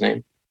 what was his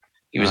name?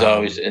 He was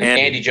always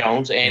Andy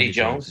Jones.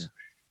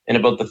 And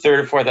about the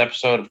 3rd or 4th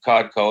episode of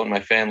Codco, and my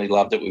family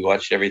loved it. We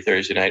watched it every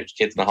Thursday night. It was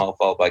Kids in the Hall,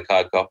 followed by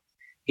Codco.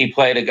 He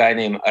played a guy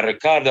named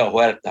Ricardo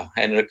Huerta.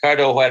 And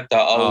Ricardo Huerta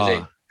always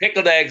ate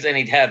pickled eggs, and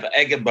he'd have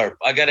egg and burp.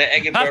 I got an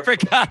egg and burp. I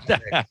forgot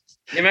that.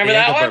 You remember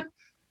that one?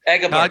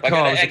 Egg and burp. Codco,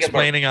 I was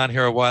explaining on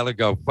here a while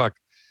ago. Fuck.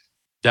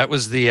 That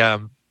was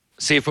the,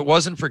 see, if it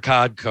wasn't for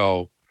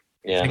Codco,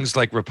 things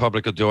like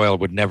Republic of Doyle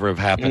would never have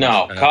happened.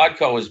 No,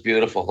 Codco was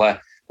beautiful.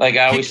 Like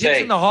I always Kids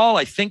say, in the Hall,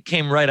 I think,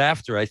 came right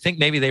after. I think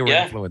maybe they were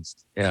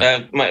influenced.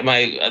 Yeah.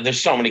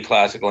 There's so many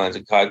classic lines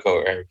in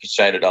Codco are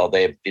cited all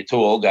day. The 2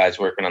 old guys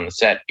working on the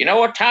set. You know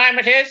what time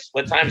it is?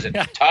 What time is it?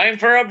 Time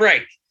for a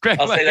break.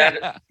 I'll say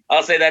that.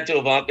 I'll say that to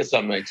Ivanka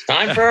some nights.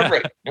 Time for a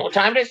break. You know what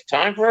time it is?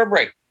 Time for a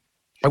break.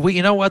 Well,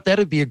 you know what?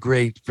 That'd be a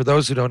great, for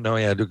those who don't know,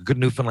 a good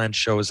Newfoundland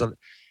show is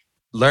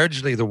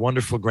largely the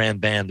Wonderful Grand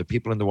Band. The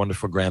people in the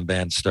Wonderful Grand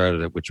Band started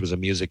it, which was a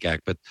music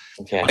act. But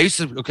I used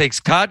to,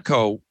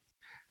 Codco,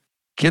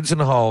 Kids in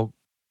the Hall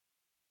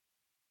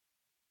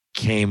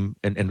came,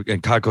 and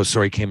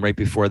Codco, came right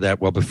before that.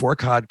 Well, before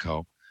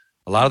Codco,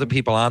 a lot of the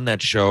people on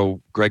that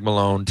show, Greg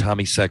Malone,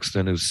 Tommy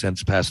Sexton, who's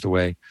since passed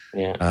away,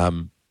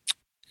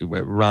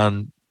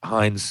 Ron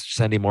Hines,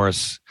 Sandy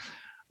Morris,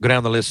 go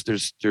down the list.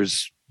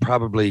 There's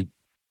probably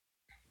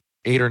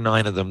 8 or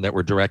 9 of them that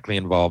were directly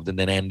involved, and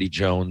then Andy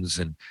Jones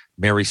and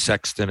Mary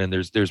Sexton, and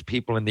there's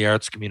people in the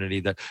arts community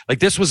that, like,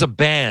 this was a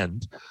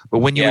band, but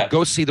when you would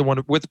go see the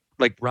one with,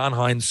 like, Ron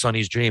Hines'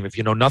 Sonny's Dream, if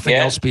you know nothing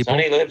else, people.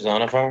 Sonny lives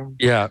on a farm.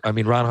 Yeah, I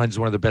mean, Ron Hines is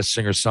one of the best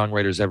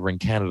singer-songwriters ever in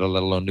Canada,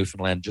 let alone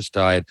Newfoundland, just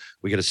died.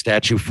 We got a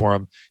statue for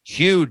him.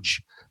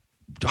 Huge.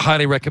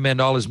 Highly recommend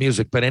all his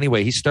music. But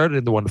anyway, he started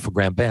in the Wonderful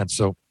Grand Band,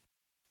 so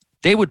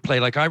they would play,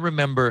 like, I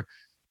remember,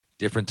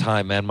 different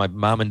time, man. My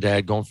mom and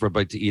dad going for a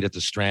bite to eat at the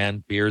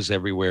Strand, beers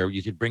everywhere.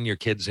 You could bring your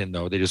kids in,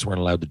 though. They just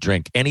weren't allowed to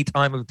drink any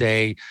time of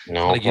day.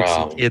 No like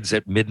problem. You'd see kids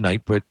at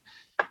midnight, but,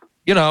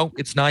 you know,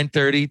 it's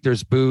 9:30.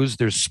 There's booze.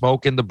 There's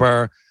smoke in the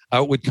bar.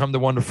 Out would come the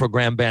Wonderful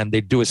Grand Band.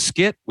 They'd do a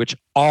skit, which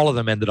all of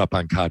them ended up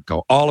on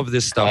Codco. All of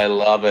this stuff I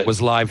love it.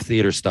 was live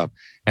theater stuff.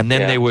 And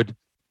then they would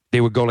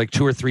go like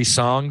 2 or 3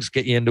 songs,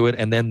 get you into it,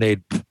 and then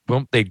they'd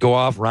go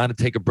off, Ron would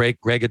take a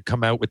break, Greg would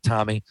come out with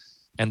Tommy,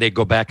 and they'd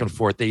go back and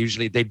forth. They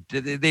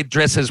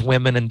dress as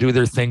women and do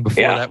their thing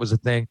before that was a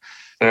thing.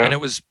 Yeah. And it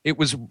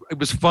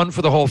was fun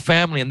for the whole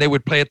family. And they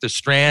would play at the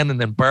Strand and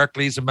then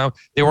Barclays and Mount.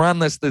 They were on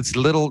this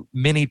little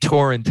mini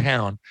tour in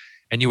town,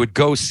 and you would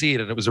go see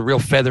it, and it was a real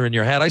feather in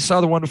your hat. I saw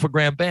the Wonderful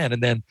Grand Band,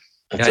 and then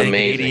That's I think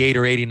amazing. 88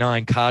 or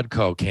 89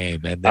 Codco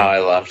came, and then I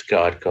loved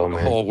Codco, the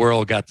man. whole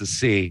world got to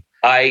see.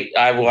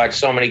 I've watched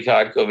so many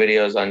Codco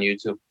videos on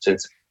YouTube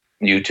since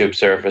YouTube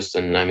surfaced,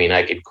 and I mean,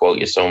 I could quote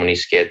you so many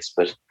skits,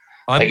 but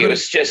it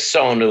was just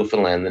so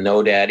Newfoundland. The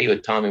No Daddy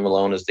with Tommy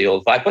Malone as the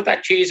old. I put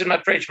that cheese in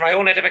my fridge for my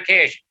own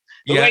edification.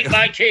 Who ate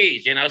my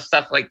cheese? You know,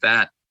 stuff like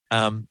that.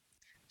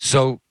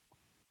 So,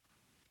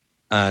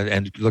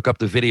 and look up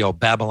the video,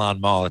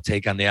 Babylon Mall, a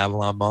take on the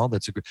Avalon Mall.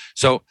 That's a good.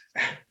 So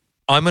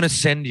I'm going to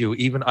send you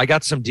I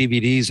got some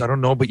DVDs. I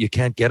don't know, but you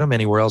can't get them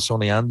anywhere else,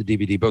 only on the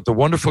DVD. But the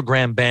Wonderful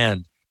Grand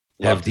Band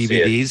have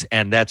DVDs,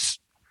 and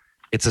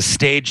it's a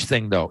stage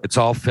thing, though. It's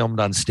all filmed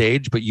on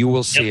stage, but you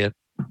will see it.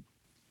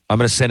 I'm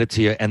going to send it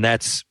to you, and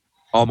that's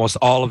almost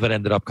all of it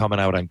ended up coming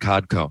out on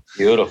Codco.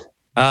 Beautiful.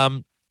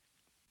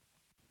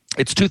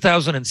 It's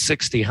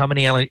 2060. How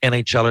many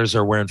NHLers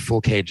are wearing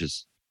full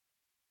cages?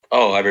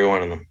 Oh, every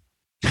one of them.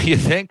 You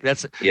think?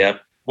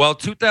 Yep. Well,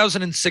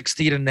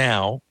 2060 to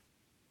now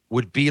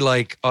would be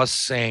like us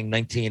saying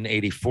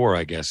 1984,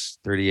 I guess,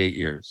 38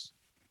 years.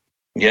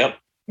 Yep.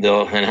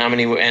 And how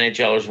many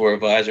NHLers wore a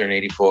visor in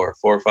 84?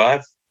 4 or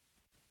 5?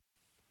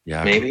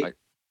 Yeah. Maybe.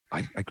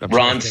 I'm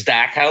Ron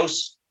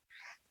Stackhouse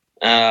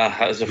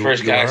was the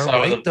first guy I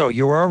saw. Right, though.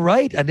 You were all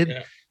right. I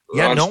didn't.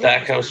 Yeah, Ron no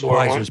Stackhouse wore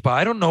visors, but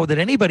I don't know that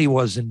anybody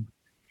was in.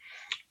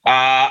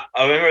 I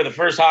remember the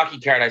first hockey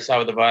card I saw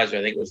with a visor.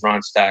 I think it was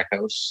Ron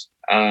Stackhouse.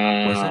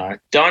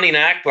 Donnie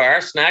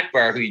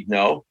Snackbar, who you'd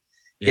know.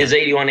 Yeah. His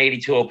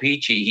 81-82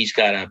 O-Peachy, he's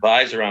got a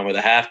visor on with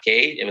a half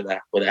cage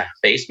with a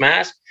face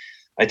mask.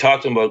 I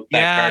talked to him about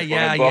that card for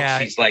one of the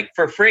books. He's like,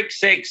 for freak's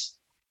sakes,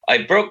 I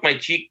broke my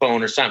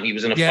cheekbone or something. He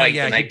was in a fight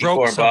the night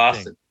before in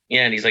Boston.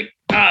 Yeah, and he's like,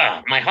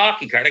 my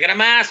hockey card. I got a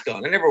mask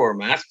on. I never wore a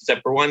mask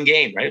except for one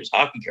game, right? It was a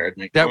hockey card.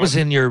 That was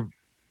in your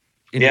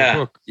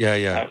book.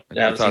 Yeah.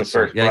 That was in the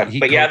first book.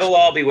 But yeah, they'll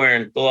all be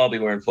wearing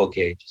full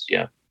cages.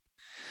 Yeah.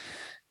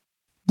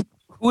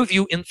 Who have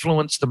you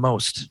influenced the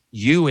most?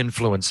 You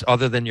influence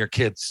other than your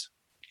kids?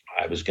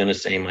 I was going to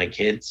say my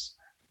kids.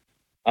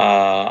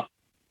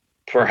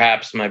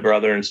 Perhaps my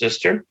brother and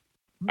sister.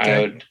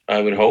 Okay.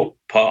 I would hope,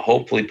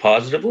 hopefully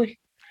positively.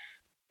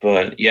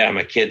 But yeah,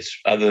 my kids,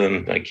 other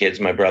than my kids,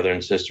 my brother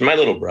and sister, my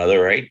little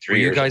brother, right? 3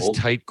 years old. Were you guys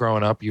tight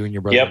growing up, you and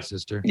your brother and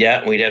sister?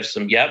 Yeah, we'd have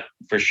some,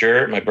 for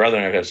sure. My brother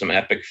and I would have some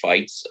epic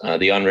fights.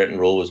 The unwritten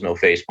rule was no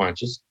face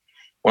punches.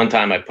 One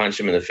time I punched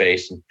him in the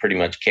face and pretty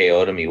much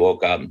KO'd him. He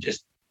woke up and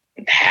just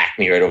hacked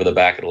me right over the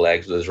back of the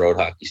legs with his road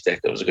hockey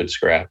stick. That was a good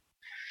scrap.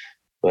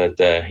 But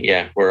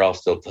yeah, we're all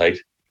still tight.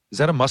 Is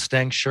that a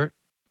Mustang shirt?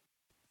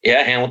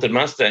 Yeah, Hamilton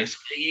Mustangs.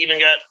 He even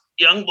got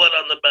Youngblood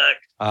on the back.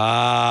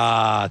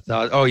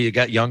 You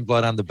got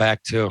Youngblood on the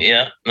back too.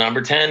 Yeah,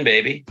 number 10,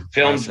 baby.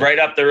 Filmed right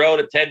up the road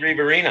at Ted Reeve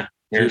Arena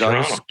here in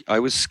Toronto. I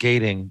was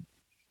skating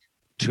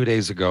 2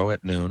 days ago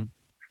at noon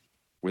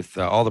with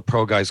all the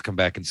pro guys come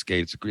back and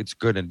skate. It's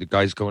good, and the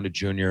guys going to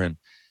junior, and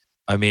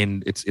I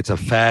mean it's a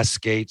fast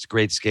skate, it's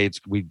great skates.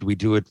 We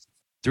do it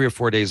 3 or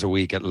 4 days a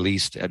week at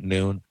least at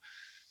noon,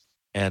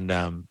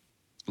 and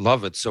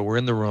love it. So we're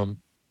in the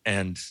room,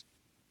 and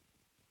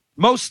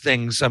most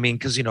things, I mean,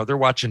 because, they're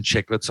watching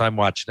Chicklets. I'm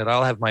watching it.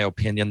 I'll have my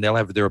opinion. They'll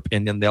have their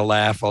opinion. They'll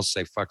laugh. I'll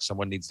say, fuck,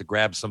 someone needs to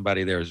grab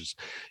somebody. There's,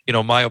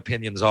 my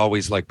opinion's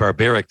always like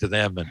barbaric to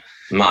them. And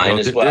mine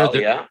as well,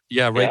 yeah.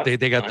 Yeah, right. Yeah.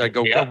 They got, I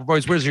go, oh,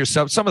 boys, where's your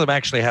self? Some of them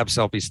actually have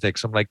selfie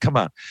sticks. I'm like, come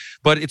on.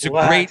 But it's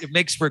it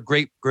makes for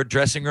great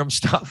dressing room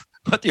stuff.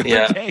 But the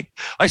other day,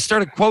 I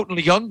started quoting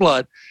the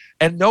Youngblood,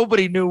 and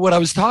nobody knew what I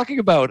was talking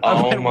about.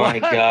 My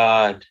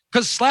God.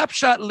 Because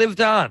Slapshot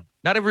lived on.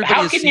 Not everybody.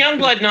 How can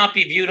Youngblood not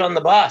be viewed on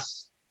the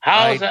bus?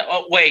 How is that?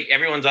 Oh, wait,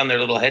 everyone's on their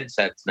little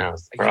headsets now.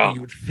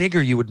 You would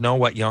figure you would know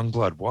what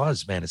Youngblood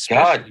was, man.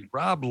 Especially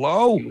Rob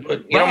Lowe.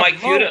 Mike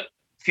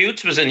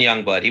Fuchs was in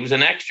Youngblood. He was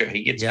an extra.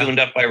 He gets gooned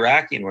up by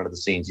Racky in one of the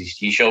scenes.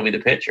 He showed me the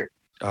picture.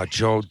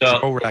 Joe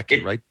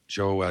Racky, right?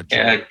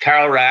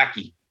 Carl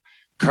Racky.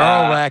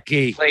 Carl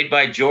Racky. Played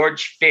by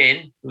George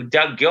Finn, who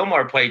Doug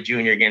Gilmour played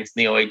junior against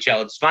in the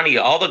OHL. It's funny.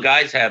 All the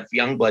guys have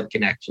Youngblood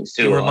connections,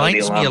 too. He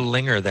reminds me of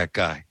Linger, that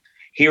guy.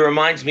 He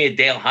reminds me of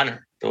Dale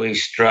Hunter, the way he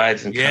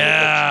strides and kind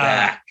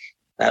of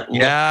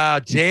looks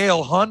back.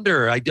 Dale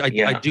Hunter. I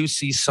do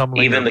see some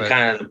Linger. Even the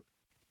kind of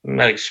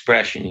that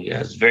expression he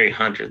has, very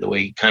Hunter, the way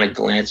he kind of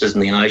glances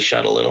and the eyes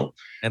shut a little.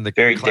 And the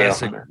very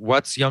classic, Dale Hunter.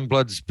 What's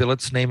Youngblood's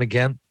billet's name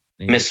again?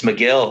 Miss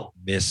McGill.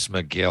 Miss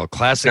McGill.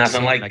 Classic.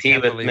 Nothing like tea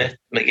with Miss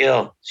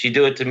McGill. She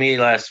do it to me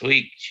last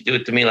week. She do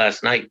it to me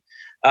last night.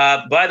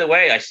 By the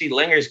way, I see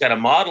Linger's got a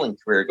modeling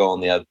career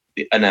going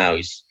now.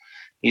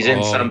 He's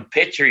in some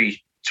picture he's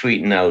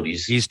tweeting out.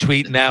 He's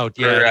tweeting out,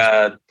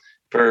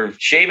 for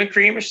shaving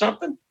cream or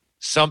something.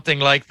 Something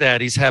like that.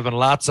 He's having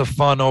lots of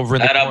fun over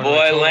in the corner.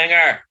 Boy,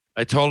 Linger.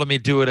 I told him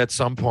he'd do it at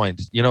some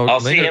point. I'll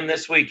see him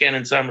this weekend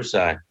in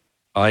Summerside.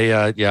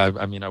 I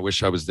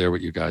wish I was there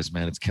with you guys,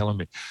 man. It's killing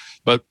me.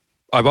 But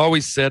I've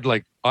always said,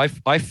 like, I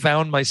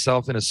found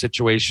myself in a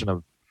situation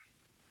of,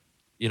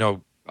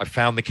 I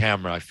found the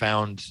camera, I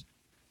found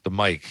the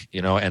mic,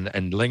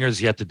 and Linger's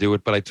yet to do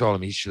it, but I told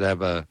him he should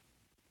have a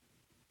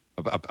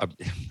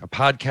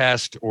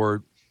podcast,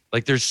 or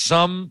like there's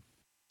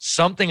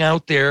something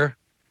out there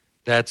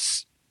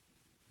that's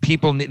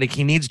people like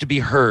he needs to be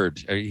heard.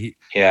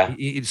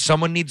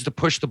 Someone needs to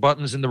push the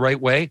buttons in the right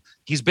way.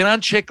 He's been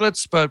on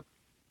Chicklets, but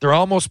they're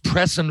almost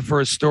pressing for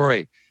a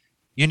story.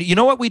 You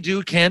know what we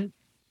do, Ken?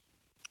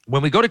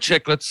 When we go to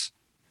Chicklets,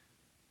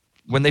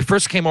 when they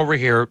first came over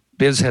here,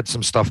 Biz had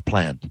some stuff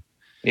planned.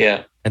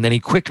 Yeah. And then he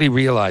quickly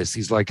realized,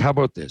 he's like, how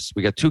about this?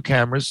 We got 2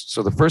 cameras.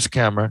 So the first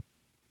camera,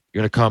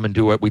 you're going to come and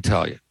do what we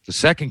tell you. The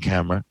second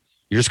camera,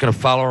 you're just going to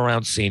follow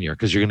around Senior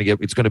because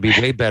it's going to be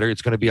way better.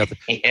 It's going to be out there.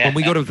 Yeah. When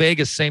we go to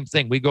Vegas, same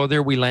thing. We go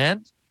there, we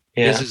land.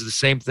 Yeah. This is the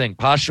same thing.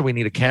 Pasha, we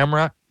need a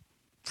camera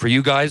for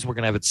you guys. We're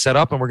going to have it set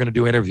up and we're going to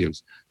do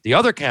interviews. The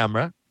other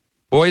camera,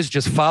 boys,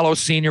 just follow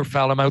Senior,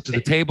 follow him out to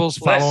the tables,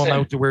 follow him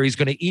out to where he's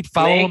going to eat,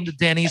 follow him to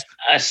Denny's.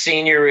 A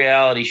Senior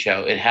reality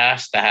show. It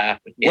has to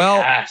happen. It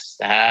has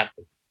to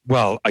happen.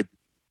 Well,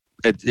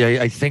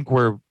 I think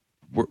we're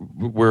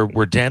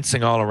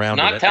dancing all around.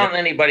 Not telling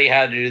anybody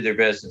how to do their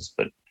business,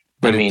 but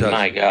I mean,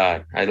 my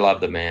God, I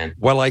love the man.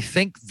 Well, I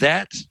think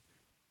that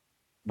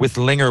with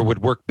Linger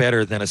would work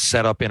better than a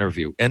setup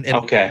interview. And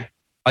okay,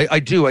 I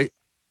do.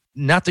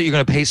 Not that you're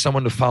going to pay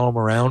someone to follow him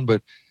around,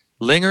 but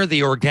Linger,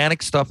 the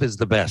organic stuff is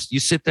the best. You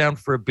sit down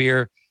for a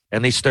beer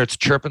and he starts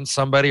chirping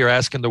somebody or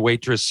asking the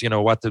waitress,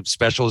 what the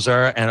specials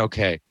are, and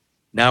okay,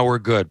 now we're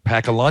good.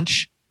 Pack a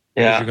lunch.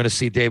 Yeah, you're going to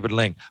see David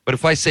Ling. But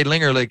if I say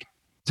Linger, like,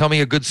 tell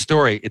me a good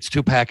story, it's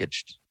too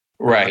packaged.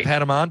 Right. I've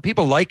had him on.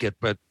 People like it,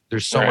 but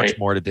there's so much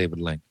more to David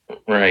Ling.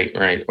 Right.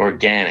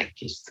 Organic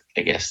is,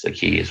 I guess, the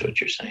key is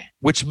what you're saying.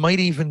 Which might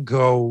even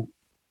go,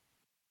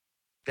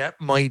 that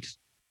might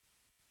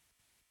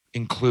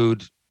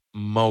include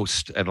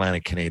most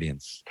Atlantic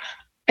Canadians.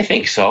 I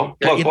think so.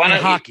 Look, in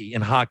hockey,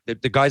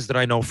 the guys that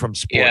I know from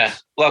sports. Yeah.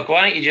 Look,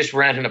 why don't you just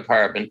rent an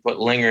apartment, put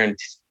Linger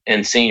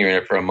and Senior in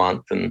it for a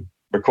month and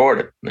record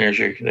it. There's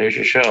your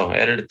show.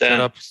 Edit it down. Set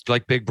up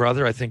like Big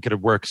Brother. I think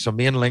it'd work. So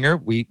me and Linger,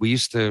 we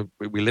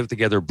lived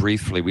together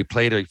briefly. We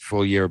played a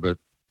full year, but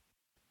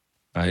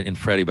in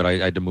Freddie, but I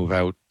had to move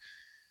out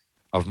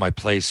of my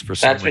place for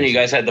some That's when reason.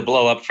 You guys had the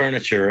blow up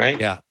furniture, right?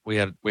 Yeah, we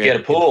had a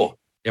pool,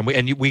 and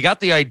we got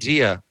the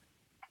idea.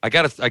 I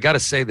gotta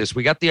say this.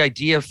 We got the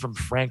idea from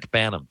Frank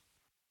Banham,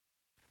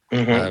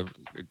 a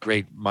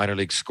great minor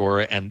league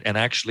scorer, and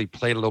actually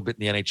played a little bit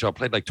in the NHL.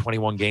 Played like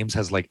 21 games,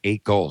 has like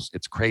 8 goals.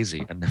 It's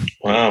crazy. And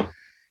wow,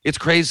 it's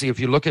crazy.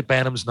 If you look at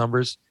Banham's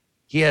numbers,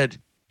 he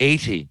had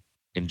 80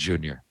 in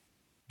junior.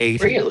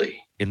 80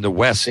 really in the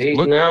West. See,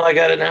 now I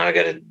got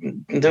to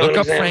look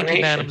up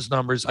Frankie Banham's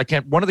numbers. I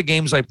can't. One of the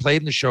games I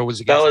played in the show was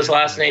against. Spell his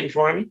last name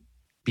for me.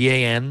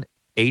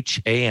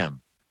 Banham.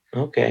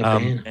 Okay.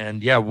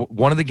 And yeah,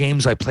 one of the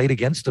games I played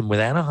against him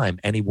with Anaheim,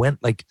 and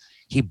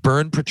he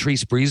burned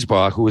Patrice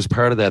Brisebois, who was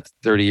part of that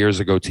 30 years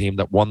ago team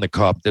that won the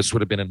cup. This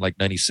would have been in like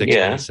 96,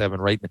 97,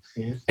 right?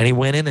 Yeah. And he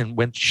went in and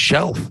went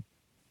shelf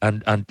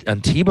on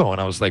Tebow, and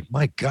I was like,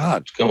 my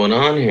God, what's going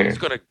on here? He's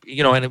gonna,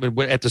 and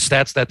at the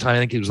stats that time, I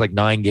think it was like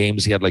 9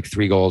 games. He had like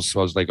 3 goals,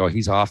 so I was like, oh,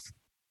 he's off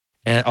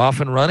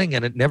and running,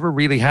 and it never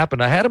really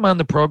happened. I had him on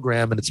the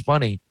program, and it's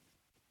funny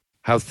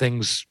how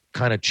things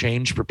kind of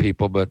change for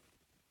people, but.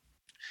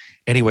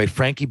 Anyway,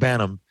 Frankie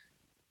Banham,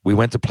 we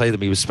went to play them.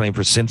 He was playing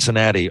for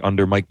Cincinnati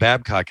under Mike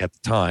Babcock at the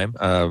time.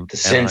 The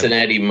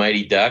Cincinnati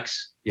Mighty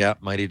Ducks. Yeah,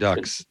 Mighty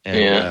Ducks.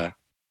 And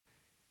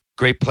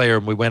great player.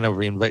 And we went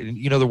over.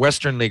 The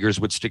Western Leaguers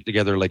would stick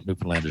together like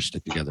Newfoundlanders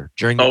stick together.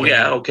 During the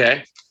game,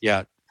 okay.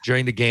 Yeah,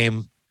 during the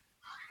game,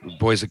 the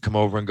boys would come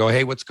over and go,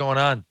 hey, what's going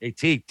on? Hey,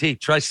 T,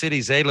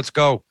 Tri-Cities, hey, let's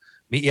go.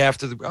 Meet you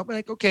after I'm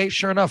like, okay,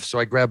 sure enough. So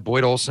I grabbed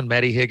Boyd Olson,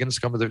 Matty Higgins,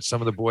 some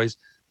of the boys.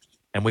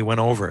 And we went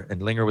over,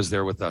 and Linger was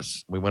there with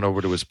us. We went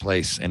over to his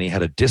place, and he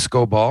had a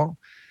disco ball,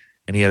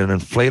 and he had an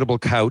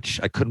inflatable couch.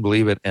 I couldn't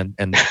believe it. And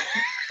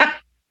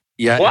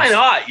yeah, why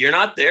not? You're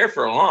not there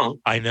for long.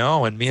 I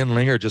know. And me and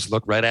Linger just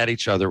looked right at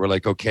each other. We're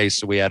like, okay.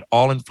 So we had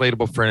all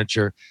inflatable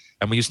furniture,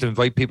 and we used to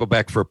invite people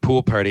back for a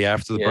pool party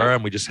after the bar,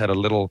 and we just had a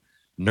little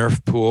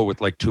Nerf pool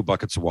with like 2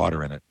 buckets of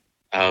water in it.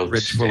 Oh,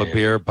 fridge full of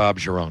beer.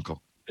 Bob's your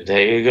uncle.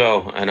 There you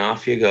go, and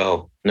off you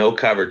go. No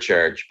cover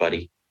charge,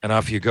 buddy. And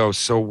off you go.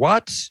 So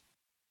what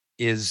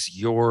is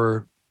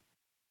your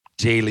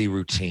daily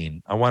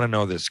routine? I want to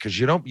know this because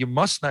you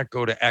must not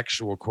go to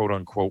actual quote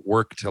unquote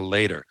work till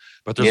later,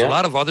 but there's a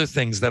lot of other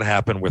things that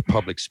happen with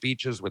public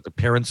speeches, with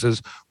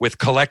appearances, with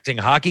collecting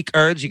hockey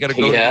cards. You got to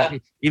go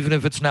even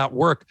if it's not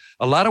work.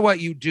 A lot of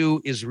what you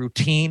do is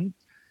routine,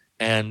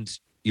 and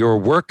your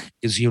work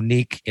is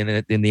unique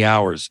in the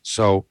hours.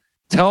 So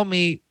tell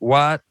me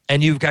what,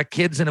 and you've got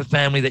kids in a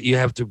family that you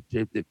have to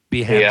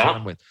be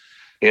hands-on with.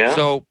 Yeah.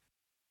 So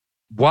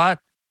what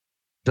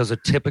does a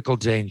typical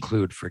day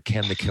include for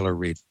Ken the Killer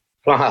Reid?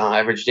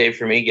 Average day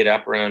for me, get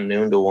up around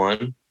noon to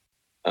 1,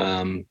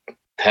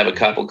 have a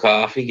cup of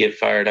coffee, get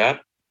fired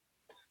up,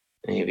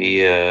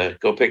 maybe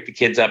go pick the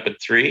kids up at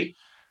 3,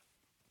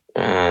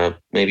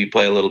 maybe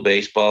play a little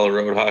baseball or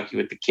road hockey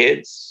with the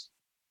kids,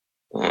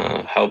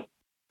 help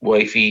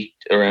wifey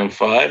around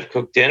 5,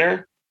 cook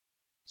dinner,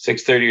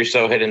 6:30 or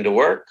so head into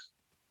work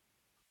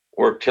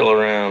till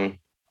around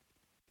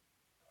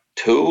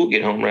 2,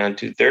 get home around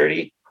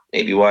 2:30,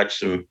 maybe watch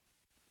some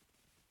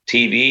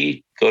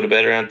TV, go to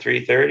bed around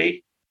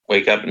 3:30,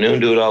 wake up at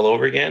noon, do it all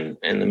over again.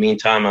 In the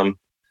meantime, I'm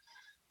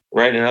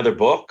writing another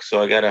book,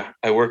 so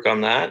I work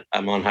on that.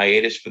 I'm on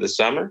hiatus for the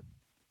summer,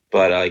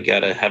 but I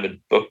gotta have a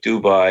book due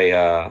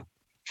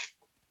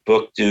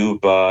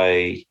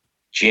by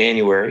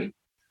January,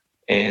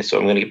 And so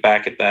I'm going to get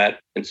back at that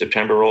when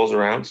September rolls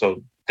around.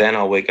 So then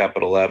I'll wake up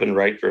at 11,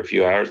 write for a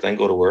few hours, then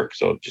go to work.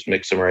 So just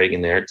mix some writing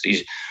in there. It's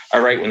easy. I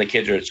write when the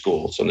kids are at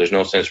school, so there's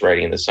no sense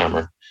writing in the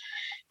summer.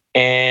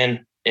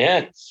 And yeah,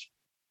 it's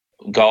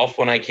golf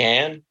when I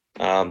can.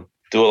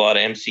 Do a lot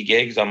of MC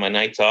gigs on my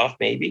nights off,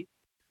 maybe.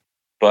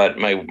 But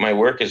my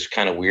work is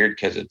kind of weird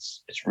because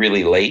it's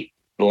really late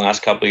the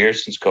last couple of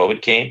years since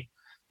COVID came.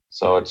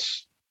 So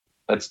it's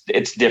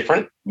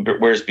different.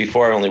 Whereas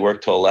before I only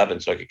worked till 11,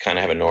 so I could kind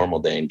of have a normal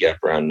day and get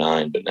up around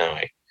 9. But now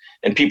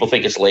and people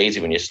think it's lazy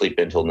when you sleep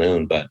until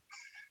noon, but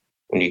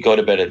when you go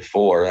to bed at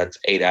 4, that's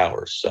 8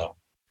 hours. So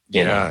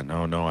you know.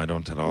 No, I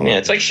don't at all. Yeah,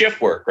 it's like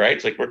shift work, right?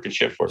 It's like working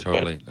shift work.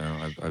 Totally.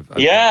 But, no,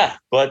 yeah,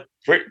 but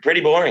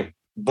pretty boring.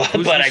 But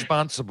who's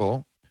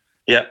responsible?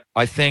 Yeah,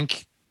 I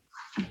think.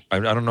 I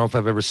don't know if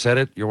I've ever said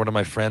it. You're one of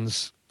my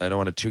friends. I don't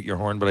want to toot your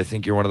horn, but I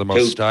think you're one of the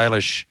most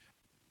stylish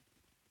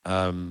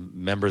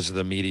members of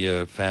the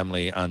media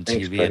family on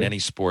TV in any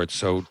sport.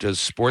 So does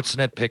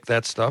Sportsnet pick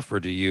that stuff, or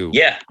do you?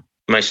 Yeah,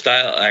 our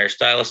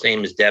stylist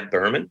name is Deb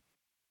Berman.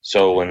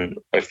 So when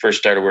I first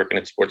started working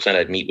at Sportsnet,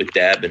 I'd meet with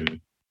Deb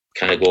and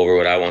kind of go over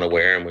what I want to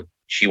wear and what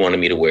she wanted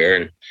me to wear,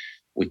 and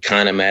we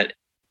kind of met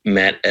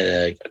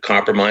a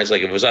compromise.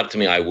 Like if it was up to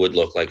me, I would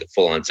look like a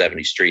full-on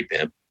 70s street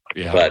pimp.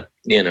 Yeah. But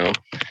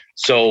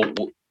so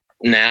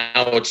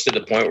now it's to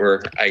the point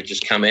where I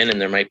just come in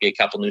and there might be a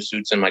couple new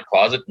suits in my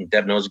closet, and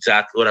Deb knows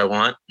exactly what I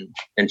want,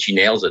 and she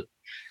nails it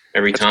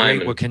every time.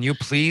 Great. Well, can you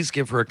please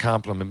give her a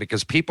compliment?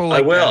 Because people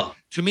I will. That,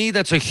 to me,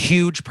 that's a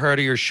huge part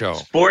of your show.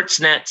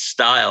 Sportsnet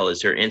Style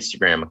is her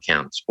Instagram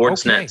account.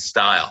 Sportsnet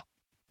Style.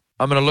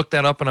 I'm going to look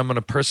that up, and I'm going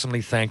to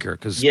personally thank her.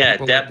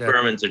 Deb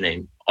Berman's her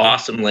name.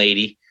 Awesome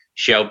lady.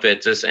 She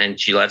outfits us, and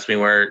she lets me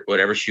wear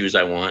whatever shoes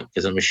I want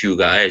because I'm a shoe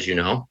guy, as you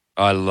know.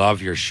 I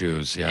love your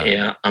shoes. Yeah.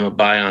 Yeah. I'm a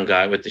buy-on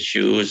guy with the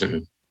shoes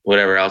and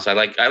whatever else. I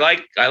like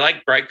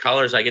bright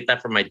colors. I get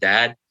that from my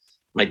dad.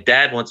 My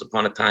dad once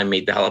upon a time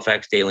made the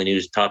Halifax Daily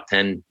News top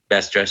 10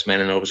 best dressed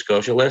men in Nova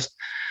Scotia list.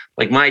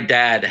 Like my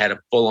dad had a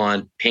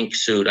full-on pink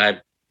suit. I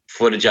have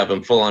footage of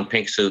him full-on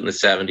pink suit in the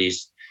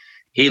 70s.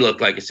 He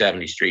looked like a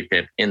 70s street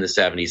pimp in the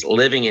 70s,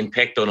 living in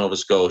Pictou, Nova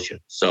Scotia.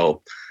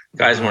 So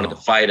guys wanted to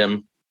fight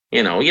him.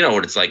 You know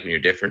what it's like when you're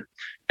different.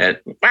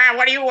 What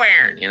are you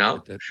wearing?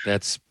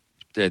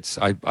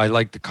 I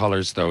like the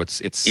colors though.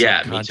 It's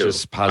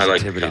subconscious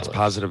positivity. It's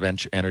positive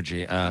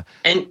energy.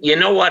 And you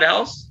know what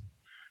else?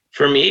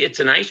 For me, it's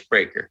an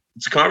icebreaker.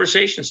 It's a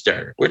conversation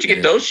starter. Where'd you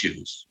get those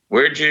shoes?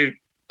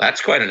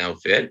 That's quite an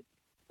outfit.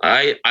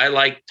 I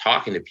like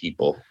talking to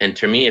people. And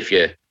to me, if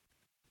you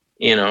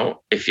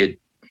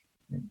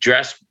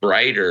dress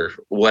bright or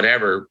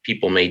whatever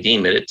people may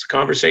deem it, it's a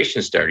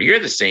conversation starter. You're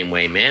the same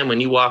way, man. When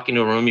you walk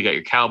into a room, you got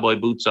your cowboy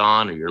boots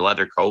on or your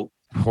leather coat.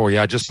 Oh,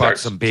 yeah. I just bought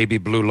some baby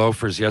blue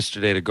loafers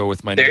yesterday to go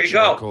with my new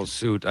charcoal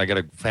suit. I got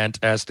a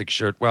fantastic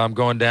shirt. Well, I'm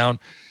going down.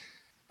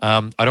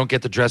 I don't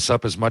get to dress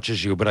up as much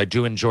as you, but I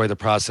do enjoy the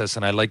process,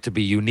 and I like to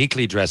be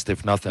uniquely dressed,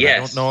 if nothing. Yes.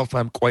 I don't know if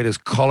I'm quite as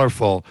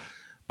colorful,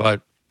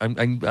 but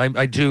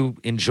I do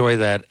enjoy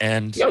that.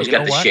 And you always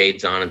got the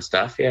shades on and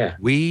stuff, yeah.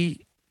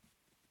 We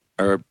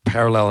are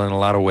parallel in a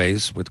lot of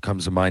ways when it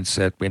comes to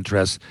mindset,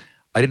 interests.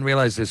 I didn't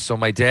realize this. So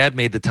my dad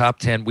made the top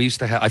 10. We used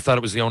to have, I thought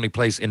it was the only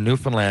place in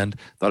Newfoundland.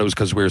 Thought it was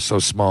because we were so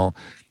small.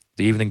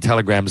 The Evening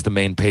Telegram is the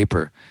main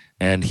paper.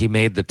 And he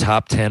made the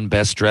top 10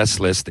 best dress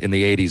list in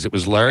the 80s. It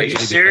was large. Are you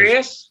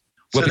serious?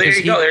 So there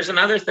you go. There's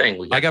another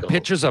thing. I got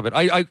pictures of it.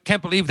 I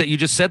can't believe that you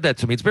just said that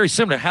to me. It's very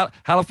similar.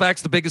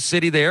 Halifax, the biggest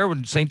city there,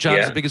 and St.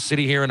 John's, the biggest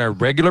city here in our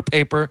regular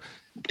paper.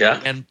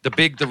 Yeah. And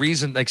the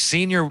reason, like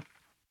senior,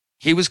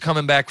 he was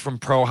coming back from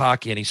pro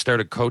hockey and he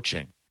started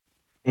coaching.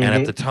 Mm-hmm. And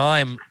at the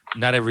time,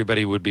 not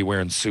everybody would be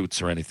wearing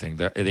suits or anything,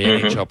 the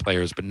NHL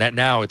players, but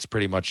now it's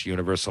pretty much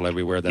universal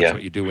everywhere. That's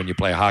what you do when you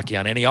play hockey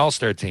on any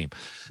all-star team.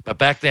 But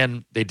back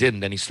then they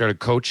didn't. Then he started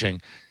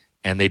coaching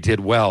and they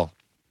did well.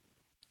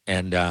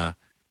 And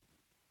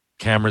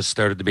cameras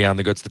started to be on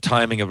the goods, the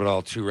timing of it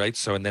all too, right?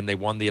 So, and then they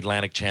won the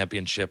Atlantic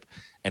Championship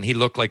and he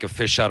looked like a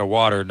fish out of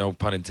water, no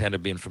pun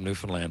intended, being from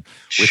Newfoundland.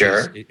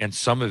 Sure. And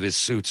some of his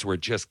suits were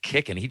just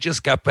kicking. He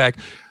just got back.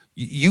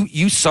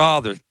 You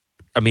saw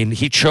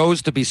he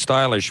chose to be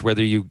stylish,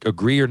 whether you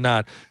agree or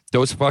not.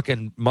 Those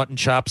fucking mutton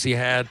chops he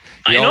had.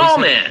 I know,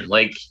 man.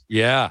 Like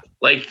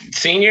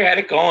senior had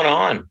it going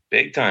on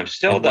big time.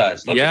 Still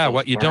does.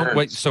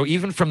 So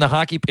even from the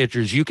hockey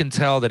pictures, you can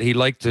tell that he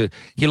liked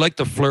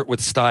to flirt with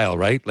style,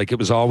 right? Like it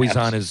was always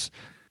on his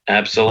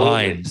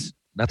mind.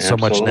 Not so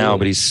much now,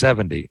 but he's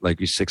 70, like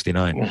he's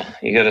 69.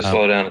 You got to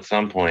slow down at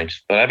some point.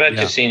 But I bet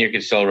you senior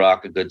could still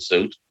rock a good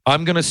suit.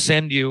 I'm going to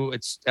send you,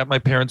 it's at my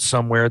parents'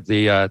 somewhere,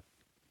 the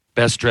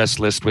best dress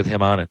list with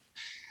him on it.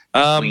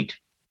 Sweet.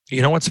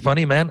 You know what's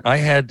funny, man? I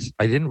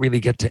didn't really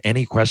get to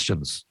any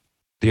questions.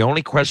 The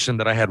only question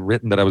that I had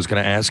written that I was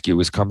going to ask you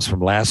comes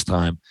from last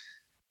time.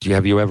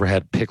 Have you ever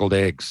had pickled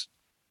eggs?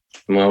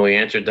 Well, we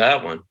answered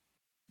that one.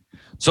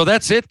 So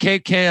that's it,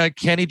 KK.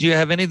 Kenny, do you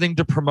have anything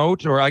to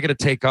promote, or I got to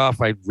take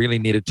off? I really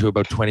needed to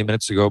about 20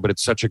 minutes ago, but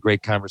it's such a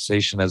great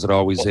conversation as it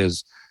always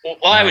is. Well,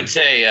 I would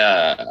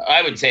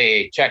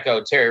say check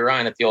out Terry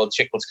Ryan at the Old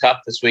Chicklets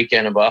Cup this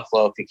weekend in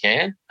Buffalo if you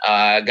can.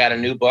 I got a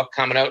new book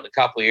coming out in a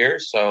couple of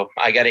years, so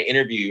I got to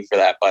interview you for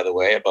that, by the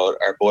way, about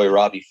our boy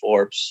Robbie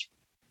Forbes.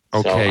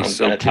 Okay,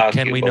 so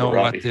can we know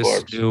what this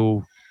Forbes.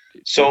 new?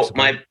 So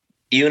my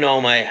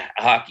original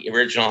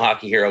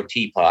hockey hero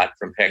Teapot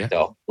from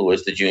Pictou, who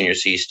was the junior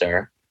C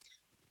star.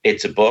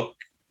 It's a book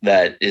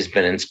that has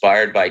been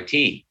inspired by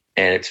T,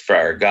 and it's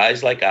for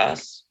guys like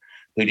us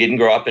who didn't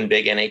grow up in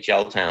big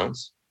NHL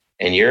towns.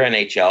 And your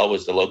NHL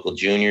was the local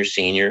junior,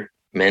 senior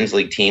men's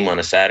league team on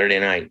a Saturday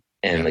night.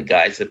 And the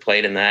guys that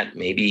played in that,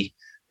 maybe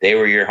they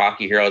were your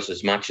hockey heroes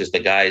as much as the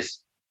guys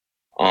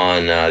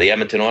on the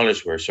Edmonton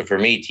Oilers were. So for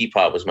me,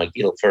 Teapot was Mike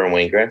Dielfer and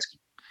Wayne Gretzky.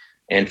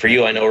 And for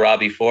you, I know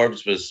Robbie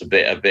Forbes was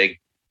a big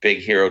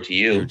hero to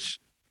you. Huge.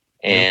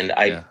 And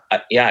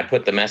I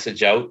put the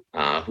message out.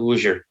 Who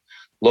was your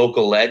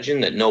local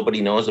legend that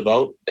nobody knows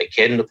about? The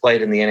kid who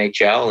played in the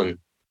NHL, and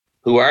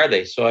who are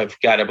they? So I've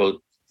got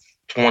about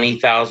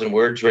 20,000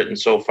 words written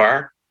so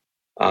far.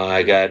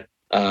 I got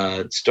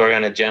a story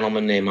on a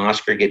gentleman named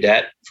Oscar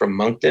Gaudette from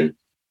Moncton,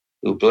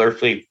 who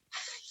blurfully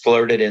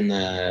flirted in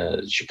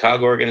the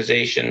Chicago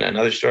organization.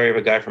 Another story of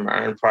a guy from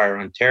Arnprior,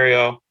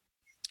 Ontario.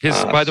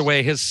 By the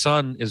way, his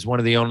son is one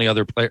of the only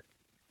other players.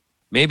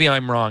 Maybe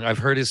I'm wrong. I've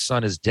heard his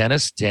son is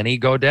Denny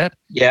Gaudette.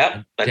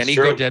 Yeah, that's Denny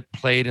true. Gaudette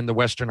played in the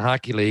Western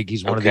Hockey League.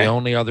 He's one of the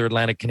only other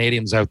Atlantic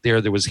Canadians out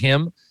there. There was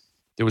him.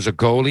 There was a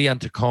goalie on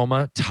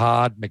Tacoma,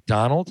 Todd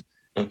McDonald.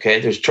 Okay,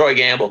 there's Troy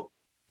Gamble.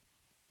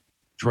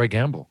 Troy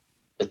Gamble,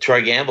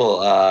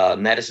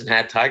 Medicine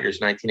Hat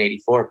Tigers,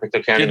 1984,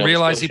 Pictou County. Didn't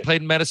realize Scotia. he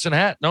played in Medicine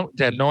Hat. No,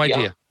 had no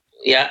idea.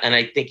 Yeah, and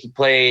I think he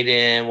played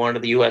in one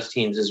of the U.S.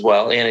 teams as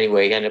well. And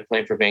anyway, he ended up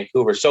playing for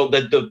Vancouver. So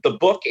the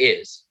book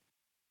is,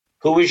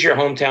 who is your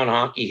hometown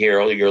hockey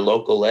hero, your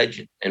local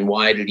legend, and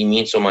why did he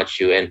mean so much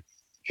to you? And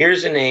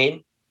here's a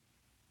name.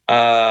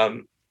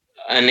 A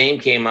name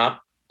came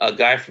up, a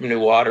guy from New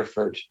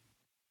Waterford.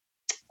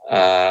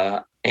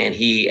 And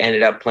he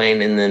ended up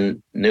playing in the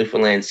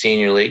Newfoundland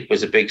Senior League,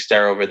 was a big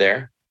star over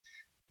there.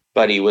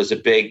 But he was a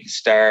big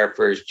star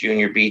for his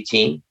junior B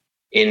team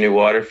in New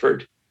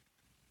Waterford.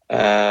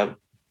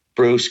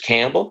 Bruce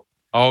Campbell.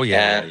 Oh,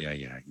 yeah.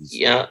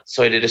 Yeah.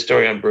 So I did a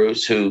story on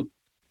Bruce, who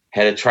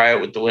had a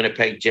tryout with the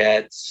Winnipeg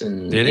Jets.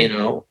 And, Did he?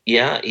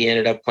 he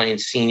ended up playing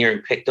senior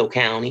in Pictou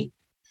County.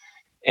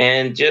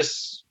 And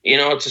just,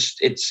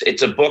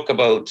 it's a book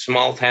about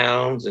small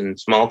towns and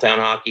small town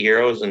hockey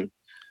heroes and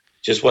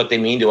just what they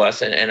mean to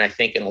us. And I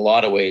think in a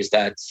lot of ways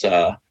that's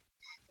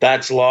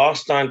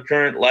lost on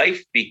current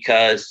life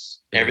because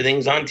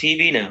everything's on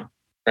TV now,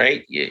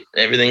 right? You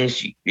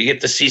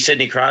get to see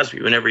Sidney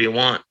Crosby whenever you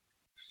want.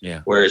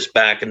 Yeah. Whereas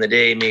back in the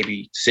day,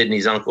 maybe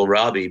Sidney's uncle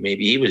Robbie,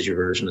 maybe he was your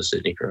version of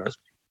Sidney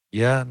Crosby.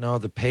 Yeah, no,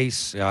 the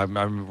pace.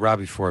 I'm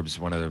Robbie Forbes,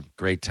 one of the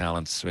great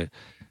talents. We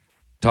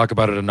talk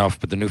about it enough,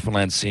 but the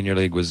Newfoundland Senior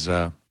League was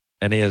and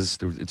is.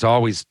 It's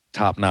always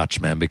top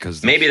notch, man.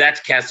 Because maybe that's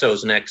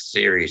Kesso's next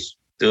series.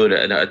 Do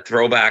it a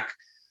throwback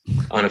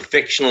on a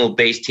fictional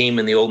based team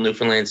in the old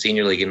Newfoundland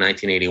Senior League in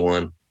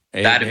 1981.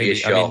 That'd be a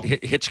show. I mean,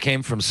 Hitch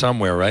came from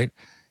somewhere, right?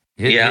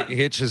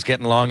 Hitch is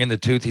getting long in the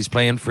tooth. He's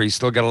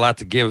still got a lot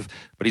to give,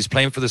 but he's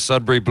playing for the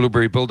Sudbury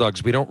Blueberry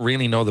Bulldogs. We don't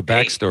really know the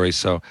backstory,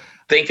 so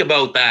think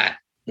about that.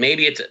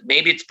 Maybe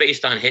it's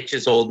based on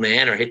Hitch's old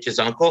man or Hitch's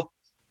uncle,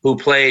 who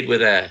played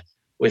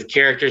with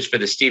characters for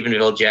the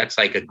Stephenville Jets,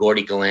 like a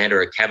Gordie Gallant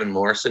or a Kevin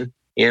Morrison.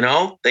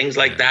 Things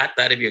like that.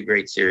 That'd be a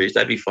great series.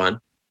 That'd be fun.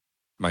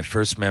 My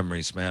first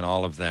memories, man,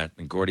 all of that.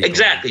 And Gordie.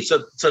 Exactly.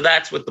 So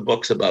that's what the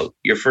book's about.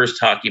 Your first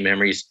hockey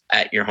memories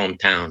at your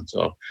hometown.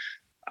 So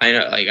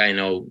I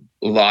know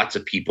lots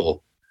of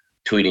people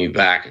tweeting me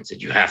back and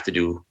said, you have to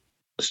do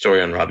a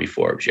story on Robbie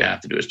Forbes. You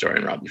have to do a story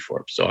on Robbie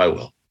Forbes. So I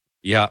will.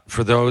 Yeah.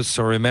 For those.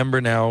 So remember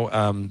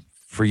now,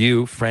 for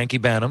you, Frankie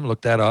Banham,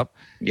 look that up.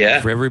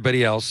 Yeah. For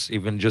everybody else,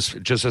 even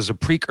just as a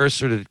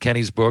precursor to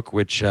Kenny's book,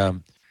 which,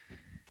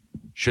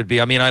 should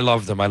be. I mean, I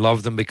love them. I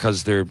love them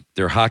because they're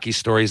hockey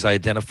stories I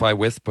identify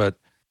with. But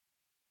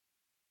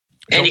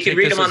and you can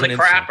read them on the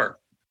crapper.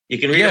 You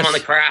can read them on the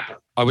crapper.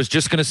 I was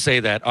just going to say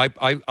that.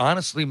 I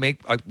honestly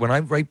when I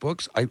write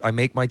books, I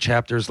make my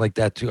chapters like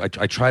that too. I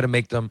try to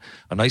make them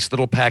a nice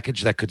little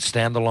package that could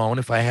stand alone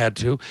if I had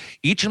to.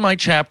 Each of my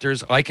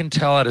chapters, I can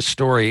tell at a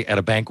story at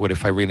a banquet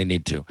if I really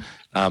need to.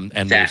 And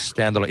they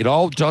stand alone. It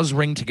all does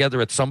ring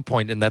together at some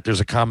point in that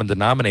there's a common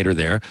denominator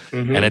there.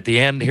 Mm-hmm. And at the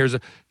end,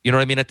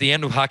 at the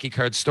end of Hockey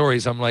Card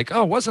Stories, I'm like,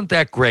 oh, wasn't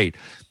that great?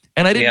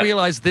 And I didn't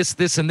realize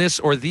this, and this,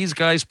 or these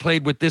guys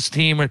played with this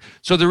team.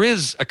 So there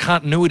is a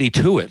continuity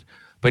to it.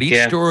 But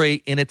each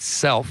story in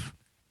itself,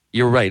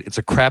 you're right, it's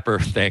a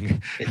crapper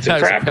thing. It's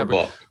a crapper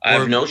book. I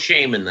have no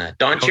shame in that.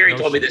 Don Cherry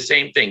told me the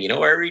same thing.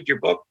 I read your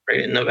book right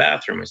in the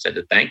bathroom. I said,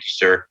 thank you,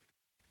 sir.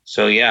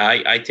 So,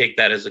 I take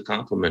that as a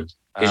compliment.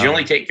 Because you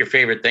only take your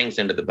favorite things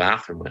into the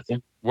bathroom with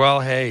you. Well,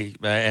 hey,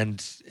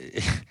 and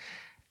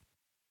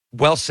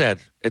well said.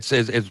 It's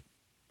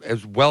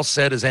as well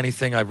said as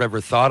anything I've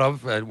ever thought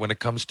of when it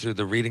comes to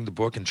the reading the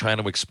book and trying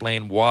to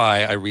explain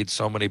why I read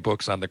so many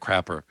books on the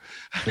crapper.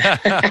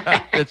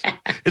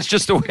 It's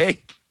just a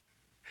way.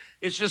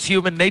 It's just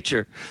human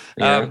nature.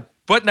 Yeah.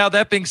 But now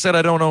that being said,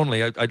 I don't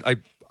only.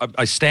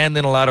 I stand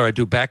in a lot, or I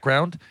do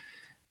background,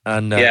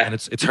 and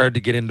it's hard to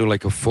get into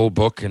like a full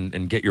book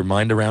and get your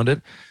mind around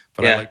it.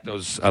 But I like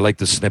those. I like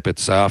the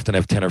snippets. I often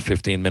have 10 or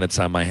 15 minutes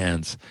on my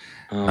hands.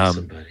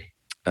 Awesome,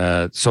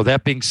 buddy. So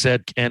that being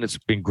said, Ken, it's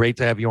been great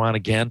to have you on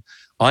again.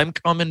 I'm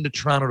coming to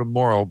Toronto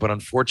tomorrow, but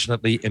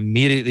unfortunately,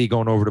 immediately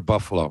going over to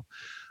Buffalo.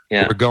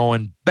 Yeah. We're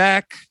going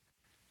back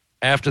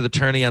after the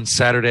tourney on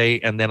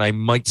Saturday, and then I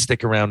might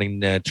stick around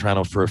in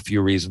Toronto for a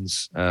few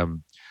reasons.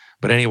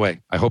 But anyway,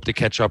 I hope to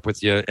catch up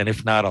with you. And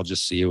if not, I'll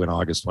just see you in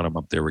August when I'm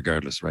up there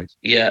regardless, right?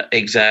 Yeah,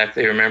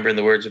 exactly. Remember, in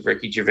the words of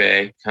Ricky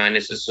Gervais,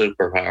 kindness is a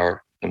superpower,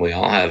 and we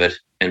all have it.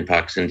 And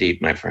pucks in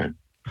deep, my friend.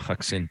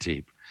 Pucks in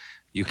deep.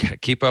 You can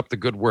keep up the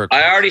good work.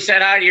 I already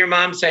said hi to your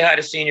mom. Say hi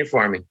to Senior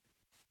for me.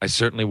 I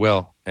certainly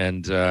will.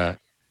 And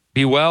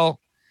be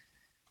well.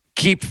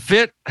 Keep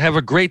fit. Have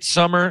a great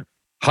summer.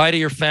 Hi to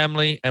your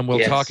family, and we'll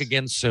talk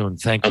again soon.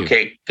 Thank you.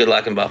 Okay. Good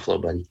luck in Buffalo,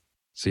 buddy.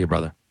 See you,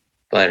 brother.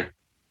 Later.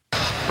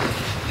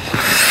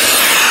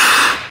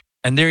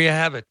 And there you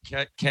have it.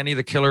 Kenny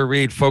the Killer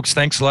Reed. Folks,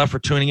 thanks a lot for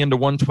tuning in to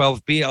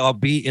 112B. I'll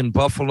be in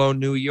Buffalo,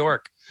 New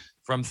York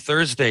from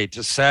Thursday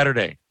to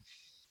Saturday.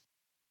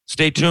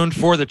 Stay tuned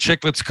for the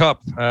Chicklets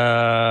Cup.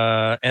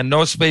 And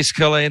no Space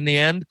Killer in the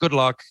end. Good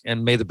luck,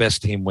 and may the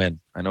best team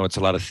win. I know it's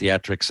a lot of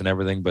theatrics and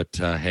everything, but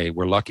hey,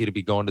 we're lucky to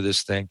be going to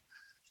this thing.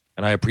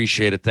 And I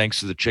appreciate it. Thanks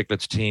to the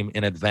Chicklets team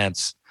in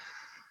advance.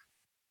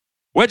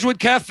 Wedgwood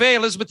Cafe,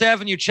 Elizabeth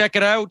Avenue. Check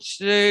it out.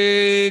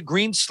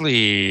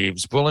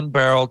 Greensleeves, Bull and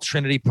Barrel,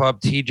 Trinity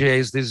Pub,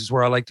 TJ's. This is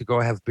where I like to go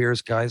have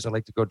beers, guys. I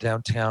like to go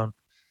downtown,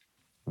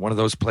 one of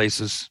those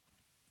places,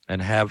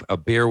 and have a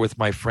beer with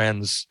my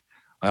friends.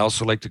 I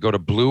also like to go to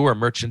Blue or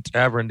Merchant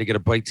Tavern to get a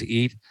bite to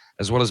eat,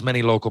 as well as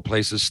many local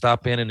places.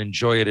 Stop in and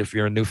enjoy it if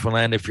you're in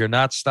Newfoundland. If you're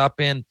not, stop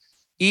in,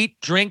 eat,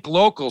 drink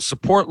local,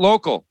 support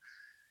local.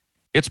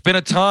 It's been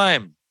a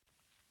time.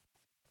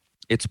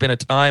 It's been a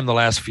time the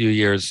last few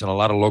years, and a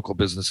lot of local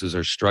businesses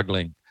are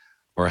struggling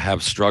or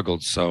have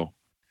struggled. So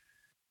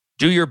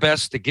do your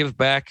best to give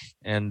back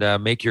and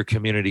make your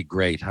community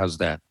great. How's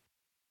that?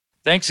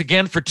 Thanks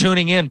again for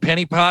tuning in.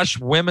 Penny Posh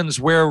Women's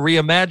Wear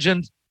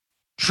Reimagined.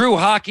 True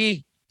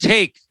Hockey.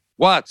 Take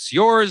what's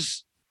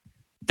yours.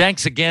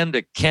 Thanks again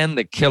to Ken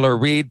the Killer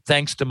Reed.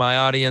 Thanks to my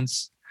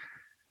audience.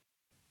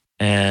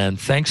 And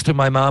thanks to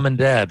my mom and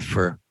dad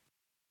for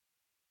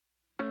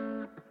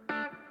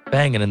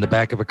banging in the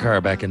back of a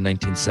car back in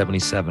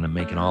 1977 and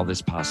making all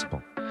this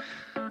possible.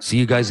 See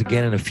you guys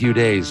again in a few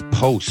days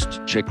post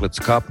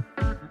Chicklets Cup.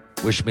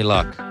 Wish me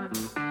luck.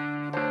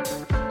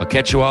 I'll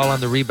catch you all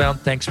on the rebound.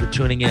 Thanks for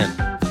tuning in.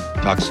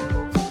 Talk soon.